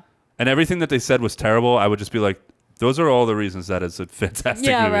 Yeah. And everything that they said was terrible, I would just be like, those are all the reasons that it's a fantastic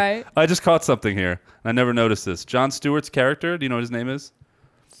Yeah, movie. right. I just caught something here. And I never noticed this. Jon Stewart's character, do you know what his name is?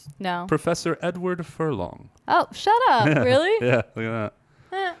 No. Professor Edward Furlong. Oh, shut up. Really? Yeah, look at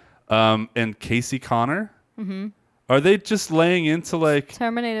that. And Casey Connor. Mm-hmm. Are they just laying into like...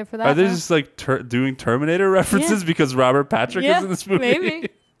 Terminated for that. Are they huh? just like doing Terminator references Yeah. because Robert Patrick Yeah, is in this movie? maybe.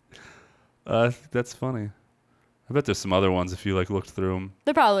 That's funny. I bet there's some other ones if you like looked through them.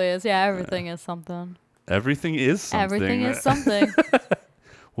 There probably is. Yeah, everything is something. Everything is something. Everything is something.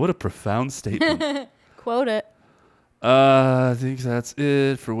 What a profound statement. Quote it. I think that's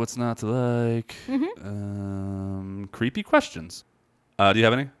it for what's not to like. Mm-hmm. Creepy questions. Do you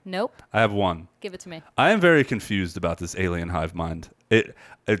have any? Nope. I have one. Give it to me. I am very confused about this alien hive mind.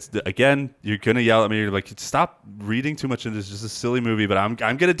 It's again, you're gonna yell at me. You're like, stop reading too much into this. It's just a silly movie, but I'm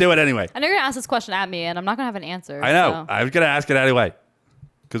gonna do it anyway. I know you're gonna ask this question at me, and I'm not gonna have an answer. I know. so- I'm gonna ask it anyway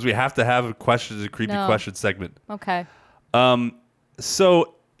because we have to have a creepy No. question segment. Okay.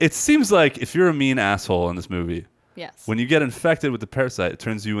 So it seems like if you're a mean asshole in this movie, Yes. when you get infected with the parasite, it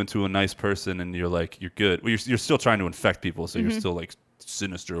turns you into a nice person, and you're like, you're good. Well, you're still trying to infect people, so you're still like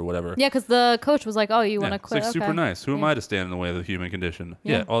sinister or whatever. Yeah, because the coach was like, "Oh, you want to It's quit?" like super Okay. nice. Who am Yeah. I to stand in the way of the human condition?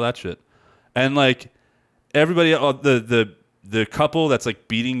 Yeah. Yeah, all that shit. And like everybody, the couple that's like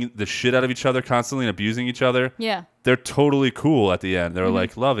beating the shit out of each other constantly and abusing each other. Yeah. They're totally cool at the end. They're Mm-hmm.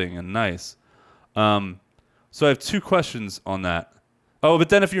 like loving and nice. So I have 2 questions on that. Oh, but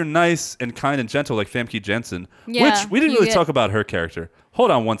then if you're nice and kind and gentle like Famke Jensen, Yeah, which we didn't you really get- talk about her character. Hold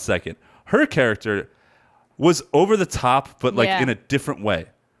on one second. Her character was over the top, but like Yeah. in a different way.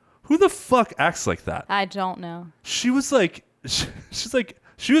 Who the fuck acts like that? I don't know. She was like,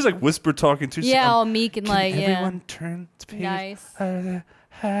 she was like whisper talking to. Yeah, all some, meek and "Can like, everyone turn to page?" Nice.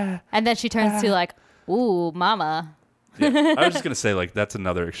 And then she turns to like, "Ooh, mama." Yeah, I was just gonna say like that's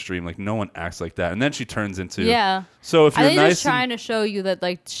another extreme. Like no one acts like that, and then she turns into. Yeah. So if I you're think they're nice, just trying to show you that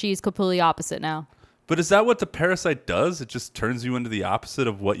like she's completely opposite now. but is that what the parasite does? It just turns you into the opposite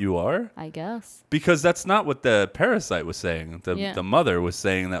of what you are. I guess. Because that's not what the parasite was saying. Yeah. The mother was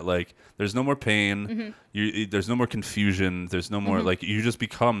saying that like there's no more pain, Mm-hmm. there's no more confusion, there's no more like you just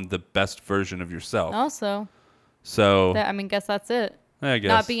become the best version of yourself. Also, So I mean, guess that's it. I guess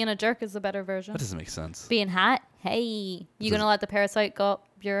Not being a jerk is the better version. that doesn't make sense. Being hot, hey, you gonna let the parasite go up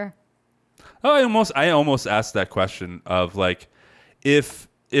your? Oh, I almost asked that question of like, if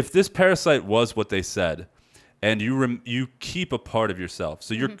this parasite was what they said, and you keep a part of yourself,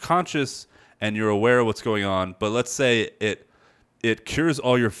 so you're conscious and you're aware of what's going on, but let's say it cures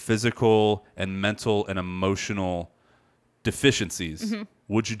all your physical and mental and emotional deficiencies,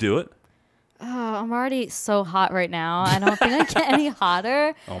 would you do it? Oh, I'm already so hot right now. I don't think I get any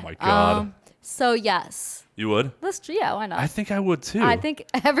hotter. Oh my god, So yes, you would? yeah, why not? I think I would too. I think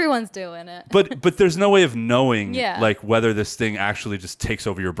everyone's doing it. but there's no way of knowing Yeah. like whether this thing actually just takes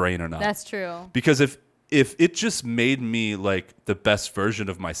over your brain or not. That's true. Because if it just made me like the best version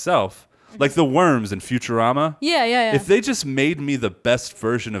of myself, like the worms in Futurama, Yeah. if they just made me the best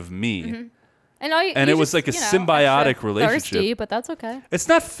version of me, and and it was like a symbiotic extra relationship. Thirsty, but that's okay. it's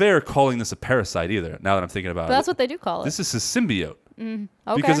not fair calling this a parasite either. Now that I'm thinking about But it, that's what they do call it. this is a symbiote Okay.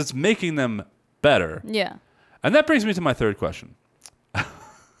 because it's making them better. Yeah. And that brings me to my third question.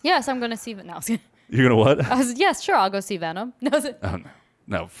 Yes, I'm gonna see Venom. You're gonna what? Yes, sure, I'll go see Venom. No, Oh,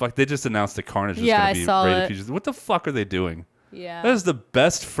 no, fuck! They just announced that Carnage is Yeah, gonna I be saw rated it. PG. What the fuck are they doing? yeah. That is the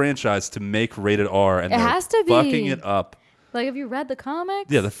best franchise to make rated R, and It they're has to fucking be. it up. Like, have you read the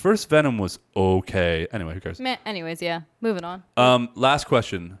comics? Yeah, the first Venom was okay. Anyway, who cares? Anyways, yeah. Moving on. Last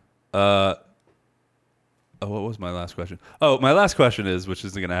question. What was my last question? Oh, my last question is, which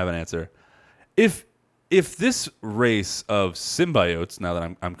isn't gonna have an answer. If this race of symbiotes, now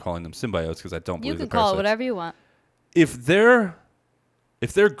that I'm calling them symbiotes because I don't You believe can they're call it parasites, whatever you want. if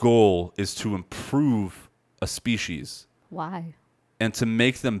their goal is to improve a species Why? and to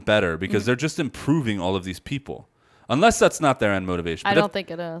make them better Mm. because they're just improving all of these people. Unless that's not their end motivation. I But don't think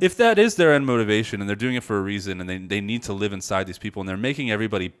it is. If that is their end motivation and they're doing it for a reason and they need to live inside these people and they're making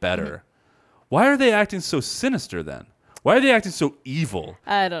everybody better, Mm-hmm. why are they acting so sinister then? Why are they acting so evil?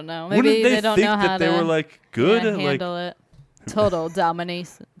 I don't know. Wouldn't Maybe they they don't think know how that they to were like good at like handle it. Total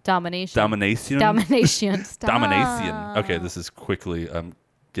domination. domination? Domination. Stop. Domination. Okay, this is quickly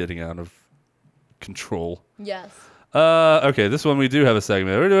getting out of control. Yes. Okay, this one we do have a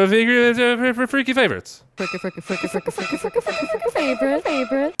segment. We're doing freaky favorites.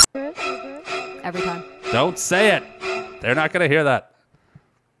 Favorite. Every time. Don't say it. They're not gonna hear that.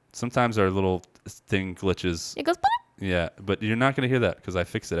 Sometimes our little thing glitches. It goes. Yeah, but you're not gonna hear that because I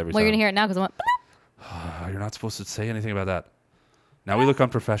fix it every Well, time. you're gonna hear it now because I went. Oh, you're not supposed to say anything about that. Now we look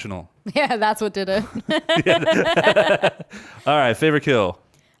unprofessional. Yeah, that's what did it. All right, favorite kill.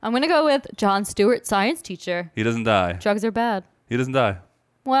 I'm gonna go with Jon Stewart, science teacher. He doesn't die. Drugs are bad. He doesn't die.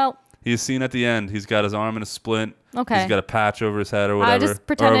 Well, He's seen at the end. He's got his arm in a splint. Okay. He's got a patch over his head or whatever. I'm just or over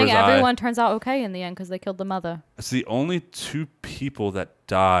pretending his eye. everyone turns out okay in the end because they killed the mother. It's the only 2 people that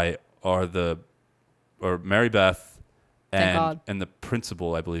die are Mary Beth Thank God. and the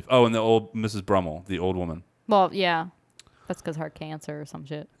principal, I believe. Oh, and the old Mrs. Brummel, the old woman. Well, yeah, that's because her cancer or some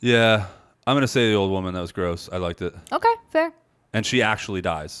shit. Yeah, I'm gonna say the old woman. That was gross. I liked it, Okay, fair. and she actually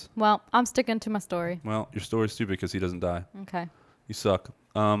dies. Well, I'm sticking to my story. Well, your story's stupid because he doesn't die. Okay. You suck.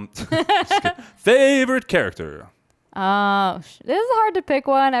 Just kidding. Favorite character. This is hard to pick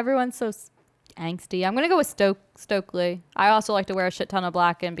one. Everyone's so angsty. I'm gonna go with Stokely. I also like to wear a shit ton of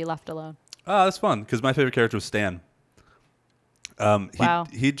black and be left alone. Oh, that's fun because my favorite character was Stan. Wow.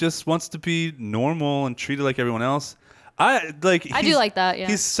 He just wants to be normal and treated like everyone else. I like. I do he's- like that, yeah.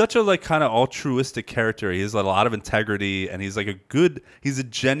 He's such a like kind of altruistic character. He has a lot of integrity, and he's like he's a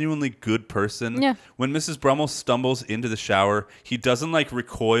genuinely good person. Yeah. When Mrs. Brummel stumbles into the shower, he doesn't like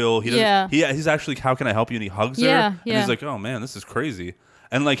recoil. He doesn't. Yeah. He's actually, how can I help you? And he hugs her. Yeah, And yeah. he's like, oh man, this is crazy.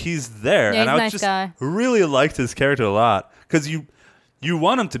 And like he's there, Yeah, and he's I a nice just guy. really liked his character a lot because you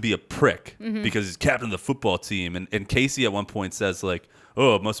want him to be a prick Mm-hmm. because he's captain of the football team, and Casey at one point says like,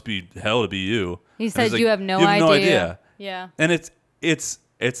 "Oh, it must be hell to be you." He And says, he's like, "You have no idea." Yeah. And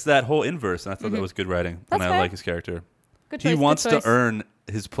it's that whole inverse, and I thought that was good writing, Mm-hmm. That's and I fair. like his character. Good He choice, good wants to choice. earn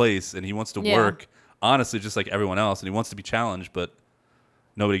his place, and he wants to Yeah. work honestly, just like everyone else, and he wants to be challenged, but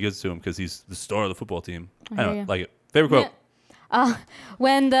nobody gives to him because he's the star of the football team. I hear don't ya. like it. Favorite quote.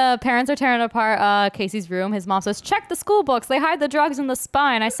 When the parents are tearing apart Casey's room, his mom says, "Check the school books. They hide the drugs in the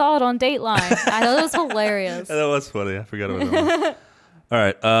spine. I saw it on Dateline." I thought it was hilarious. That was funny. I forgot about that one. All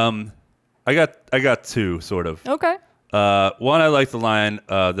right. I got two sort of. Okay. One, I like the line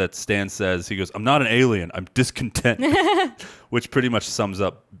that Stan says. He goes, "I'm not an alien. I'm discontent," which pretty much sums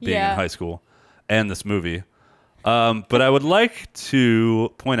up being Yeah. in high school and this movie. But I would like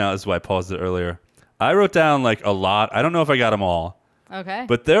to point out, this is why I paused it earlier. I wrote down like a lot. I don't know if I got them all, Okay.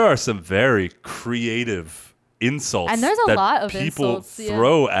 but there are some very creative insults And there's a that lot of people insults, yeah.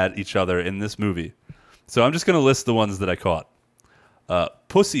 throw at each other in this movie. So I'm just going to list the ones that I caught.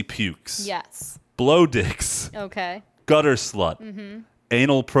 Pussy pukes, Yes. blow dicks, Okay. gutter slut,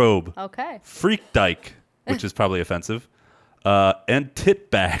 anal probe, Okay. freak dyke, which is probably offensive, and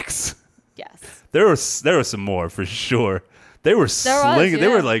tit bags. Yes. There were some more for sure. They were slinging. They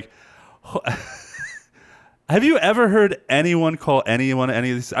yeah. were like. Have you ever heard anyone call anyone any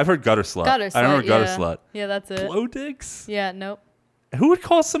of these? I've heard gutter slut. Gutter slut. I remember gutter yeah. slut. Yeah, that's it. Blow dicks. Yeah. Nope. Who would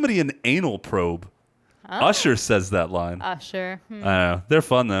call somebody an anal probe? Usher says that line. Sure. I don't know. They're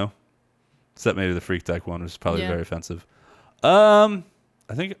fun though. Except maybe the freak dyke one was probably Yeah. very offensive. I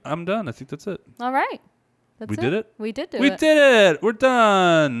think I'm done. I think that's it. All right. That's We did it? We did do We it. did it. We're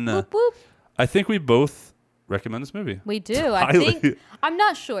done. Whoop, whoop. I think we both recommend this movie. We do. I Highly. think. I'm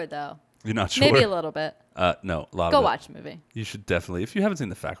not sure though. You're not sure? Maybe a little bit. No, a lot Go of it. watch the movie. You should definitely. If you haven't seen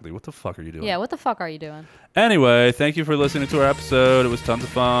The Faculty, what the fuck are you doing? Yeah. What the fuck are you doing? Anyway, thank you for listening to our episode. It was tons of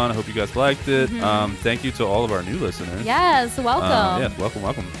fun. I hope you guys liked it. Thank you to all of our new listeners. Yes. Welcome. Yes,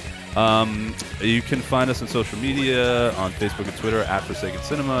 welcome. You can find us on social media, on Facebook and Twitter, at Forsaken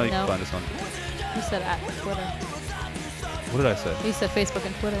Cinema. You can No. find us on... You said at Twitter. What did I say? You said Facebook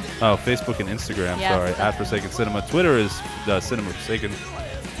and Twitter. Oh, Facebook and Instagram. Yeah, Sorry, that's- at Forsaken Cinema. Twitter is Cinema Forsaken.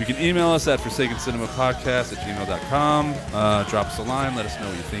 You can email us at forsakencinemapodcast@gmail.com. Drop us a line. Let us know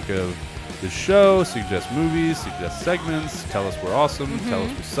what you think of the show. Suggest movies. Suggest segments. Tell us we're awesome. Tell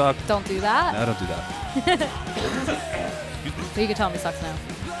us we suck. Don't do that. No, don't do that. But you can tell me sucks now.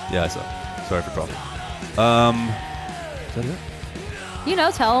 Yeah, I suck. Sorry for coughing. Is that it? You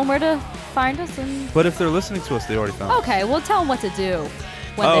know, tell them where to find us and. But if they're listening to us, they already found us. Okay, we'll tell them what to do.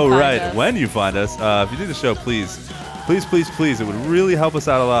 When Oh, they find right. us. When you find us, if you do the show, please, it would really help us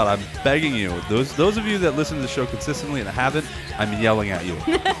out a lot. I'm begging you. Those of you that listen to the show consistently and haven't, I'm yelling at you.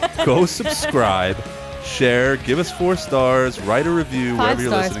 Go subscribe, share, give us 4 stars, write a review 5 wherever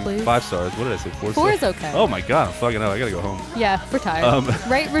you're stars, listening. please. 5 stars. What did I say? 4 4 stars? is okay. Oh my God, I'm fucking up. I gotta go home. Yeah, we're tired.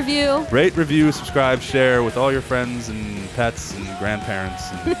 Rate, review. Rate, review, subscribe, share with all your friends and pets and grandparents.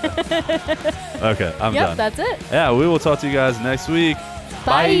 And, okay, I'm Yep, done. that's it. Yeah, we will talk to you guys next week.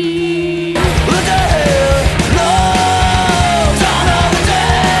 Bye. Bye.